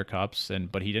Ryder Cups,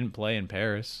 but he didn't play in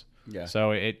Paris. Yeah.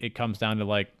 So it comes down to,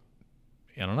 like,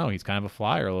 I don't know. He's kind of a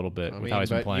flyer a little bit with how he's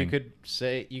been playing.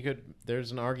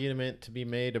 There's an argument to be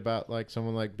made about like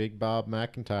someone like Big Bob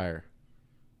McIntyre.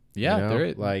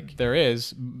 Yeah, there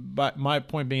is. But my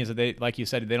point being is that they, like you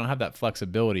said, they don't have that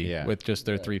flexibility with just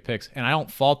their 3 picks. And I don't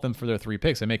fault them for their 3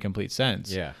 picks. They make complete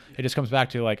sense. Yeah. It just comes back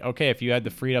to, like, okay, if you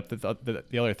had freed up the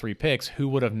other 3 picks, who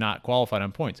would have not qualified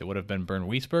on points? It would have been Vern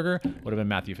Wiesberger, would have been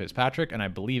Matthew Fitzpatrick, and I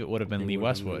believe it would have been Lee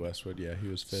Westwood. Yeah, he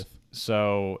was 5th.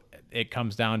 So it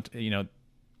comes down to,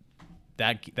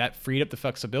 that freed up the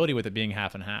flexibility with it being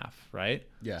half and half, right?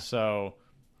 Yeah. So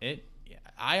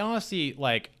I honestly,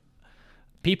 like,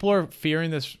 people are fearing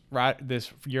this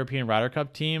European Ryder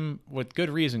Cup team with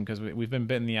good reason, because we've been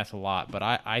bitten in the ass a lot. But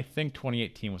I think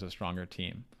 2018 was a stronger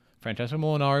team. Francesco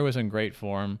Molinari was in great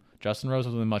form. Justin Rose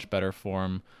was in much better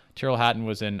form. Tyrrell Hatton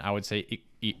was in, I would say,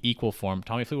 equal form.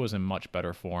 Tommy Fleetwood was in much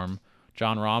better form.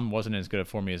 John Rahm wasn't as good a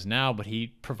form he is now, but he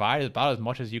provided about as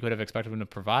much as you could have expected him to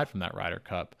provide from that Ryder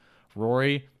Cup.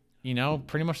 Rory,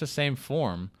 pretty much the same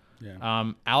form.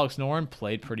 Yeah. Alex Noren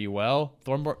played pretty well.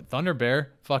 Thunder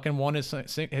Bear fucking won his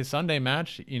Sunday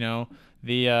match.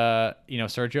 Sergio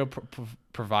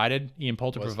provided. Ian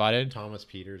Poulter provided. Thomas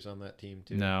Peters on that team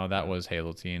too. No, that was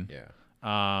Hazeltine. Yeah.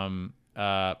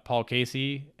 Paul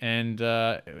Casey and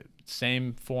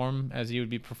same form as he would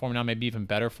be performing now, maybe even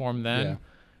better form then. Yeah.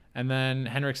 And then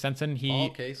Henrik Stenson.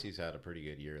 Paul Casey's had a pretty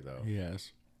good year though.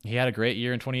 Yes. He had a great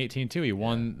year in 2018 too. He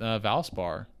won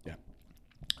Valspar. Yeah.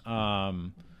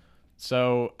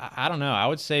 So I don't know.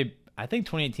 I think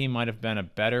 2018 might have been a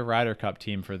better Ryder Cup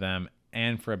team for them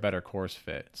and for a better course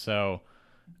fit. So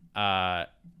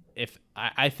if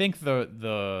I think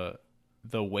the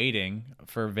weighting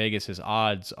for Vegas's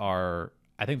odds are,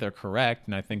 I think they're correct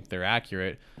and I think they're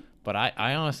accurate. But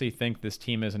I honestly think this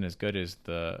team isn't as good as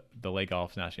the Le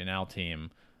Golf National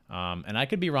team. And I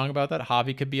could be wrong about that.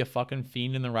 Javi could be a fucking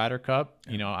fiend in the Ryder Cup.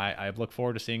 Yeah. I look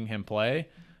forward to seeing him play.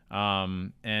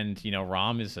 And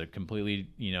Rahm is a completely,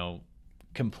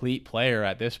 complete player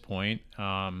at this point.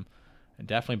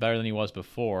 Definitely better than he was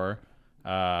before.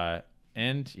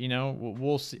 And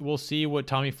we'll see what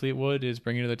Tommy Fleetwood is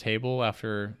bringing to the table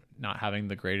after not having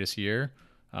the greatest year.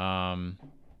 I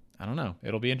don't know.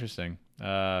 It'll be interesting.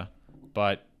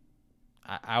 But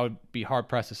I would be hard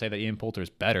pressed to say that Ian Poulter is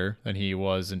better than he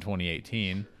was in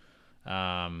 2018.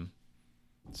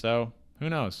 So who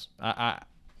knows?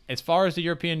 As far as the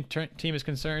European team is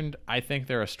concerned, I think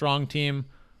they're a strong team.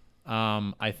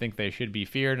 I think they should be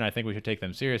feared, and I think we should take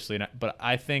them seriously. But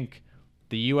I think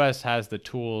the U.S. has the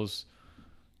tools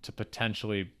to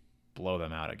potentially blow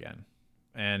them out again.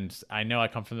 And I know I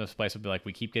come from this place of like,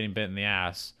 we keep getting bit in the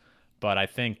ass, but I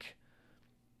think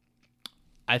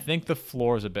the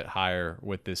floor is a bit higher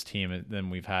with this team than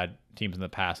we've had teams in the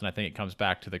past. And I think it comes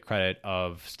back to the credit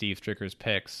of Steve Stricker's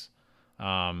picks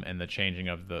and the changing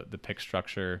of the pick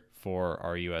structure for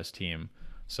our U.S. team.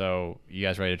 So you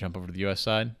guys ready to jump over to the U.S.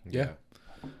 side? Yeah.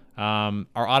 Our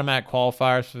automatic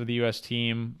qualifiers for the U.S.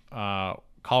 team,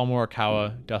 Colin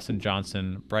Morikawa, Dustin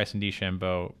Johnson, Bryson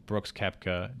DeChambeau, Brooks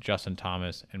Koepka, Justin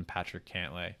Thomas, and Patrick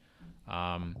Cantlay.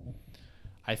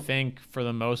 I think for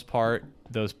the most part,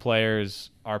 those players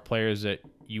are players that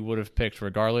you would have picked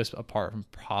regardless, apart from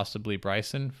possibly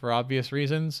Bryson for obvious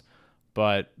reasons.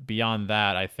 But beyond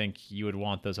that, I think you would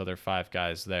want those other 5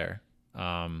 guys there.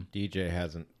 DJ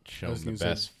hasn't shown the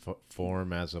best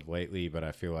form as of lately, but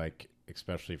I feel like,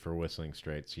 especially for Whistling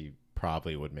Straits, he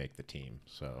probably would make the team.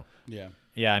 So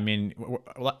yeah, I mean,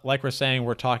 like we're saying,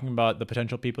 we're talking about the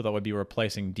potential people that would be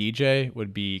replacing DJ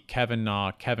would be Kevin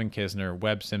Na, Kevin Kisner,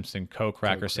 Webb Simpson,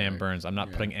 Kokrak, or Sam Burns. I'm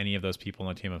not putting any of those people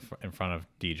on the team in front of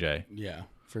DJ. Yeah,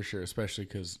 for sure. Especially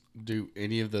because do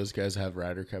any of those guys have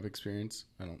Ryder Cup experience?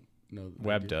 I don't know.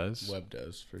 Webb does. Webb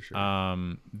does, for sure.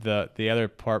 The other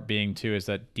part being, too, is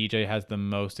that DJ has the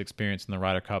most experience in the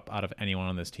Ryder Cup out of anyone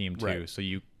on this team, too. Right. So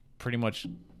you pretty much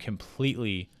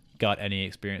completely got any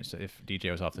experience if DJ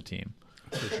was off the team.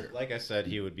 For sure. Like I said,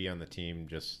 he would be on the team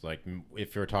just like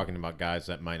if you're talking about guys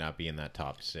that might not be in that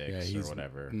top 6 or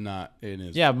whatever. Not in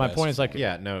his my point is like,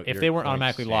 if they weren't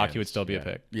automatically locked, he would still be a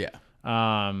pick. Yeah.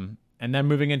 And then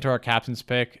moving into our captain's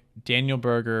pick, Daniel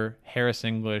Berger, Harris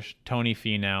English, Tony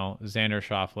Finau, Xander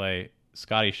Schauffele,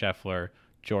 Scotty Scheffler,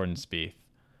 Jordan Spieth.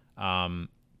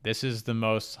 This is the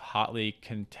most hotly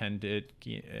contended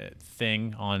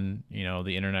thing on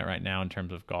the internet right now in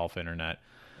terms of golf internet,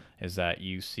 is that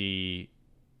you see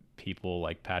people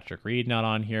like Patrick Reed not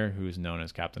on here, who's known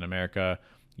as Captain America.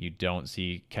 You don't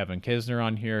see Kevin Kisner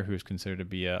on here, who's considered to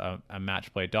be a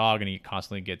match play dog, and he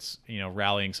constantly gets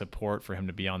rallying support for him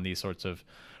to be on these sorts of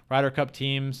Ryder Cup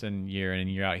teams, and year in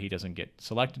and year out he doesn't get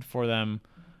selected for them.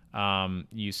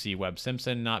 You see Webb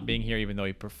Simpson not being here, even though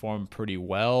he performed pretty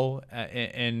well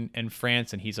in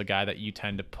France, and he's a guy that you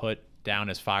tend to put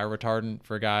down as fire retardant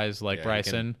for guys like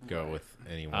Bryson. Go with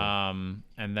anyone.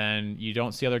 And then you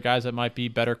don't see other guys that might be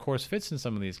better course fits than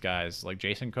some of these guys. Like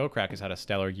Jason Kokrak has had a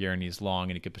stellar year and he's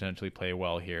long and he could potentially play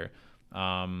well here.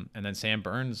 And then Sam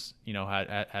Burns,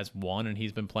 has won and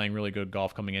he's been playing really good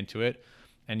golf coming into it.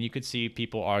 And you could see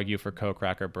people argue for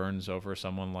Kokrak or Burns over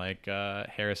someone like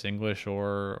Harris English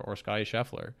or Scotty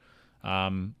Scheffler.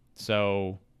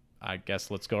 So I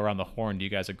guess let's go around the horn. Do you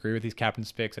guys agree with these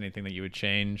captain's picks? Anything that you would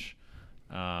change?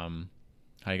 How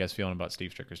are you guys feeling about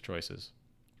Steve Stricker's choices?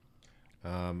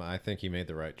 I think he made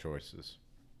the right choices.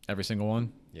 Every single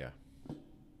one? Yeah.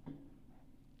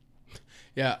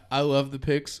 Yeah, I love the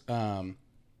picks. I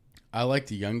like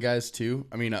the young guys too.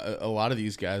 I mean, a lot of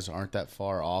these guys aren't that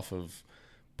far off of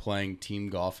playing team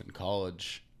golf in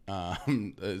college,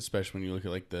 especially when you look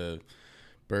at like the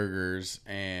Bergers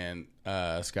and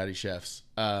Scotty Chefs.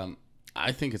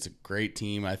 I think it's a great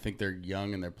team. I think they're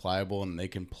young and they're pliable and they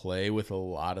can play with a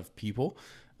lot of people.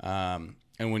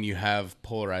 And when you have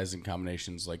polarizing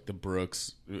combinations like the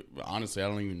Brooks, honestly, I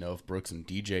don't even know if Brooks and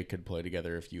DJ could play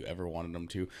together if you ever wanted them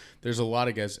to. There's a lot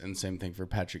of guys, and same thing for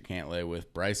Patrick Cantlay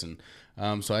with Bryson.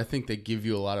 So I think they give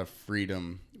you a lot of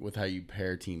freedom with how you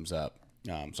pair teams up.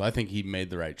 So I think he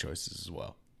made the right choices as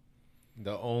well.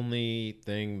 The only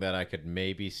thing that I could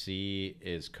maybe see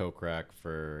is Kokrak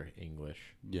for English.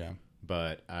 Yeah.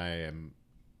 But I am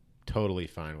totally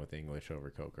fine with English over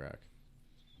Kokrak.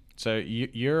 So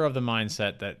you're of the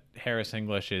mindset that Harris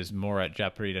English is more at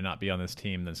jeopardy to not be on this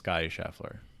team than Scotty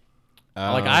Scheffler.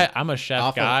 I'm a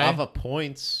Chef guy. Off of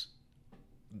points,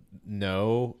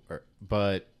 no.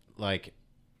 But like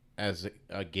as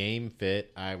a game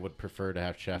fit, I would prefer to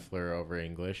have Scheffler over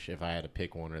English if I had to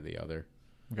pick one or the other.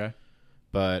 Okay.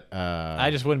 But I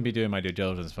just wouldn't be doing my due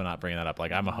diligence for not bringing that up.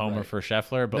 Like I'm a homer for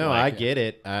Scheffler, but no, I get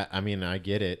it. I mean, I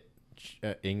get it.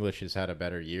 English has had a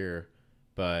better year,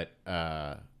 but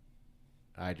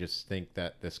I just think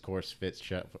that this course fits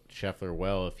Scheffler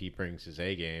well if he brings his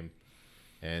A game,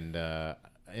 and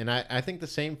I think the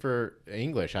same for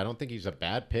English. I don't think he's a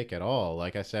bad pick at all.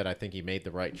 Like I said, I think he made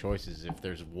the right choices. If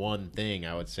there's one thing,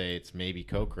 I would say it's maybe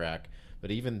Kokrak,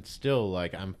 but even still,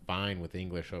 like I'm fine with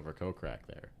English over Kokrak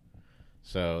there.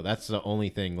 So that's the only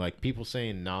thing. Like people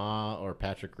saying Nah or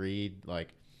Patrick Reed, like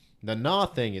the Nah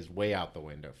thing is way out the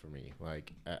window for me.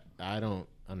 Like I don't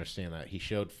understand that. He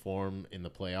showed form in the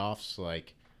playoffs.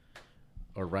 Like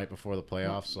or right before the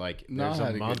playoffs. Like No, there's I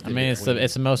had a a month. good- I mean,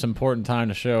 it's the most important time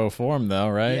to show form, though,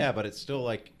 right? Yeah, but it's still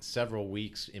like several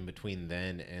weeks in between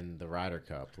then and the Ryder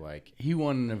Cup. Like He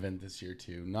won an event this year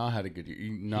too. Nah had a good year.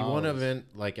 he won an event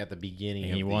like at the beginning of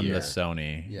He the won year. the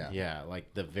Sony. Yeah. Yeah,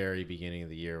 like the very beginning of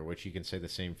the year, which you can say the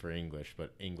same for English,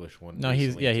 but English won. No,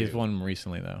 he's recently, he's too. won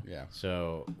recently though. Yeah.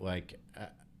 So like,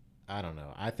 I don't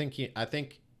know. I think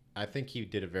he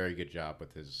did a very good job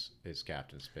with his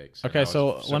captain's picks. and Okay, I was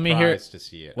so let me hear- surprised to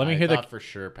see it. let me I hear the- thought for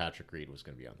sure Patrick Reed was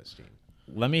going to be on this team.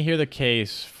 Let me hear the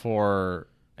case for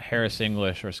Harris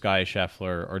English or Scotty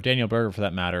Scheffler or Daniel Berger, for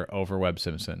that matter, over Webb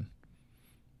Simpson.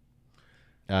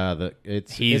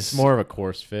 It's He's- more of a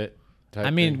course fit. Type I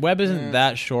mean, thing. Webb isn't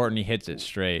that short and he hits it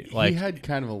straight. Like, he had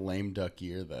kind of a lame duck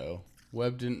year though.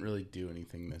 Webb didn't really do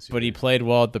anything this year. but he played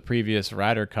well at the previous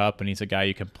Ryder Cup, and he's a guy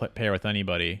you can pair with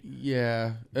anybody.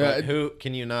 Yeah. But who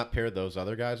can you not pair those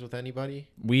other guys with anybody?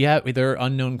 They're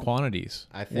unknown quantities.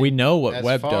 I think We know what as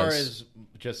Webb far does. as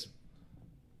just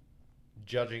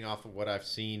judging off of what I've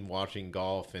seen watching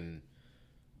golf and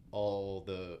all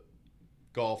the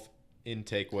golf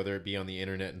intake, whether it be on the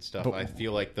internet and stuff, But- I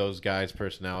feel like those guys'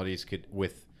 personalities could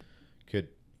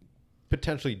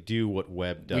potentially do what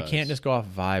Webb does. We can't just go off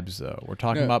vibes though. We're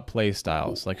talking No. about play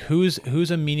styles. Like who's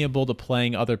amenable to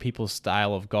playing other people's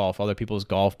style of golf, other people's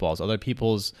golf balls, other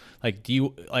people's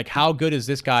how good is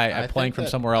this guy I at playing think from that-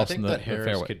 somewhere else I think in the that Harris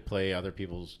fairway? could play other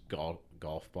people's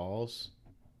golf balls.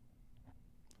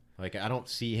 Like I don't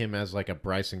see him as like a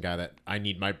Bryson guy that I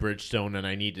need my Bridgestone and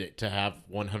I need it to have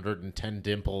 110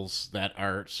 dimples that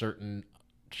are certain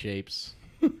shapes.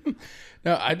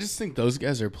 No, I just think those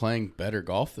guys are playing better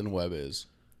golf than Webb is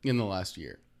in the last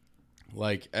year.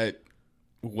 Like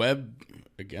Webb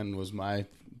again was my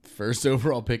first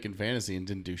overall pick in fantasy and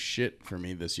didn't do shit for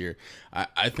me this year.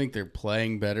 I think they're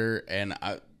playing better, and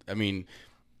I mean,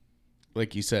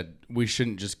 like you said, we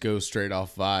shouldn't just go straight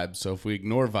off vibes. So if we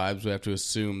ignore vibes, we have to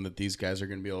assume that these guys are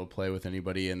going to be able to play with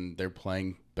anybody, and they're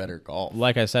playing better golf.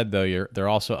 Like I said though, they're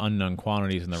also unknown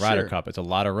quantities in the Ryder Sure. Cup. It's a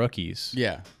lot of rookies.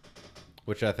 Yeah.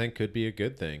 Which I think could be a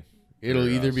good thing. It'll for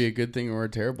either us. be a good thing or a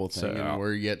terrible thing, So- and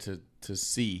we're yet to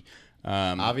see.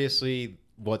 Obviously,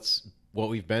 what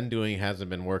we've been doing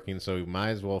hasn't been working, so we might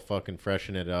as well fucking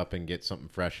freshen it up and get something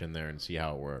fresh in there and see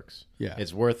how it works. Yeah.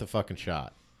 It's worth a fucking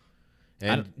shot.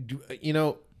 And,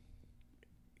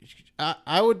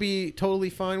 I would be totally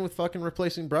fine with fucking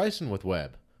replacing Bryson with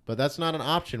Webb, but that's not an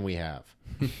option we have.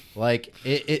 Like,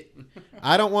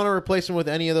 I don't want to replace him with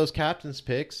any of those captain's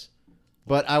picks,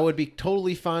 but I would be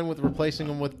totally fine with replacing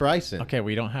him with Bryson. Okay,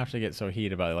 we don't have to get so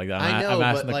heated about it. Like I know, I'm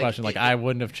asking but, the like, question. Like I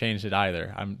wouldn't have changed it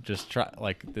either. I'm just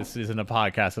this isn't a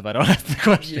podcast if I don't ask the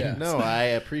question. Yeah. No, I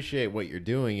appreciate what you're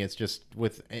doing. It's just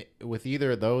with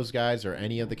either of those guys or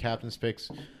any of the captain's picks,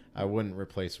 I wouldn't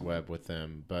replace Webb with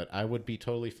them. But I would be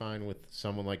totally fine with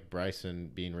someone like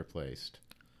Bryson being replaced.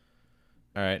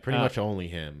 All right. Pretty much only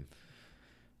him.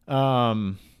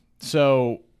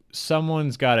 So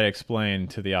someone's got to explain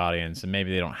to the audience, and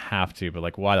maybe they don't have to, but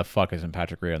like, why the fuck isn't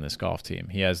Patrick Reed on this golf team?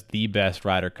 He has the best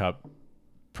Ryder Cup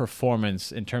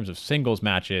performance in terms of singles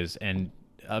matches, and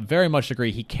very much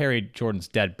agree he carried Jordan's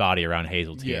dead body around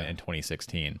Hazeltine Yeah. in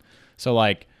 2016. So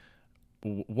like,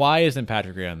 why isn't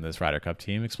Patrick Reed on this Ryder Cup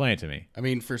team? Explain it to me. I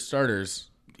mean, for starters,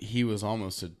 he was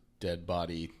almost a dead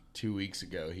body 2 weeks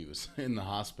ago. He was in the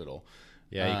hospital.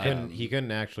 Yeah, he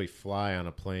couldn't actually fly on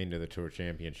a plane to the Tour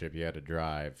Championship. He had to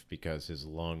drive because his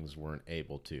lungs weren't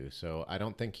able to. So I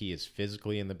don't think he is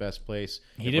physically in the best place.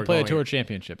 He If did we're play the going- Tour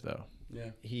Championship though,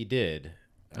 Yeah. He did.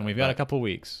 and we've got a But couple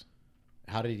weeks.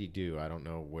 How did he do? I don't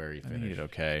know where he I think he finished. did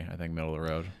okay. I think middle of the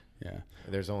road. Yeah.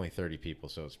 There's only 30 people,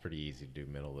 so it's pretty easy to do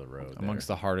middle of the road. Amongst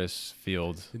the hardest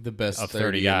field. The best Of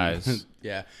 30 in- guys.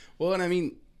 Yeah. Well, and I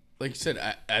mean, like you said,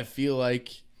 I feel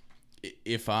like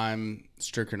if I'm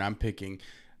Stricker and I'm picking,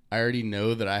 I already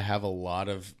know that I have a lot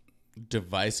of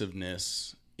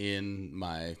divisiveness in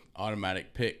my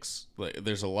automatic picks. Like,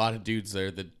 there's a lot of dudes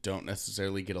there that don't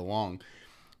necessarily get along.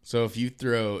 So if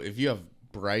you have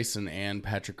Bryson and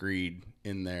Patrick Reed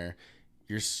in there,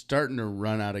 you're starting to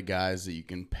run out of guys that you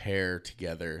can pair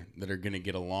together that are going to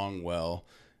get along well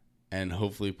and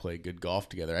hopefully play good golf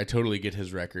together. I totally get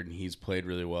his record, and he's played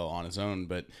really well on his own,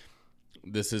 but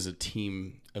this is a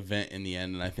team event in the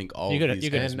end, and I think all You of gotta- these you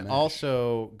gotta- guys And mesh.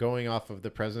 also, going off of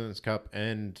the President's Cup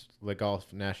and Le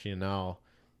Golf National,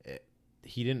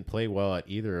 he didn't play well at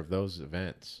either of those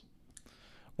events.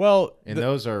 Well, And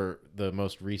those are the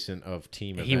most recent of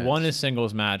team events. he won his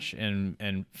singles match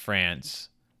in France.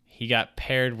 He got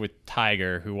paired with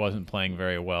Tiger, who wasn't playing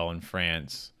very well in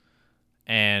France.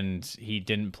 And he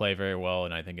didn't play very well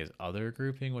in, I think, his other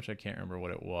grouping, which I can't remember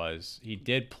what it was. He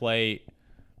did play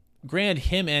granted,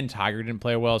 him and Tiger didn't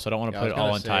play well, so I don't want to Yeah, put it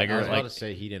all on Tiger. I was Like, about to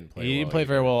say he didn't play. he didn't well play either.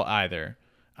 very well either.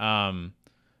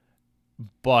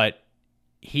 But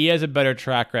he has a better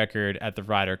track record at the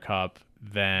Ryder Cup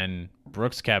than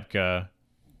Brooks Koepka,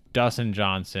 Dustin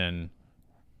Johnson,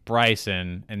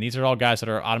 Bryson, and these are all guys that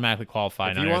are automatically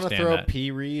qualified. If and you I want to understand throw that. P.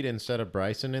 Reed instead of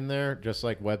Bryson in there, just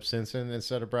like Webb Simpson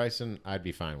instead of Bryson, I'd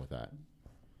be fine with that.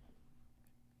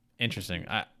 Interesting.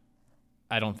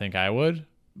 I don't think I would.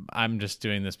 I'm just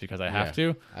doing this because I have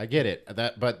to. I get it.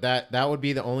 That would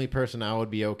be the only person I would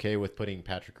be okay with putting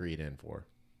Patrick Reed in for.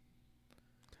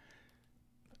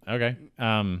 Okay.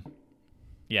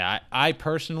 Yeah, I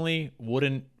personally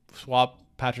wouldn't swap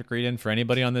Patrick Reed in for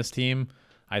anybody on this team.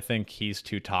 I think he's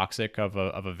too toxic of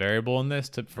a variable in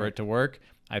this for it to work.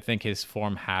 I think his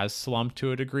form has slumped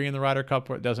to a degree in the Ryder Cup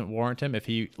where it doesn't warrant him. If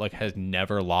he has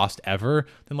never lost ever,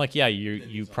 then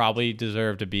you probably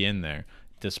deserve to be in there,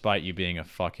 despite you being a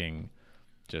fucking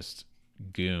just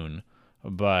goon.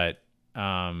 But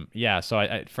so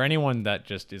I for anyone that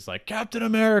just is like Captain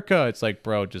America, it's like,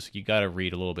 bro, just you got to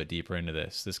read a little bit deeper into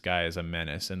this. This guy is a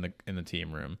menace in the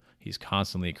team room. He's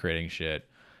constantly creating shit.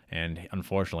 And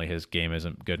unfortunately, his game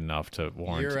isn't good enough to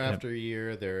warrant. Year after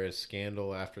year, there is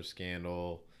scandal after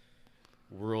scandal,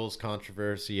 rules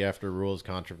controversy after rules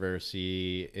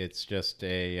controversy. It's just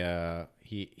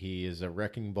he is a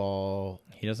wrecking ball.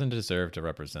 He doesn't deserve to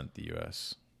represent the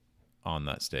U.S. on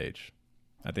that stage.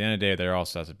 At the end of the day, there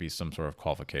also has to be some sort of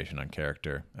qualification on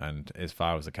character. And if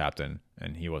I was the captain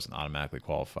and he wasn't automatically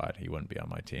qualified, he wouldn't be on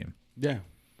my team. Yeah.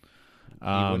 He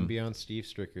wouldn't be on Steve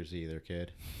Strickers either,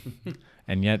 kid.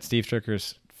 And yet Steve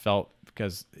Strickers felt,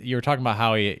 because you were talking about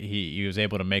how he was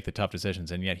able to make the tough decisions,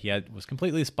 and yet was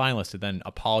completely spineless to then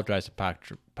apologize to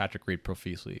Patrick Reed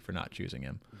profusely for not choosing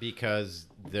him. Because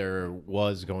there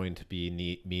was going to be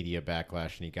media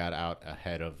backlash, and he got out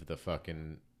ahead of the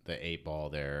 8 ball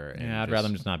there. And Yeah, I'd rather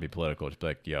him just not be political. Just be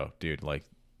like, yo, dude, read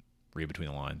between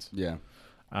the lines. Yeah.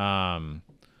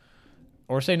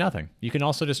 Or say nothing. You can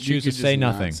also just You choose to could say just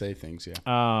not nothing. say things, yeah.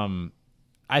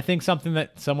 I think something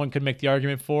that someone could make the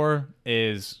argument for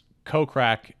is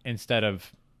Kokrak instead of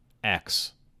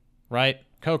X, right?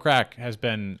 Kokrak has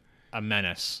been a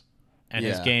menace, and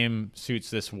his Yeah. game suits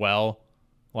this well.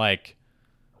 Like,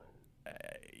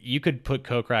 you could put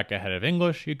Kokrak ahead of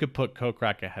English. You could put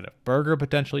Kokrak ahead of Berger,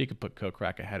 potentially. You could put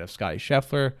Kokrak ahead of Scotty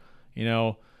Scheffler.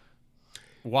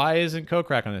 Why isn't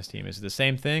Kokrak on this team? Is it the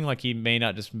same thing? Like, he may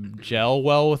not just gel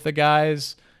well with the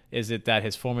guys? Is it that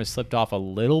his form has slipped off a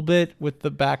little bit with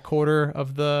the back quarter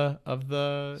of the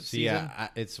season? Yeah,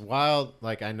 it's wild.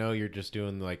 Like, I know you're just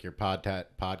doing like your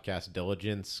podcast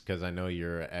diligence because I know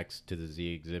you're a X to the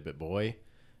Z exhibit boy.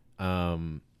 I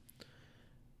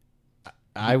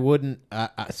wouldn't.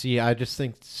 I just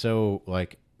think so.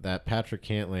 Like that Patrick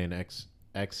Cantlay and X.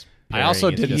 I also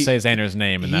pairing is didn't just- say Xander's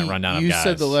name in that rundown of You guys.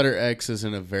 said the letter X is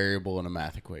in a variable in a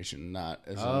math equation, not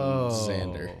as in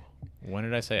Xander. When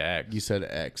did I say X? You said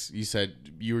X. You said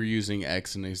you were using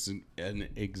X as an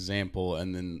example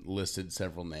and then listed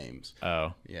several names.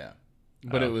 Oh. Yeah.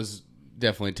 But it was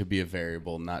definitely to be a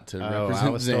variable, not to I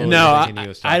represent was Xander. totally No, thinking he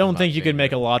was I talking don't about think you could Xander.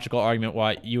 make a logical argument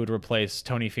why you would replace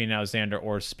Tony Finau, Xander,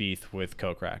 or Spieth with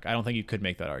Kokrak. I don't think you could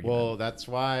make that argument. Well, that's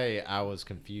why I was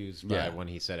confused by Yeah. when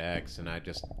he said X, and I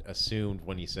just assumed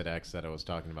when he said X that I was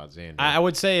talking about Xander. I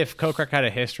would say if Kokrak had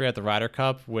a history at the Ryder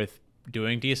Cup with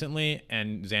doing decently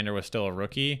and Xander was still a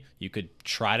rookie, you could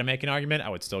try to make an argument. I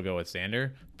would still go with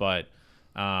Xander. But,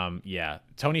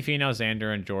 Tony Finau,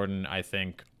 Xander, and Jordan, I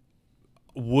think,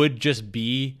 would just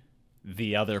be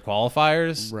the other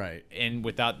qualifiers. Right. And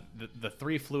without the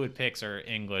three fluid picks are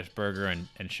English, Berger, and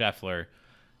Scheffler.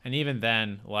 And even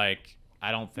then, I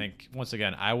don't think, once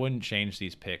again, I wouldn't change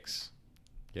these picks.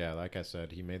 Yeah, like I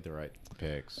said, he made the right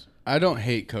picks. I don't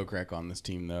hate Kokrak on this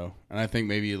team, though. And I think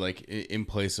maybe, in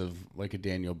place of, a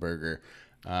Daniel Berger.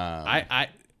 I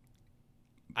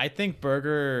think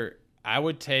Berger... I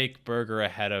would take Berger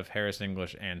ahead of Harris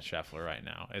English and Scheffler right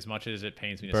now. As much as it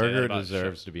pains me to say that Berger about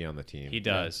deserves to be on the team. He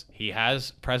does. Yeah. He has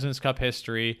President's Cup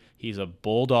history. He's a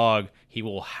bulldog. He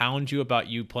will hound you about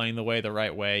you playing the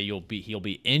right way. He'll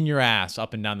be in your ass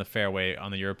up and down the fairway on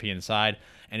the European side,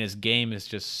 and his game is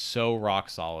just so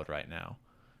rock solid right now.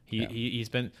 He's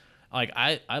been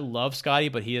I love Scotty,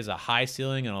 but he has a high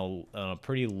ceiling and a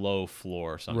pretty low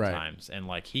floor sometimes. Right. And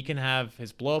he can have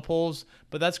his blow up holes,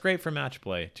 but that's great for match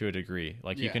play to a degree.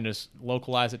 You can just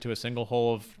localize it to a single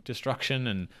hole of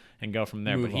destruction and go from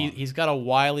there. But he's got a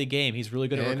wily game. He's really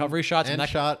good at recovery shots.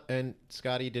 And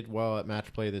Scotty did well at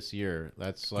match play this year.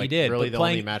 That's he did, really the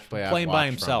only match play I've playing watched by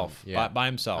himself. From him. Yeah. By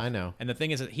himself. I know. And the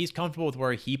thing is that he's comfortable with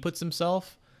where he puts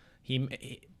himself.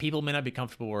 People may not be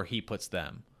comfortable where he puts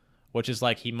them. which is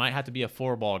like he might have to be a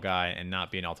 4-ball guy and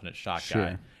not be an alternate shot Sure. guy.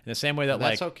 In the same way that And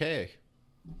that's okay.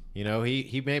 You know,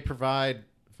 he may provide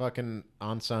fucking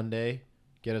on Sunday,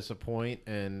 get us a point,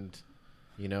 and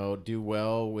you know, do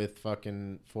well with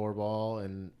fucking 4-ball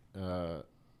and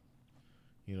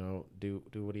you know, do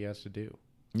what he has to do.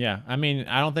 Yeah, I mean,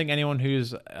 I don't think anyone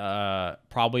who's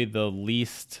probably the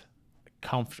least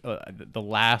the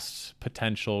last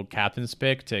potential captain's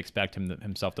pick to expect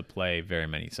himself to play very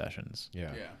many sessions.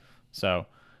 Yeah. So,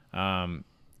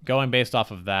 going based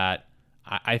off of that,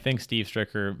 I think Steve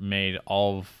Stricker made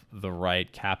all of the right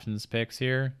captain's picks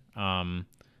here.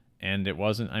 And it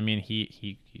wasn't. I mean,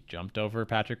 he jumped over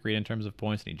Patrick Reed in terms of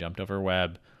points, and he jumped over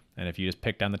Webb. And if you just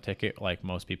pick down the ticket like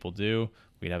most people do,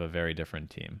 we'd have a very different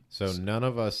team. So none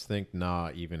of us think Na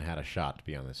even had a shot to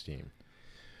be on this team.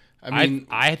 I mean,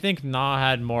 I think Na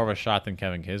had more of a shot than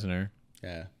Kevin Kisner.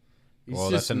 yeah. Well,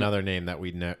 that's another name that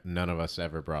none of us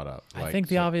ever brought up. I think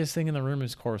the obvious thing in the room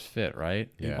is course fit, right?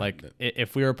 Yeah. Like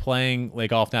if we were playing Le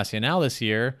Golf Nacional this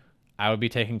year, I would be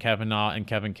taking Kevin Na and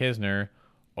Kevin Kisner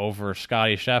over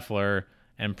Scotty Scheffler,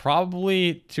 and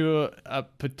probably to a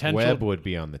potential Webb would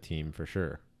be on the team for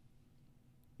sure.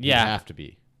 Yeah, He'd have to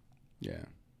be. Yeah.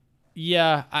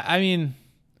 Yeah, I mean,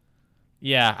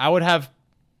 yeah, I would have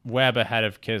Webb ahead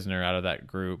of Kisner out of that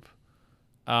group.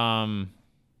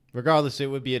 Regardless, it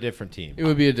would be a different team. It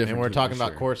would be a different And we're team talking for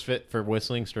about sure. course fit for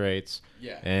Whistling Straits.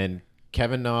 Yeah. And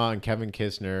Kevin Na and Kevin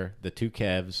Kisner, the two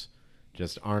Kevs,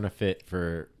 just aren't a fit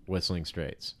for Whistling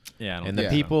Straits. Yeah, I don't And the Yeah.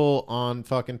 people on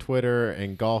fucking Twitter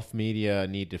and golf media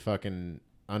need to fucking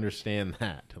understand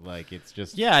that. Like, it's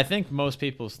just... Yeah, I think most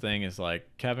people's thing is like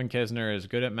Kevin Kisner is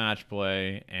good at match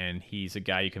play, and he's a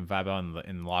guy you can vibe out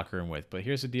in the locker room with. But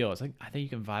here's the deal: it's like I think you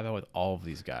can vibe out with all of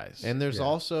these guys. And there's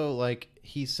also, like,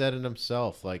 he said it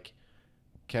himself, like,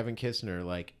 Kevin Kisner,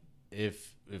 like,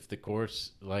 if the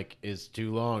course, like, is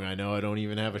too long, I know I don't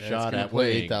even have a shot at play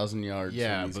winning. 8,000 yards.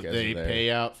 Yeah, when these but guys they are there.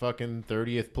 pay out fucking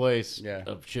 30th place, Yeah.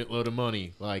 a shitload of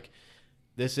money. Like,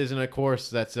 this isn't a course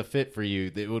that's a fit for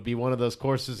you. It would be one of those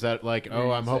courses that, like,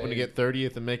 oh, I'm hoping to get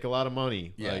 30th and make a lot of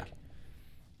money. Yeah. Like,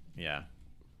 yeah,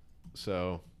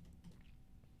 so,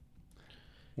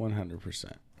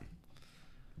 100%.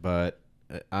 but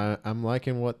I'm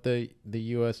liking what the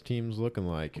U.S. team's looking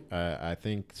like. I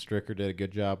think Stricker did a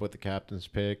good job with the captain's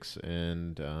picks,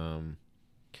 and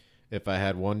if I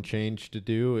had one change to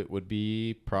do, it would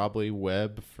be probably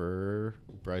Webb for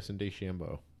Bryson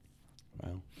DeChambeau.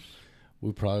 Well,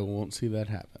 we probably won't see that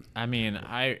happen. I mean,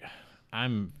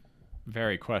 I'm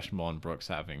very questionable on Brooks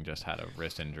having just had a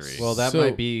wrist injury. Well, that So-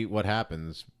 might be what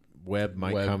happens. Webb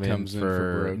might Webb come in comes in for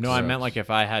for Brooks. no, I Correct. meant like if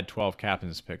I had 12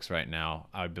 captain's picks right now,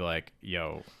 I would be like,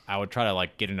 yo, I would try to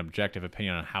like get an objective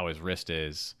opinion on how his wrist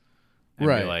is, and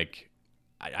Right. be like,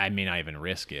 I may not even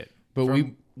risk it. But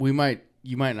you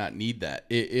might not need that.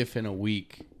 If in a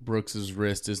week Brooks's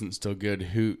wrist isn't still good,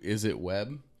 who is it?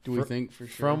 Webb? Do we think for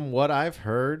sure? From what I've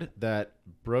heard, that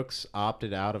Brooks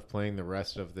opted out of playing the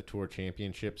rest of the Tour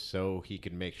Championship so he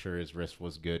could make sure his wrist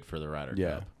was good for the Ryder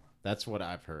Yeah. Cup. That's what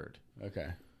I've heard.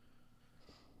 Okay.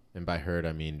 And by heard,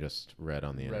 I mean just read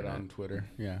on the Read internet. on Twitter.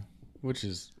 Yeah. Which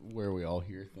is where we all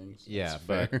hear things. Yeah, That's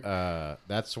but fair.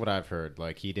 that's what I've heard.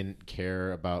 Like, he didn't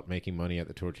care about making money at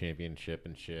the Tour Championship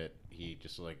and shit. He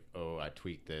just like, oh, I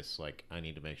tweaked this. Like, I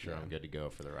need to make sure I'm good to go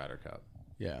for the Ryder Cup.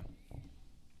 yeah.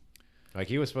 Like,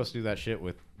 he was supposed to do that shit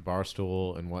with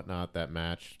Barstool and whatnot, that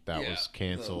match that was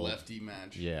canceled. The lefty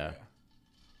match. Yeah.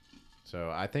 So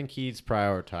I think he's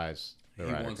prioritized the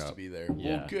He Ryder wants Cup. to be there.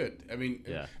 Yeah. Well, good. I mean,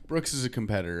 Yeah. Brooks is a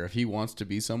competitor. If he wants to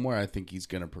be somewhere, I think he's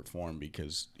going to perform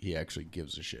because he actually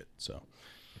gives a shit. So,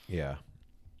 Yeah.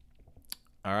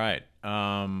 All right.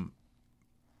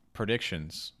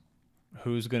 Predictions.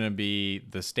 Who's going to be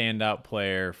the standout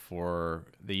player for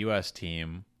the U.S.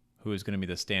 team? Who is going to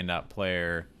be the standout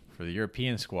player for the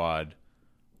European squad?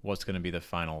 What's going to be the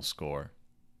final score?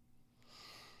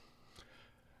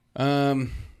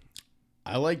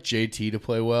 I like JT to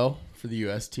play well for the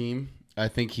U.S. team. I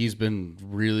think he's been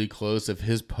really close. If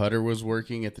his putter was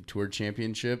working at the Tour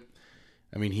Championship,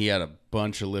 I mean, he had a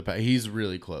bunch of lip out. He's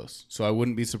really close. So I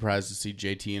wouldn't be surprised to see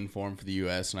JT in form for the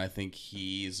U.S., and I think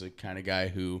he's a kind of guy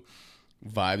who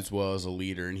vibes well as a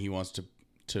leader, and he wants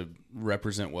to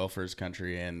represent well for his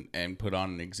country and put on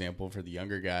an example for the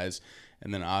younger guys.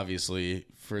 And then obviously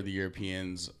for the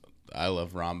Europeans, I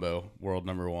love Rombo, world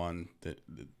number one.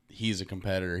 He's a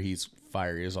competitor. He's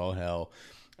fiery as all hell.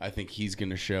 I think he's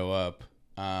going to show up.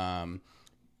 And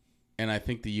I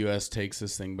think the U.S. takes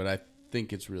this thing, but I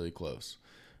think it's really close.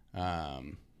 I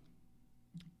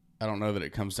don't know that it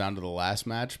comes down to the last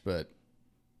match, but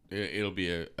it'll be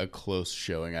a close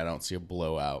showing. I don't see a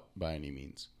blowout by any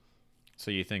means. So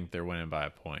you think they're winning by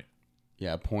a point?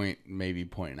 Yeah, maybe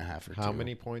point and a half or two. How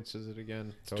many points is it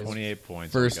again? 28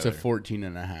 points. First to altogether. 14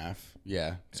 and a half.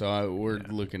 Yeah. So we're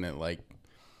looking at like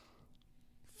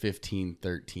 15,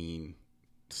 13,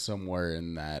 somewhere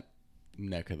in that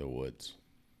neck of the woods.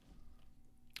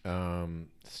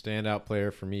 Standout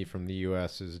player for me from the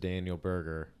U.S. is Daniel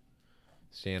Berger.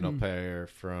 Standout player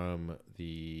from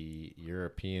the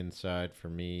European side for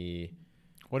me.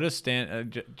 What does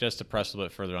just to press a little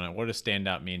bit further on it? What does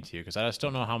standout mean to you? Because I just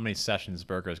don't know how many sessions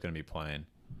Berger is going to be playing.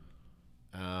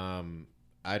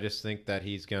 I just think that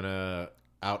he's gonna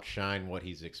outshine what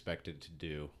he's expected to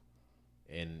do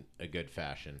in a good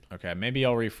fashion. Okay, maybe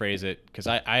I'll rephrase it because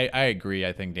I agree.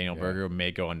 I think Daniel Berger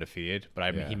may go undefeated,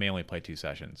 but he may only play 2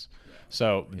 sessions.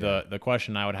 So the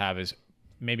question I would have is,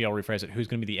 maybe I'll rephrase it. Who's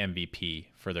going to be the MVP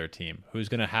for their team? Who's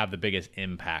going to have the biggest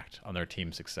impact on their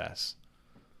team's success?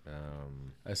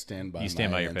 I stand by. You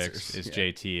stand my by your answers. picks. It's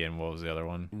JT and what was the other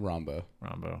one? Rombo.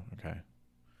 Okay.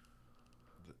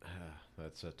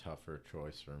 That's a tougher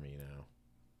choice for me now.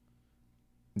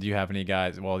 Do you have any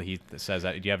guys? Well, he says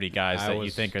that. Do you have any guys that you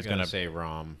think is going to say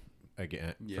Rom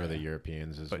again for the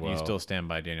Europeans as well? But you still stand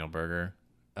by Daniel Berger.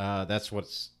 That's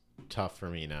what's tough for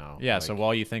me now. Yeah. So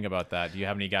while you think about that, do you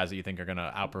have any guys that you think are going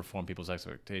to outperform people's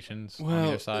expectations on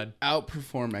either side?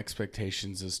 Outperform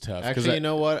expectations is tough. Actually, you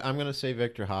know what? I'm going to say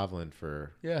Victor Hovland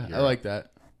for I like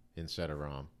that instead of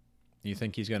Rom. You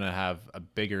think he's going to have a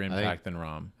bigger impact than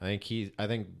Rom? I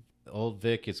think old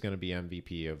Vic is going to be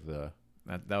MVP of the.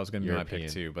 That was going to be my pick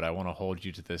too, but I want to hold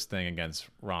you to this thing against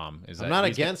Rom. I'm not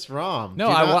against Rom. No,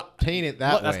 I want paint it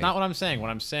that way. That's not what I'm saying. What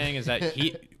I'm saying is that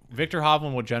Victor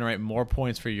Hovland will generate more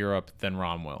points for Europe than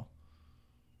Rom will.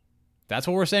 That's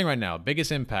what we're saying right now.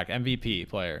 Biggest impact, MVP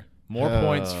player, more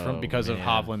points because of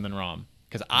Hovland than Rom.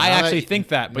 Because I actually think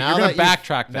that, but you're going to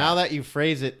backtrack that. Now that you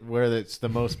phrase it where it's the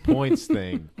most points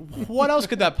thing. What else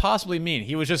could that possibly mean?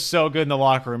 He was just so good in the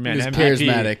locker room, man. He was MVP.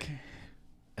 charismatic.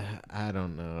 I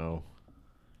don't know.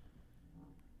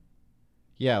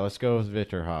 Yeah, let's go with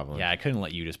Victor Hovland. Yeah, I couldn't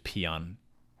let you just pee on.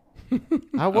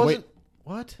 I wasn't.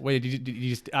 What? Wait, did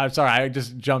you just, I'm sorry, I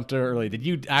just jumped early. Did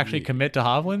you actually commit to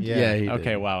Hovland? Yeah, he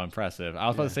okay, did. wow, impressive. I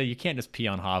was about to say, you can't just pee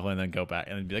on Hovland and then go back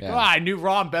and be like, I knew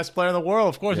Rom, best player in the world.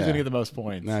 Of course he's going to get the most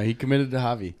points. No, he committed to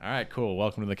Javi. All right, cool.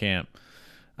 Welcome to the camp.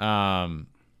 I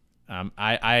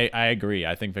agree.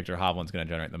 I think Victor Hovland's going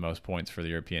to generate the most points for the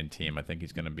European team. I think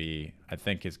I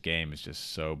think his game is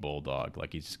just so bulldog.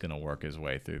 Like, he's just going to work his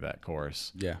way through that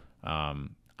course. Yeah.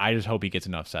 I just hope he gets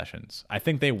enough sessions. I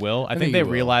think they will. I think they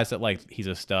realize that, like, he's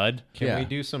a stud. Can we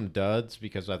do some duds?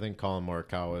 Because I think Colin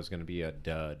Morikawa is going to be a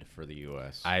dud for the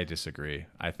U.S. I disagree.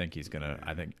 I think he's going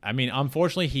to –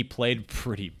 unfortunately, he played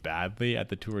pretty badly at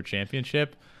the Tour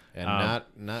Championship. And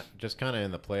not just kind of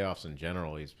in the playoffs in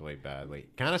general, he's played badly.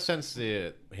 Kind of since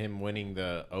him winning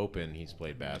the Open, he's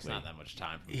played badly. There's not that much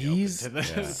time for He's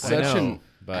such an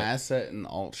but asset and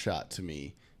alt shot to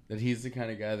me that he's the kind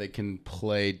of guy that can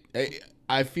play.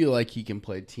 I feel like he can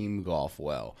play team golf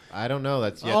well. I don't know.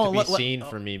 That's yet to be seen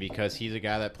for me because he's a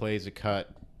guy that plays a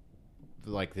cut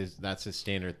like this. That's his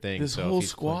standard thing. This whole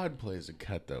squad plays a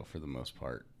cut though, for the most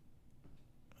part.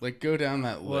 Like, go down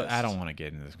that list. Well, I don't want to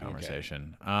get into this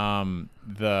conversation.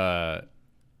 Okay.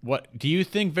 What do you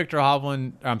think Victor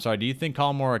Hovland? I'm sorry. Do you think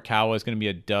Colin Morikawa is going to be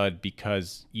a dud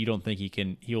because you don't think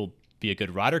he'll be a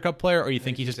good Ryder Cup player, or you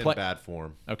think he's just in bad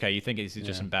form? Okay, you think he's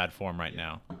just in bad form right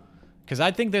now? Because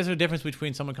I think there's a difference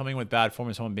between someone coming with bad form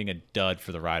and someone being a dud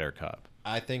for the Ryder Cup.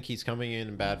 I think he's coming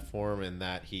in bad form, and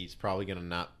that he's probably going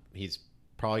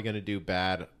to do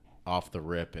bad off the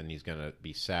rip, and he's going to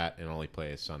be sat and only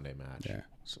play a Sunday match. Yeah.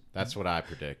 So that's what I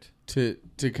predict. To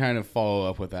kind of follow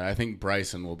up with that, I think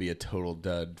Bryson will be a total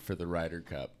dud for the Ryder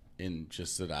Cup, in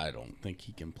just that I don't think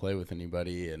he can play with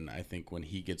anybody, and I think when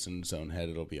he gets in his own head,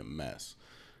 it'll be a mess.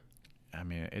 I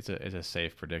mean, it's a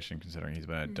safe prediction considering he's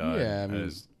been a dud at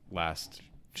his last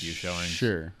few showings.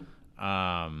 Sure.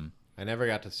 I never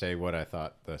got to say what I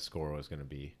thought the score was going to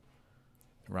be.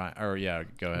 Right. Or yeah,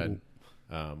 go ahead.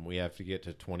 We have to get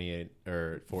to 28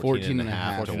 or 14 and a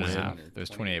half to win. There's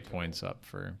 28 points up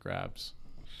for grabs.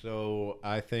 So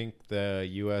I think the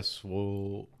U.S.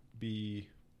 will be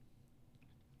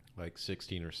like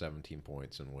 16 or 17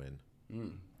 points and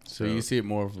win. So you see it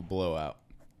more of a blowout.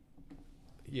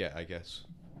 Yeah, I guess.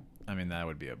 I mean, that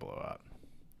would be a blowout.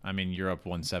 I mean, Europe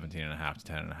won 17.5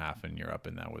 to 10.5 in Europe,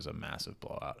 and that was a massive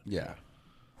blowout. Yeah.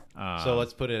 So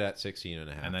let's put it at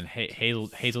 16.5. And then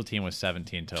Hazeltine was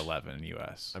 17 to 11 in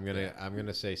U.S. I'm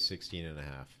gonna say 16.5.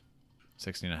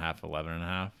 16.5,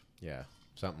 11.5. Yeah,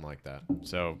 something like that.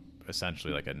 So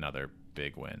essentially, like another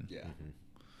big win. Yeah.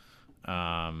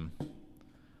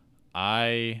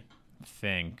 I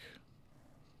think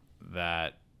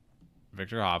that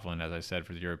Victor Hovland, as I said,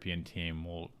 for the European team,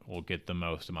 will get the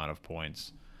most amount of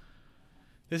points.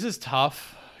 This is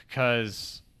tough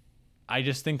because I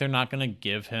just think they're not going to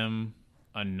give him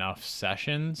enough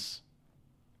sessions,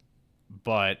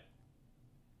 but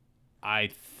I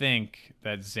think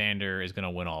that Xander is going to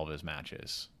win all of his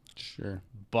matches. Sure.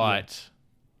 But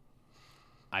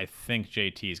I think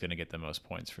JT is going to get the most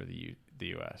points for the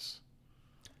U.S.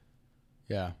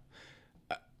 Yeah.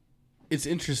 It's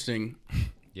interesting.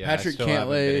 Yeah, Patrick I still haven't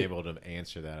been Cantlay. able to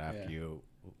answer that after you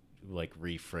like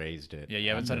rephrased it. Yeah, you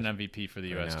haven't said an MVP for the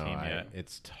U.S. team yet.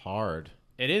 It's hard.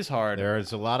 It is hard.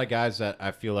 There's a lot of guys that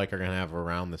I feel like are going to have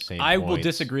around the same I will points.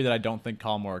 disagree that I don't think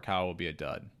Colin Morikawa will be a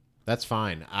dud. That's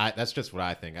fine. That's just what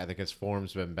I think. I think his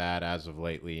form's been bad as of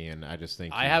lately, and I just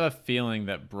think I have a feeling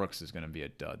that Brooks is going to be a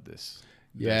dud this.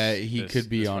 Yeah, he could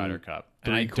be this on Ryder Cup,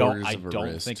 and I three-quarters don't. I of a don't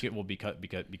wrist. think it will because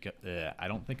I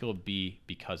don't think it will be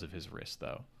because of his wrist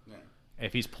though.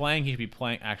 If he's playing, he should be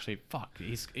playing. Actually, fuck.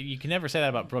 You can never say that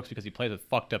about Brooks because he plays with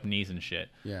fucked up knees and shit.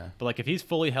 Yeah. But like, if he's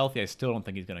fully healthy, I still don't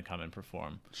think he's going to come and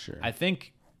perform. Sure. I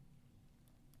think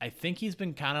he's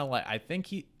been kind of like. I think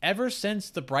he ever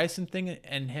since the Bryson thing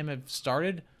and him have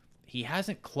started, he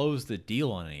hasn't closed the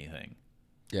deal on anything.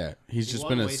 Yeah, he's He just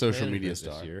won been a Waste social Management media this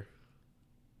star. year.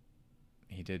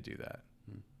 He did do that.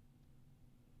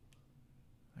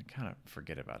 I kind of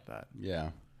forget about that.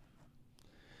 Yeah.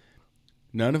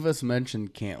 None of us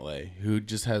mentioned Cantlay, who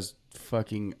just has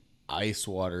fucking ice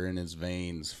water in his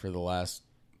veins for the last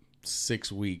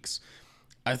 6 weeks.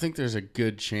 I think there's a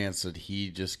good chance that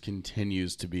he just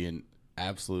continues to be an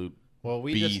absolute Well,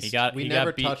 we beast. just we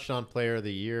never beat- touched on Player of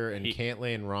the Year, and He-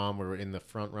 Cantlay and Rahm were in the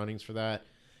front runnings for that.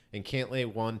 And Cantlay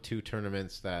won 2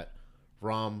 tournaments that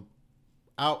Rahm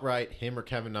outright, him or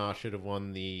Kevin Na should have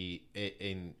won the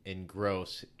in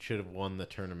gross should have won the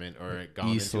tournament or gone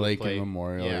East into Lake a play. and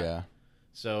Memorial. Yeah.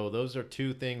 So those are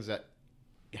 2 things that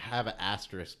have an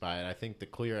asterisk by it. I think the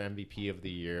clear MVP of the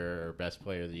year or best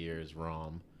player of the year is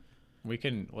Rahm.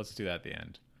 Let's do that at the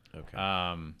end. Okay.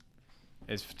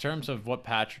 As in terms of what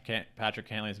Patrick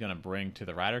Cantlay is going to bring to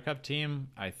the Ryder Cup team,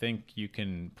 I think you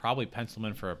can probably pencil him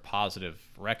in for a positive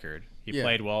record. He Yeah.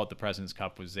 played well at the President's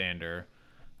Cup with Xander.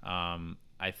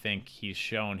 I think he's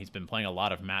been playing a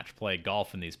lot of match play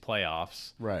golf in these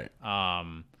playoffs. Right.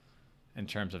 In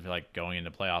terms of like going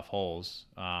into playoff holes.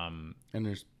 And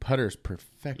there's putter's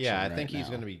perfection. Yeah, I right think he's now.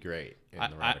 going to be great in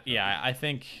the Ryder Cup. I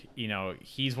think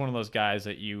he's one of those guys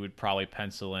that you would probably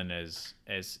pencil in as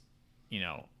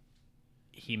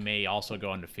he may also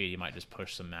go undefeated. He might just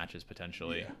push some matches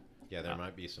potentially. Yeah, there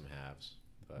might be some halves.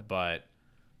 But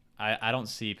I don't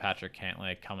see Patrick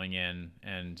Cantlay coming in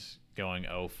and going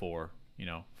 0-4, for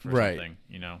Right. something,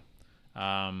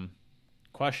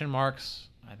 question marks.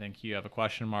 I think you have a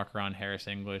question mark around Harris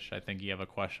English. I think you have a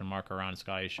question mark around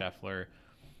Scotty Scheffler.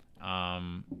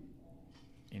 I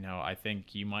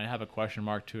think you might have a question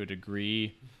mark to a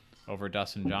degree over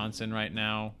Dustin Johnson right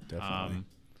now. Definitely.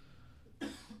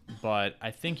 But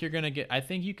I think you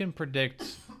can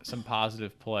predict some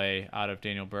positive play out of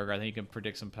Daniel Berger. I think you can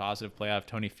predict some positive play out of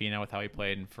Tony Finau with how he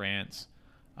played in France.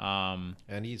 And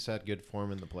he's had good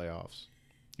form in the playoffs.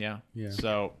 Yeah. Yeah.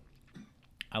 So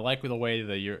I like the way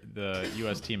the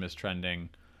U.S. team is trending.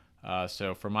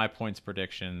 So for my points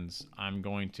predictions, I'm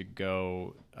going to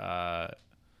go.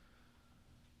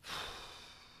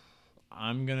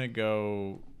 I'm gonna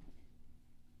go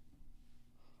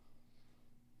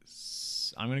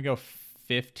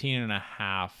 15 and a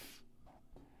half,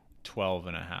 12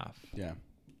 and a half. Yeah.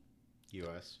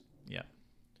 U.S. Yeah.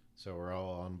 So we're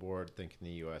all on board thinking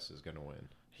the U.S. is going to win.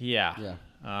 Yeah. Yeah.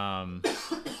 I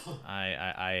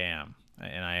am,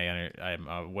 and I'm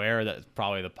aware that's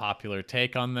probably the popular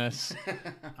take on this.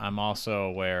 I'm also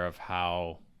aware of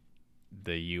how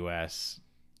the U.S.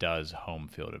 does home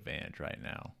field advantage right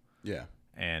now, Yeah.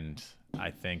 and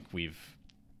I think we've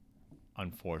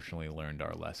unfortunately learned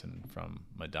our lesson from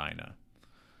Medina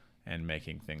and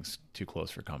making things too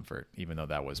close for comfort, even though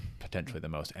that was potentially the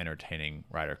most entertaining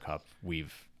Ryder Cup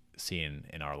we've seen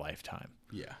in our lifetime.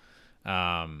 Yeah.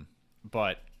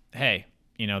 But hey,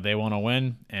 they want to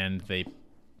win, and they,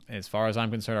 as far as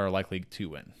I'm concerned, are likely to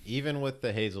win. Even with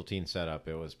the Hazeltine setup,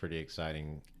 it was pretty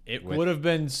exciting. It would have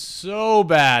been so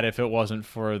bad if it wasn't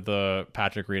for the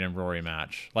Patrick Reed and Rory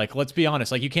match. Like, let's be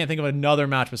honest. Like, you can't think of another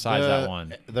match besides that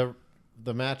one.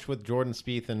 The match with Jordan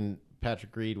Spieth and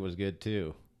Patrick Reed was good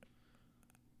too.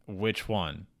 Which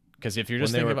one? Because if you're When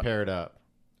just they thinking were about, paired up.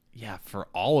 yeah, for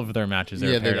all of their matches, they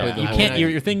Yeah, were they paired played up. the You whole can't. night.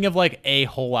 You're thinking of like a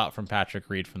hole out from Patrick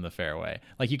Reed from the fairway.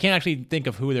 Like, you can't actually think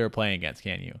of who they were playing against,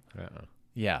 can you?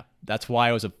 Yeah, that's why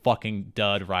it was a fucking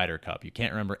dud Ryder Cup. You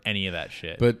can't remember any of that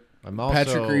shit. But I'm also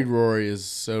Patrick Reed Rory is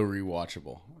so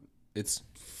rewatchable. It's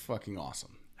fucking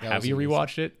awesome. Have you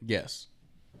rewatched it? Yes.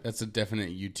 That's a definite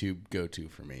YouTube go-to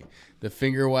for me. The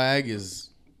finger wag is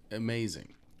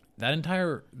amazing. That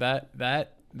entire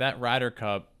that Ryder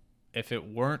Cup, if it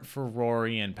weren't for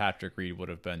Rory and Patrick Reed, would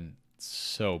have been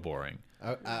so boring.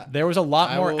 There was a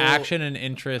lot more action and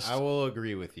interest. I will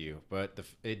agree with you, but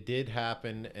it did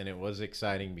happen, and it was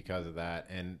exciting because of that.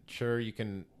 And sure, you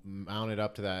can mount it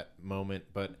up to that moment,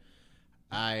 but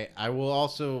I will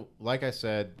also, like I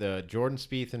said, the Jordan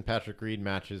Spieth and Patrick Reed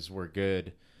matches were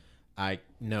good. I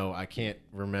can't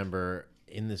remember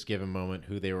in this given moment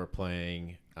who they were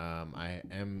playing. I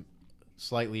am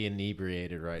slightly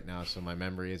inebriated right now, so my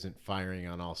memory isn't firing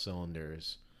on all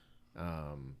cylinders.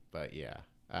 But yeah,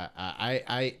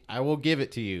 I will give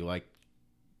it to you. Like,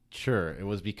 sure, it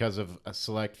was because of a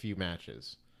select few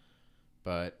matches,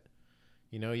 but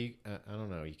I don't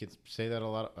know. You could say that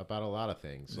about a lot of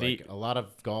things. Like a lot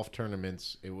of golf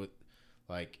tournaments, it would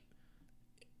like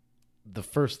the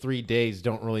first 3 days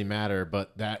don't really matter,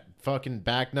 but that fucking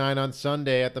back nine on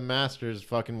Sunday at the Masters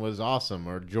fucking was awesome.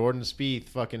 Or Jordan Spieth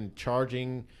fucking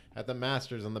charging at the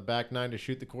Masters on the back nine to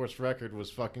shoot the course record was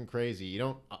fucking crazy. You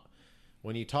don't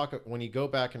when you go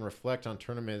back and reflect on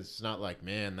tournaments, it's not like,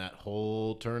 man, that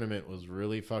whole tournament was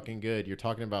really fucking good. You're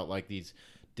talking about like these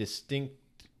distinct,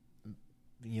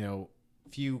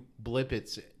 few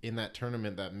blippets in that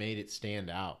tournament that made it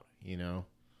stand out.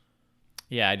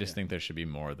 Yeah, I just think there should be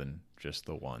more than just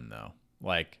the one, though.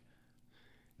 Like,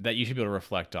 that you should be able to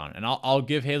reflect on. And I'll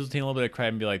give Hazeltine a little bit of credit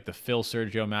and be like, the Phil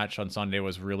Sergio match on Sunday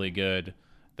was really good.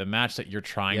 The match that you're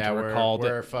trying to recall.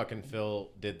 Where fucking Phil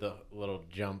did the little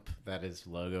jump that his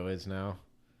logo is now.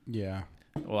 Yeah.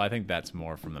 Well, I think that's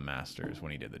more from the Masters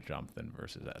when he did the jump than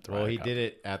versus at the Ryder Cup. Well, he did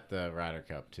it at the Ryder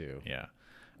Cup, too. Yeah.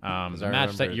 The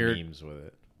match that memes with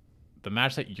it. The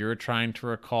match that you're trying to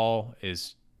recall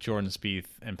is Jordan Spieth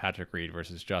and Patrick Reed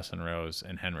versus Justin Rose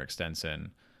and Henrik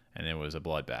Stenson, and it was a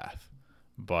bloodbath.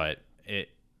 But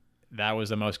that was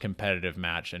the most competitive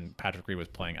match, and Patrick Reed was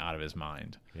playing out of his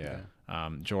mind. Yeah.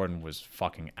 Jordan was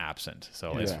fucking absent.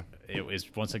 So it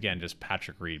was, once again, just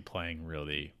Patrick Reed playing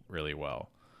really, really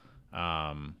well.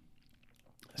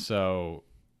 So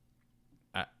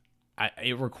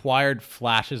it required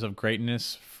flashes of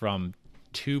greatness from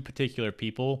two particular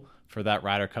people for that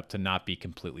Ryder Cup to not be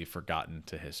completely forgotten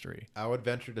to history. I would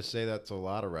venture to say that's a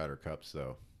lot of Ryder Cups,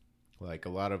 though. Like a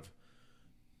lot of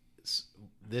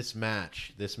this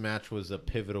match was a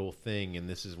pivotal thing, and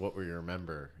this is what we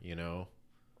remember,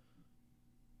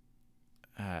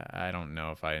 I don't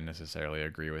know if I necessarily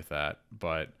agree with that,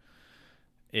 but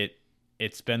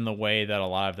it's been the way that a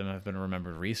lot of them have been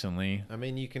remembered recently. I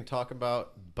mean, you can talk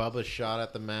about Bubba's shot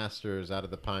at the Masters out of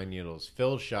the Pine Needles,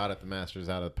 Phil's shot at the Masters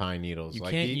out of the Pine Needles. You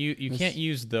can't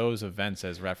use those events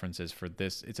as references for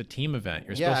this. It's a team event.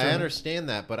 I understand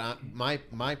that, but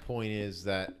my point is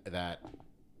that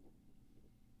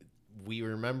we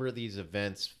remember these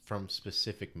events from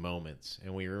specific moments,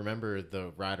 and we remember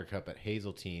the Ryder Cup at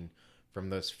Hazeltine from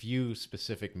those few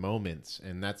specific moments,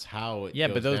 and that's how it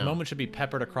goes but those down. moments should be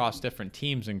peppered across different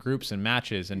teams and groups and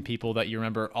matches and people that you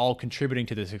remember all contributing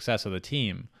to the success of the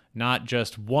team, not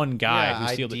just one guy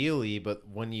who sealed ideally, but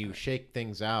when you shake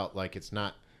things out, like it's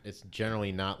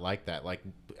generally not like that. Like,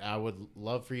 I would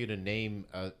love for you to name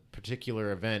a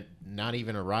particular event, not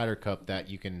even a Ryder Cup, that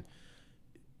you can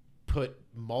put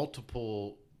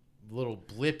multiple little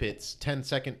blippets,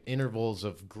 10-second intervals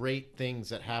of great things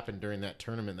that happened during that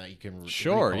tournament that you can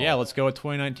recall. Yeah, let's go with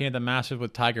 2019 at the Masters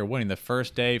with Tiger winning. The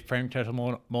first day,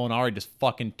 Francesco Molinari just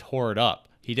fucking tore it up.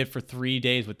 He did for 3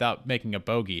 days without making a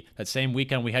bogey. That same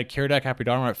weekend, we had Kiradech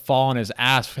Apridharma fall on his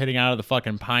ass hitting out of the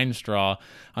fucking pine straw.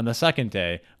 On the second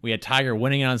day, we had Tiger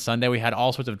winning it on Sunday. We had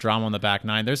all sorts of drama on the back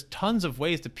nine. There's tons of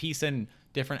ways to piece in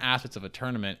different aspects of a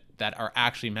tournament that are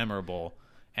actually memorable.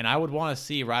 And I would want to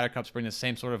see Ryder Cups bring the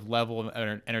same sort of level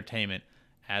of entertainment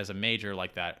as a major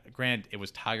like that. Granted, it was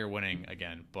Tiger winning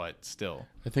again, but still.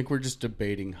 I think we're just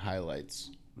debating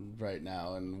highlights right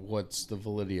now and what's the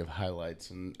validity of highlights.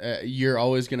 And you're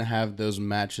always going to have those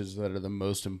matches that are the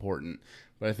most important.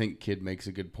 But I think Kid makes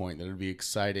a good point that it would be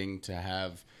exciting to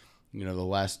have, the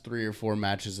last 3 or 4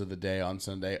 matches of the day on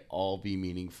Sunday all be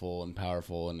meaningful and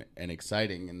powerful and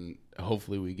exciting. And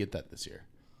hopefully we get that this year.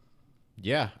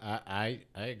 Yeah, I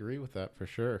agree with that for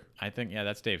sure. I think,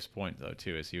 that's Dave's point, though,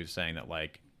 too, is he was saying that,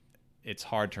 like, it's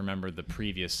hard to remember the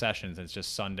previous sessions. It's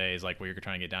just Sundays, like, what you're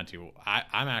trying to get down to.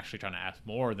 I'm actually trying to ask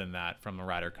more than that from the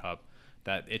Ryder Cup,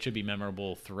 that it should be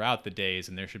memorable throughout the days,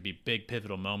 and there should be big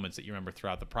pivotal moments that you remember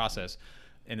throughout the process.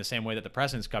 in the same way that the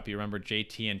President's Cup, you remember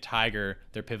JT and Tiger,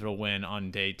 their pivotal win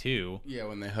on day 2. Yeah,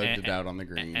 when they hugged it out on the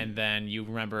green. And then you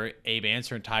remember Abe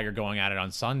Answer and Tiger going at it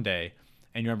on Sunday.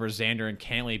 And you remember Xander and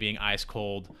Cantlay being ice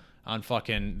cold on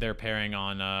fucking their pairing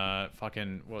on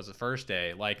fucking, what was the first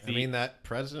day? Like I mean, that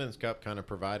President's Cup kind of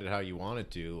provided how you wanted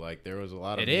to. Like, there was a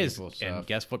lot of it is. stuff. And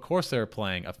guess what course they were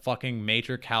playing? A fucking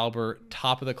major caliber,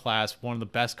 top of the class, one of the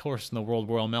best courses in the world,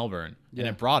 Royal Melbourne. Yeah. And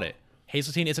it brought it.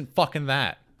 Hazeltine isn't fucking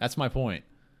that. That's my point.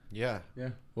 Yeah. Yeah.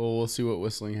 Well, we'll see what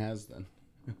Whistling has then.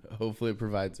 Hopefully it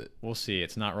provides it. We'll see.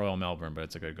 It's not Royal Melbourne, but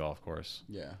it's a good golf course.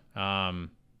 Yeah.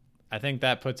 I think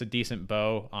that puts a decent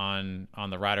bow on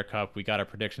the Ryder Cup. We got our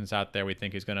predictions out there. We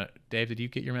think he's gonna. Dave, did you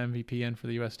get your MVP in for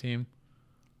the U.S. team?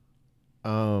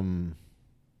 I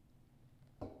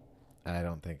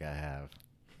don't think I have.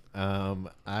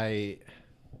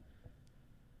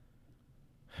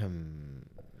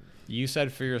 You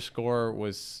said for your score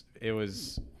was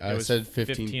I said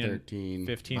 15-13.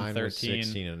 15, Mine 13. was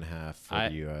 16 and a half for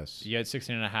the U.S. You had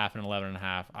 16 and a half and 11 and a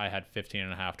half. I had 15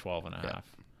 and a half, 12 and a half.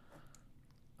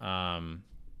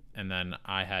 And then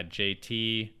I had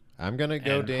JT. I'm gonna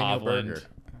go Daniel Hovland. Berger.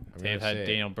 Dave had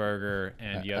Daniel Berger,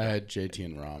 and I had JT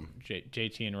and Rahm.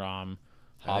 JT and Rahm.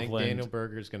 I think Hovland. Daniel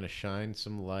Berger's gonna shine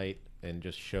some light and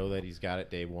just show that he's got it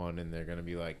day one, and they're gonna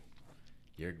be like,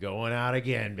 "You're going out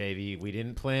again, baby. We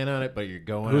didn't plan on it, but you're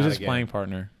going Who's out his again." playing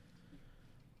partner?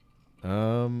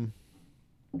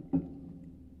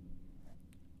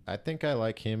 I think I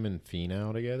like him and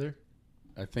Finau together.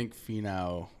 I think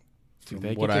Finau, Do from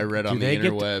they what get to- I read do on the they get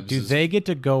to- interwebs, do they get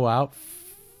to go out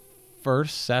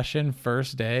first session,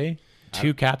 first day?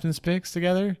 Two captain's picks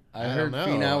together? I don't heard know.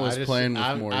 Finau was playing with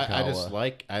I Morikawa. just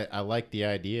like I like the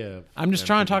idea of. I'm just them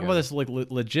trying to two talk about together. this like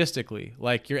logistically.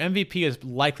 Like your MVP is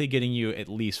likely getting you at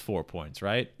least 4 points,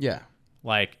 right? Yeah.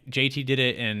 Like JT did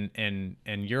it in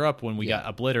Europe when we got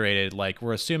obliterated. Like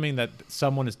we're assuming that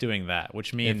someone is doing that,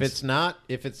 which means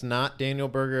If it's not Daniel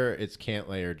Berger, it's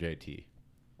Cantlay or JT.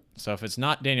 so if it's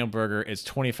not Daniel Berger, it's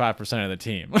 25% of the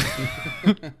team.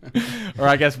 Or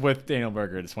I guess with Daniel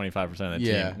Berger, it's 25% of the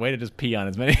Yeah. team. Way to just pee on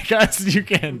as many guys as you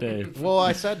can, Dave. Well,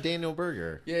 I said Daniel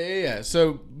Berger. Yeah.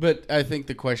 So, but I think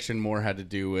the question more had to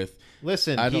do with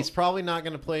Listen, I he's don't- probably not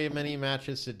going to play many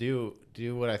matches to do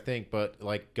what I think, but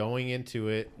like going into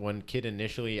it, when Kid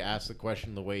initially asked the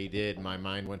question the way he did, my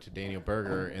mind went to Daniel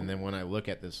Berger, and then when I look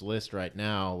at this list right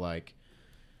now, like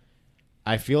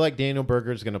I feel like Daniel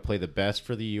Berger is going to play the best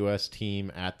for the U.S.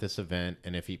 team at this event,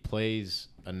 and if he plays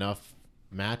enough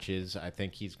matches, I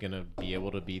think he's going to be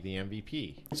able to be the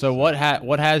MVP. So what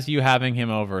has you having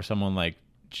him over someone like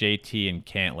JT and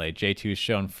Cantlay? JT's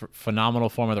shown phenomenal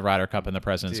form of the Ryder Cup and the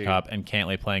President's Dude. Cup, and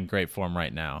Cantlay playing great form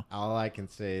right now. All I can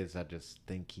say is I just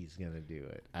think he's going to do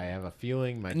it. I have a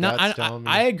feeling my No, gut's telling me.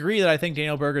 I agree that I think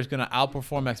Daniel Berger is going to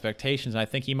outperform expectations. I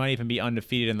think he might even be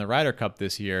undefeated in the Ryder Cup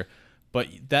this year. But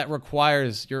that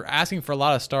requires you're asking for a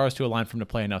lot of stars to align for him to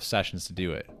play enough sessions to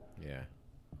do it. Yeah.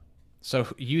 So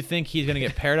you think he's going to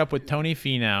get paired up with Tony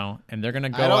Finau, and they're going to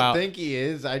go I don't out? think he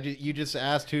is. You just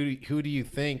asked who do you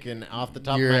think, and off the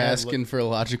top you're of my head, asking for a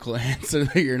logical answer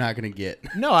that you're not going to get.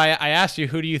 No, I asked you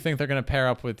who do you think they're going to pair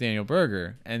up with Daniel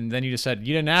Berger, and then you just said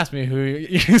you didn't ask me who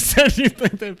you said you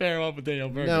think they pair him up with Daniel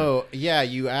Berger. No, yeah,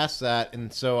 you asked that,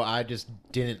 and so I just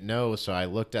didn't know. So I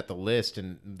looked at the list,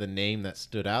 and the name that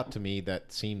stood out to me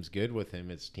that seems good with him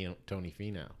is Tony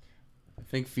Finau. I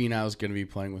think Finau's going to be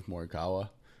playing with Morikawa.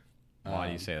 Why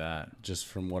do you say that? Just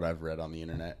from what I've read on the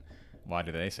internet. Why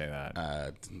do they say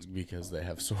that? Because they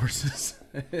have sources.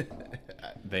 They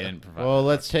didn't provide. Well,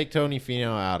 let's take Tony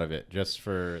Finau out of it, just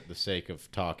for the sake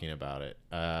of talking about it.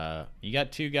 You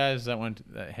got two guys that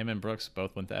him and Brooks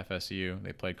both went to FSU.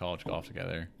 They played college golf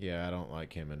together. Yeah, I don't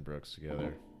like him and Brooks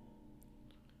together.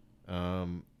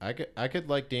 I could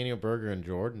like Daniel Berger and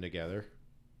Jordan together.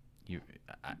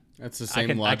 That's the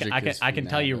same logic. I can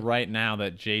tell you right now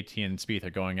that JT and Spieth are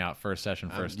going out first session,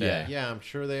 first day. Yeah, I'm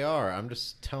sure they are. I'm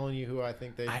just telling you who I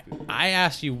think they. I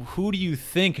asked you, who do you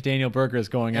think Daniel Berger is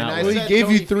going And out I with? Well, said he gave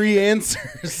Tony you 3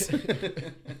 answers.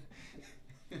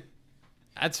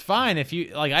 That's fine. If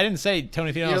you like, I didn't say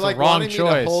Tony Finau You're was like the wrong wanting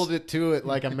choice. me to hold it to it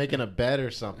like I'm making a bet or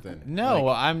something. No,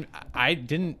 Like, I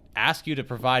didn't ask you to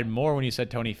provide more when you said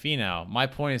Tony Finau. My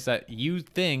point is that you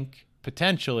think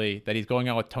potentially that he's going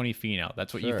out with Tony Finau.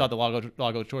 That's what you Sure. thought the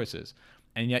logical choice is.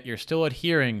 And yet you're still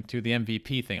adhering to the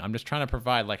MVP thing. I'm just trying to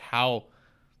provide like how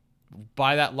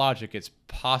by that logic, it's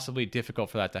possibly difficult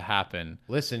for that to happen.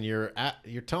 Listen, you're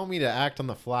telling me to act on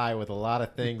the fly with a lot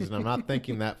of things, and I'm not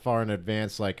thinking that far in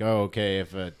advance. Like, oh, okay,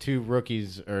 if two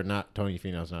rookies, or not, Tony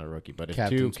Finau's not a rookie, but if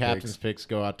two captain's picks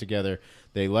go out together,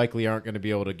 they likely aren't going to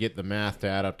be able to get the math to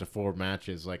add up to 4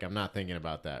 matches. Like, I'm not thinking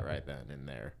about that right then and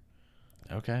there.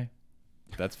 Okay.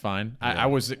 That's fine. Yeah. I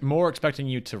was more expecting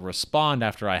you to respond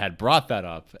after I had brought that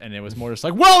up, and it was more just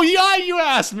like, well, yeah, you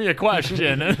asked me a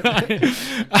question. And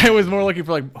I was more looking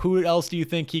for, like, who else do you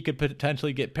think he could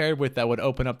potentially get paired with that would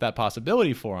open up that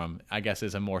possibility for him, I guess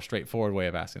is a more straightforward way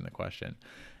of asking the question.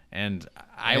 And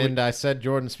I said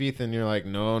Jordan Spieth, and you're like,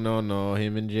 no,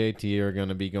 him and JT are going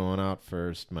to be going out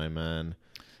first, my man.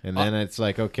 And then it's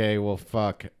like, okay, well,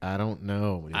 fuck, I don't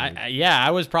know.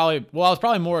 I was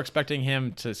probably more expecting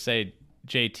him to say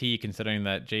JT, considering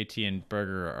that JT and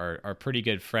Berger are pretty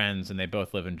good friends and they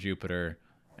both live in Jupiter.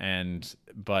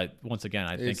 But once again,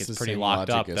 I think it's pretty locked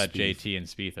up that JT and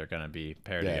Spieth are going to be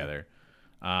paired together.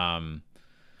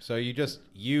 So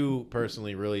you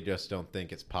personally really just don't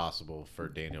think it's possible for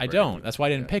Daniel Berger? I don't. That's why I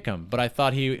didn't pick him. But I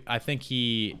think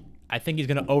he's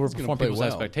going to overperform people's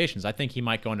expectations. I think he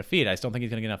might go undefeated. I still don't think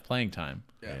he's going to get enough playing time.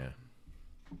 Yeah.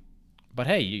 But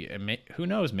hey, who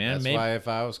knows, man? That's why if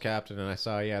I was captain and I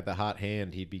saw he had the hot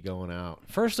hand, he'd be going out.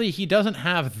 Firstly, he doesn't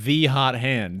have the hot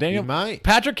hand. He might.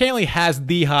 Patrick Cantlay has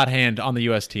the hot hand on the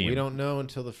U.S. team. We don't know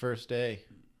until the first day.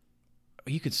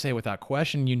 You could say without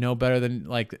question, you know better than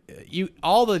let's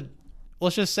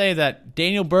just say that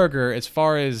Daniel Berger, as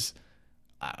far as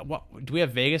do we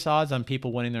have Vegas odds on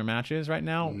people winning their matches right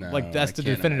now? No, that's the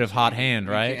definitive hot hand,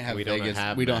 right? We don't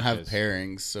have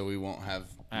pairings, so we won't have.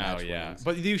 Oh yeah, wins.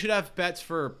 But you should have bets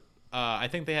for. I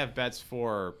think they have bets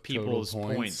for people's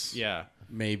points. Yeah,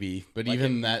 maybe, but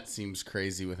even that seems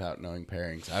crazy without knowing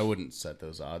pairings. I wouldn't set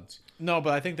those odds. No,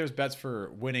 but I think there's bets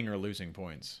for winning or losing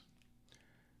points.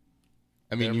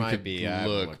 I mean, you could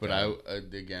look, but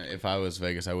again, if I was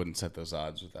Vegas, I wouldn't set those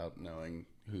odds without knowing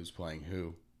who's playing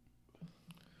who.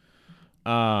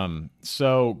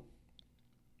 So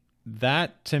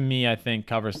that to me, I think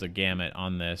covers the gamut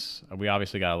on this. We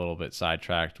obviously got a little bit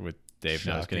sidetracked with Dave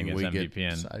Knowles getting his MVP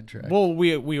in. Well,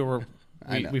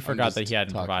 we forgot that he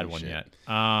hadn't provided one yet.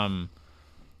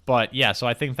 But yeah, so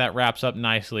I think that wraps up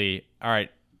nicely. All right,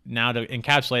 now to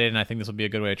encapsulate it, and I think this will be a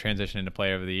good way to transition into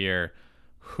Player of the Year.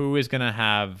 Who is going to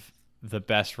have the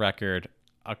best record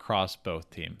across both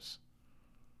teams?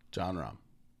 Jon Rahm.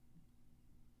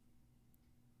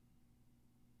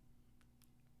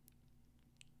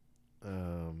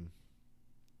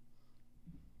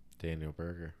 Daniel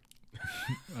Berger.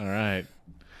 All right.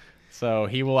 So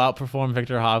he will outperform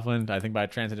Victor Hovland. I think by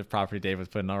transitive property, Dave was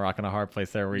putting a rock in a hard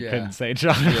place there where he couldn't say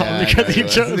Jon Rahm because he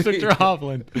chose Victor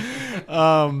Hovland.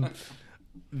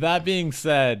 That being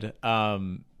said,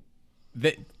 I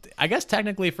guess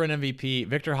technically for an MVP,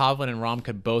 Victor Hovland and Rahm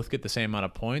could both get the same amount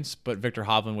of points, but Victor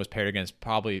Hovland was paired against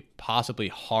possibly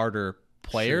harder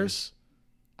players. Sure.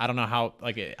 I don't know how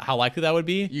likely that would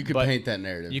be. You could paint that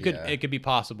narrative. It could be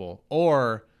possible.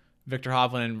 Or Victor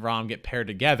Hovland and Rahm get paired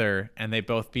together and they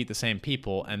both beat the same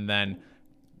people, and then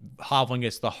Hovland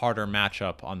gets the harder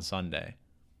matchup on Sunday.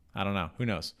 I don't know. Who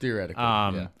knows?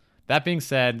 Theoretically. That being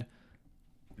said,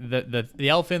 the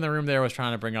elephant in the room there was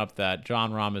trying to bring up that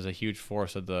Jon Rahm is a huge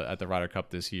force at the Ryder Cup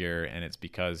this year, and it's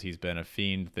because he's been a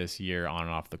fiend this year on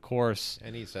and off the course.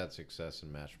 And he's had success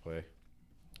in match play.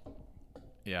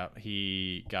 Yeah,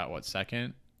 he got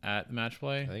second at the match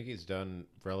play? I think he's done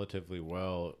relatively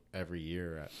well every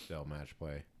year at Dell match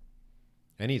play.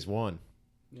 And he's won.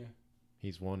 Yeah.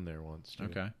 He's won there once, too.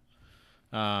 Okay.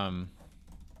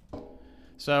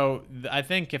 So I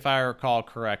think if I recall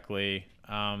correctly,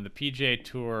 the PGA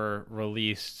Tour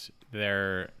released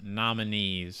their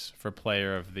nominees for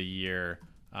Player of the Year,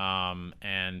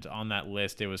 and on that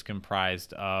list it was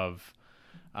comprised of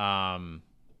Jon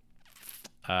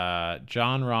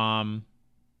Rahm,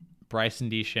 Bryson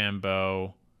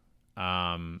DeChambeau,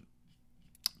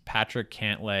 Patrick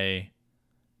Cantlay,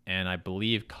 and I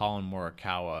believe Colin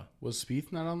Morikawa. Was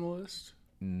Spieth not on the list?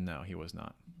 No, he was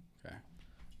not. Okay.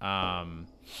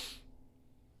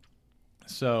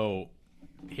 So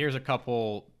here's a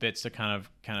couple bits to kind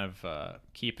of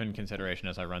keep in consideration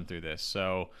as I run through this.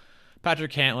 So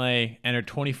Patrick Cantlay entered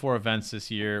 24 events this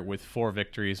year with 4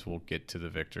 victories. We'll get to the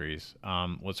victories.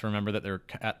 Let's remember that they're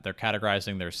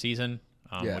categorizing their season,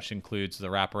 which includes the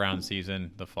wraparound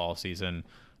season, the fall season.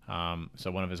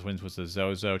 So one of his wins was the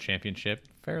Zozo Championship,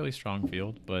 fairly strong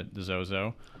field, but the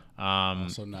Zozo.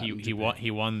 He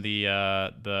won the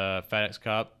FedEx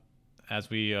Cup, as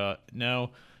we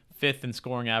know. 5th in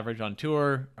scoring average on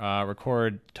tour,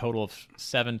 recorded total of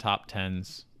 7 top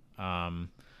 10s.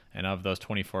 And of those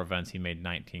 24 events, he made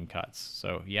 19 cuts.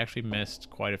 So he actually missed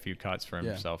quite a few cuts for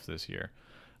himself this year.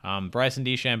 Bryson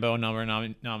DeChambeau,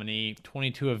 nominee,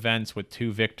 22 events with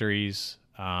 2 victories.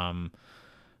 And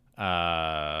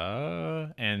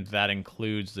that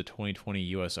includes the 2020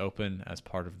 U.S. Open as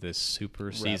part of this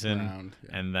super season.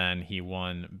 And then he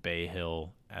won Bay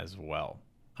Hill as well.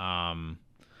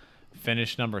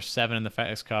 Finished number 7 in the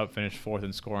FedEx Cup, finished 4th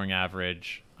in scoring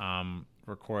average,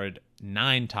 recorded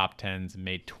 9 top 10s,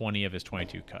 made 20 of his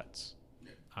 22 cuts.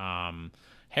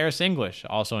 Harris English,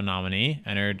 also a nominee,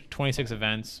 entered 26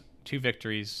 events, 2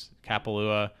 victories,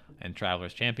 Kapalua and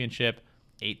Travelers Championship,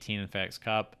 18 in FedEx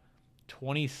Cup,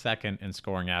 22nd in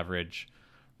scoring average,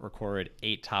 recorded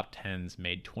 8 top 10s,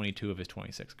 made 22 of his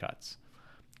 26 cuts.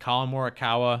 Colin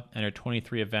Morikawa entered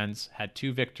 23 events, had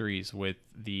 2 victories with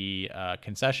the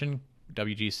concession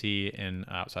WGC in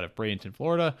outside of Bradenton,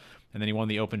 Florida, and then he won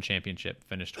the Open Championship,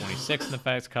 finished 26th in the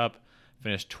FedEx Cup,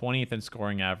 finished 20th in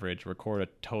scoring average, recorded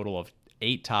a total of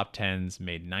 8 top 10s,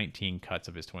 made 19 cuts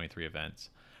of his 23 events.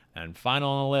 And final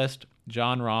on the list,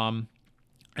 Jon Rahm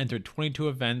entered 22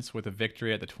 events with a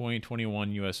victory at the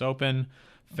 2021 U.S. Open,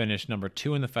 finished number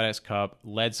 2 in the FedEx Cup,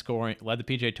 led the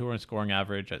PGA Tour in scoring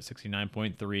average at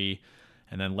 69.3,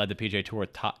 and then led the PGA Tour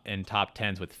in top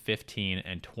 10s with 15,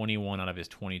 and 21 out of his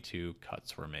 22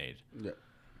 cuts were made. Yep.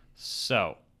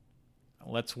 So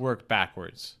let's work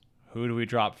backwards. Who do we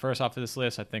drop first off of this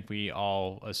list? I think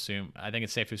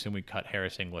it's safe to assume we cut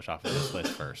Harris English off of this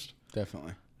list first.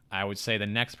 Definitely. I would say the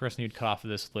next person you'd cut off of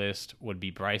this list would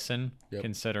be Bryson,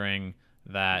 considering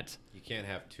that you can't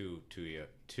have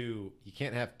you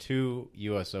can't have 2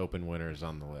 U.S. Open winners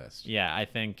on the list. Yeah, I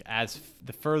think as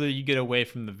the further you get away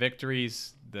from the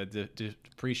victories, the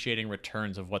depreciating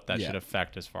returns of what that should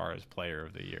affect as far as player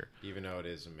of the year. Even though it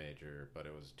is a major, but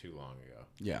it was too long ago.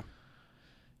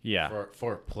 Yeah.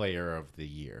 For player of the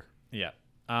year. Yeah.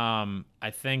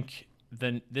 I think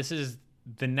this is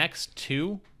the next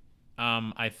 2.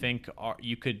 I think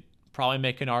you could probably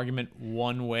make an argument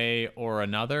one way or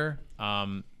another.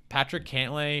 Patrick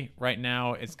Cantlay right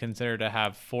now is considered to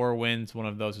have 4 wins. One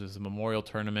of those is the Memorial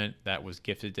Tournament that was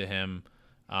gifted to him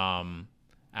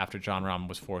after Jon Rahm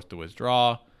was forced to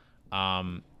withdraw.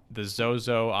 The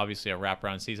Zozo, obviously a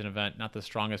wraparound season event, not the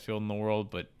strongest field in the world,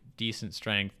 but decent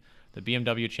strength. The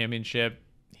BMW Championship,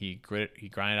 he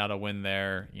grinded out a win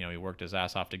there. He worked his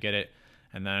ass off to get it.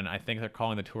 And then I think they're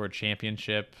calling the Tour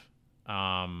Championship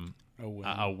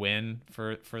a win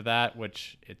for that,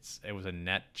 which it was a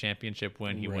net championship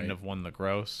win. He wouldn't have won the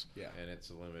gross. Yeah, and it's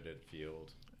a limited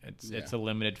field. It's a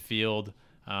limited field.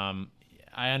 I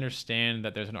understand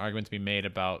that there's an argument to be made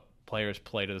about players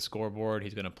play to the scoreboard.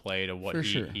 He's going to play to what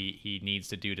he needs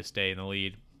to do to stay in the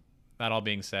lead. That all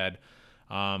being said,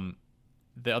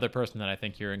 the other person that I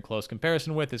think you're in close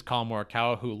comparison with is Colin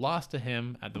Morikawa, who lost to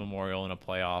him at the Memorial in a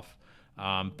playoff.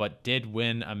 But did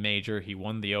win a major. He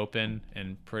won the Open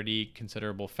in pretty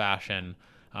considerable fashion.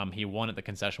 He won at the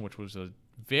concession, which was a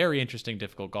very interesting,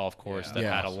 difficult golf course that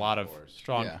had a lot of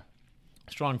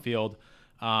strong field.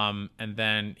 And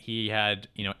then he had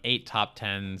 8 top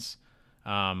 10s,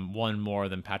 one more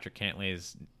than Patrick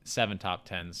Cantlay's 7 top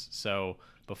 10s. So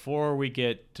before we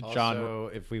get to John,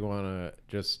 also, if we want to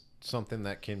just something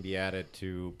that can be added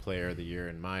to player of the year,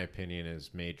 in my opinion,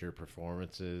 is major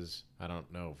performances. I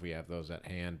don't know if we have those at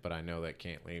hand, but I know that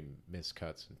Cantlay missed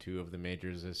cuts in 2 of the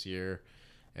majors this year,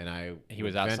 and he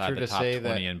was outside the top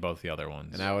 20 in both the other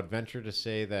ones. And I would venture to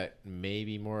say that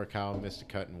maybe Morikawa missed a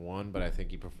cut in 1, but I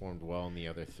think he performed well in the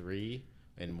other 3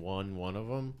 and won one of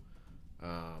them.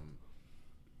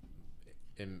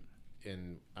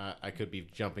 And I could be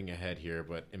jumping ahead here,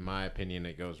 but in my opinion,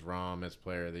 it goes Rahm as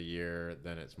player of the year,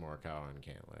 then it's Morikawa and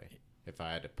Cantlay. If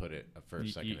I had to put it a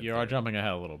first, second, you are jumping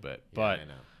ahead a little bit, but I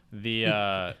know.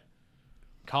 The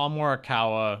Colin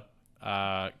Morikawa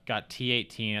got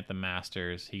T18 at the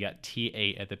Masters. He got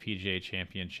T8 at the PGA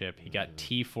Championship. He got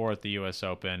T4 at the U.S.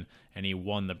 Open, and he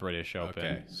won the British Open.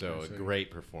 Okay, so a great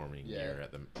performing year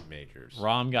at the majors.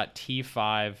 Rahm got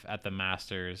T5 at the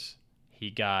Masters.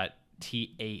 He got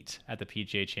T8 at the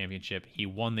PGA Championship. He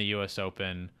won the U.S.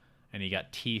 Open, and he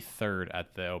got T3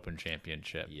 at the Open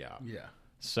Championship. Yeah.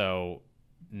 So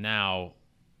now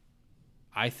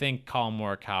I think Colin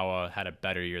Morikawa had a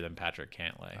better year than Patrick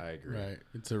Cantlay. I agree. Right.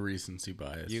 It's a recency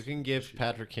bias. You can give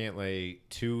Patrick Cantlay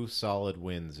 2 solid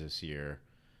wins this year.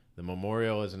 The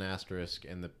Memorial is an asterisk,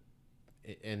 and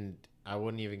I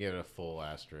wouldn't even give it a full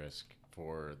asterisk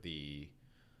for the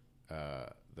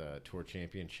Tour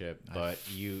Championship, but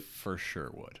you for sure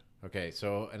would. Okay,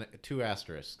 so 2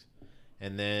 asterisks,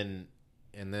 and then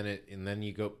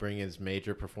you go bring his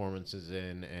major performances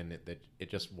in, and it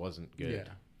just wasn't good.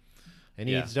 Yeah. And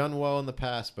he's done well in the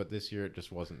past, but this year it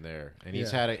just wasn't there. And he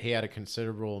had a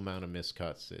considerable amount of missed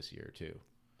cuts this year too.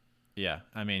 Yeah,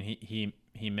 I mean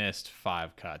he missed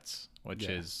 5 cuts, which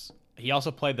is he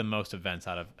also played the most events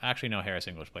out of. Actually, no, Harris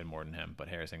English played more than him, but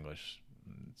Harris English,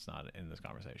 it's not in this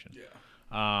conversation.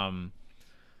 Yeah.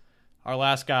 Our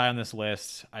last guy on this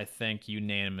list, I think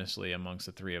unanimously amongst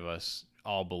the three of us,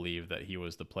 all believe that he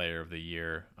was the player of the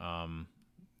year.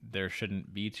 There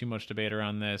shouldn't be too much debate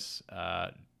around this.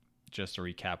 Just to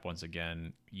recap once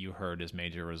again, you heard his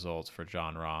major results for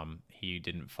Jon Rahm. He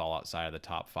didn't fall outside of the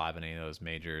top 5 in any of those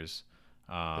majors.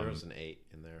 There was an 8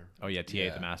 in there. Oh, yeah, T8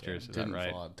 at the Masters. Is that right?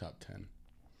 Didn't fall out top 10.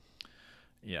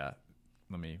 Yeah.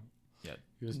 Let me... Yeah.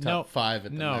 He was top 5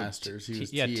 at the Masters. He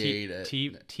was T8 at...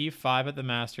 T5 at the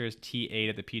Masters, T8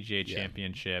 at the PGA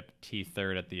Championship,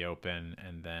 T3rd at the Open,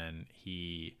 and then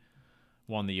he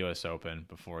won the U.S. Open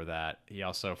before that. He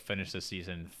also finished the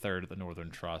season 3rd at the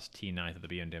Northern Trust, T9th at the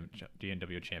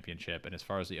BMW Championship, and as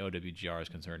far as the OWGR is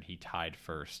concerned, he tied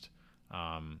first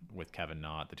with Kevin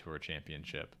Na at the Tour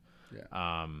Championship.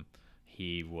 Yeah.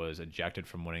 He was ejected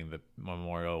from winning the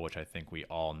Memorial, which I think we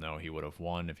all know he would have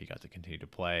won if he got to continue to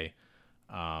play.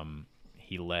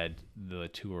 He led the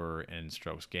Tour in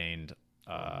strokes gained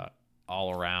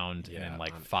all around in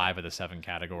like 5 of the 7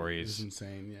 categories. It was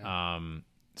insane, yeah.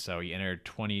 So he entered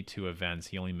 22 events.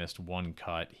 He only missed 1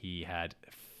 cut. He had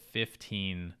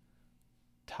 15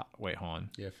 top... Wait, hold on.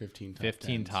 Yeah,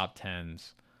 15 top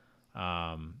 10s.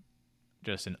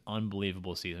 Just an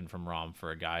unbelievable season from Rahm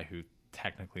for a guy who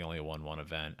technically only won 1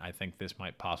 event. I think this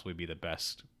might possibly be the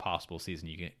best possible season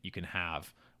you can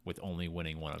have with only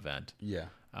winning 1 event. Yeah.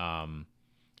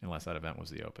 Unless that event was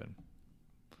the Open.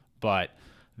 But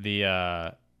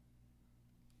the...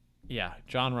 Yeah,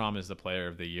 Jon Rahm is the player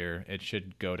of the year. It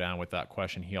should go down with that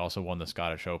question. He also won the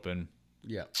Scottish Open.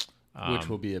 Yeah, which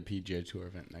will be a PGA Tour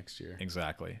event next year.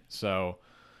 Exactly. So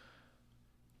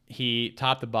he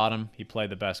top to bottom, he played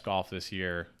the best golf this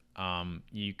year.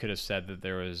 You could have said that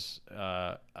there was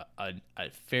a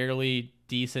fairly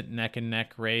decent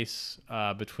neck-and-neck race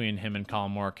between him and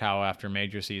Colin Morikawa after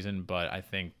major season, but I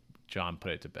think John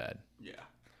put it to bed. Yeah.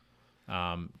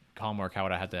 Colin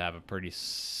Morikawa had to have a pretty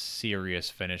serious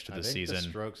finish to the season. The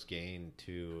strokes gained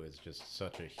too is just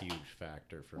such a huge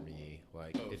factor for me.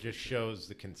 Like it just shows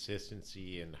the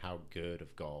consistency and how good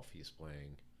of golf he's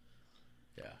playing.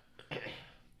 Yeah.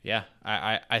 Yeah,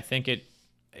 I think it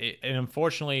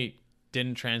unfortunately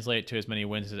didn't translate to as many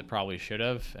wins as it probably should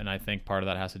have, and I think part of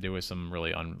that has to do with some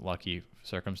really unlucky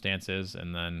circumstances,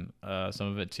 and then some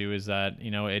of it too is that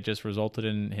it just resulted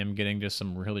in him getting just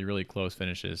some really, really close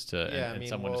finishes and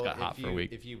someone just got hot for a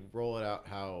week. If you roll it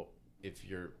out, if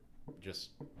you're just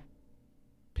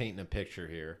painting a picture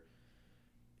here,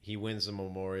 he wins the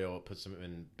Memorial, it puts him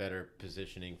in better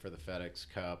positioning for the FedEx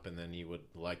Cup, and then he would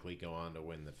likely go on to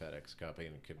win the FedEx Cup, and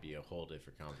it could be a whole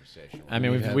different conversation. I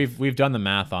mean, we've done the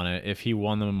math on it. If he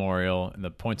won the Memorial, and the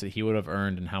points that he would have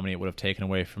earned, and how many it would have taken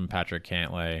away from Patrick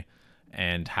Cantlay,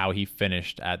 and how he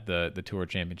finished at the Tour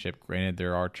Championship. Granted,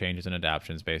 there are changes and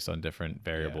adaptations based on different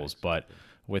variables, but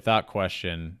without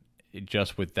question,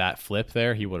 just with that flip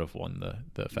there, he would have won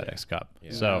the FedEx Cup.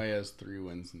 Yeah. So now he has 3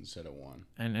 wins instead of 1.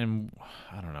 And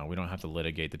I don't know. We don't have to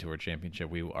litigate the Tour Championship.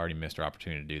 We already missed our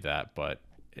opportunity to do that, but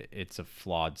it's a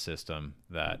flawed system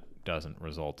that doesn't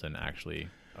result in actually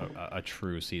a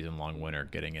true season-long winner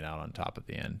getting it out on top at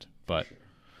the end. But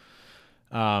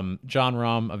Jon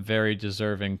Rahm, a very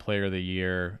deserving player of the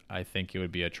year. I think it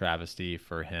would be a travesty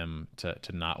for him to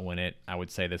not win it. I would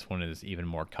say this one is even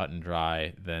more cut and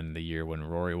dry than the year when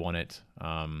Rory won it.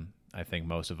 I think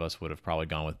most of us would have probably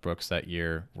gone with Brooks that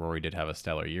year. Rory did have a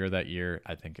stellar year that year.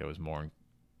 I think it was more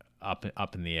up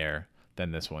in the air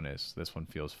than this one is. This one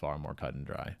feels far more cut and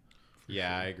dry.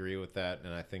 Yeah, I agree with that,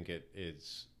 and I think it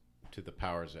is to the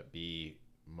powers that be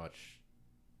much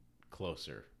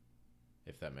closer,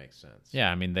 if that makes sense.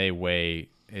 Yeah, I mean,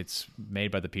 it's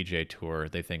made by the PGA Tour.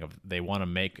 They want to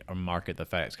make or market the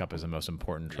FedEx Cup as the most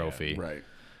important trophy. Yeah, right.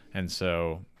 And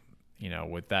so,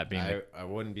 with that being... I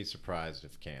wouldn't be surprised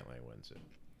if Cantlay wins it.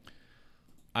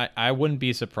 I wouldn't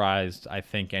be surprised. I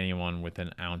think anyone with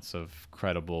an ounce of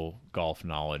credible golf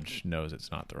knowledge knows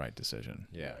it's not the right decision.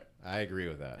 Yeah, I agree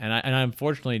with that. And I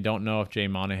unfortunately don't know if Jay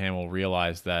Monahan will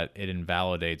realize that it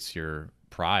invalidates your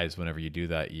prize whenever you do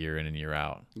that year in and year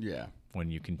out. Yeah. When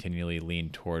you continually lean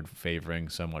toward favoring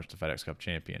so much the FedEx Cup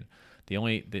champion.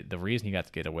 The reason he got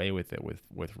to get away with it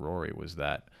with Rory was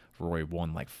that Rory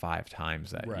won like 5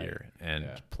 times that year and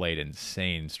played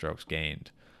insane strokes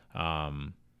gained.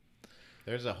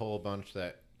 There's a whole bunch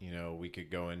that we could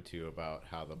go into about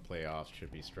how the playoffs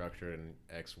should be structured and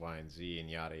X, Y, and Z and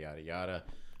yada yada yada.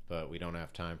 but we don't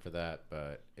have time for that.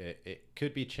 But it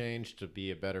could be changed to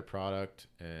be a better product,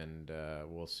 and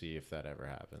we'll see if that ever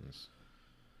happens.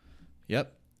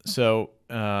 Yep. So,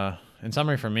 in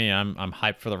summary, for me, I'm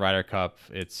hyped for the Ryder Cup.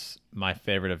 It's my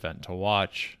favorite event to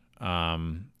watch,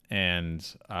 and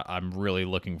I'm really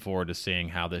looking forward to seeing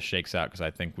how this shakes out because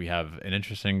I think we have an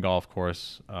interesting golf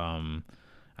course.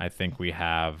 I think we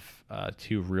have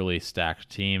two really stacked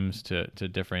teams to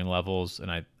differing levels,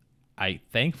 and I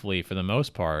thankfully, for the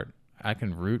most part, I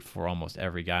can root for almost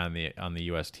every guy on the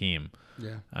U.S. team.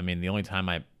 Yeah. I mean, the only time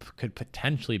I could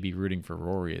potentially be rooting for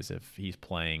Rory is if he's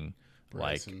playing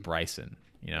like Bryson,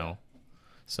 you know.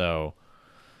 So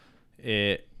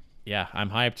I'm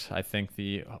hyped. I think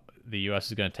the U.S.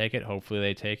 is going to take it. Hopefully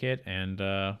they take it, and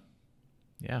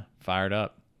fired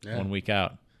up. Yeah. 1 week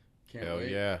out. Hell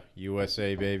yeah,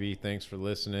 USA baby! Thanks for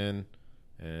listening,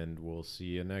 and we'll see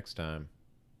you next time.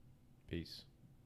 Peace.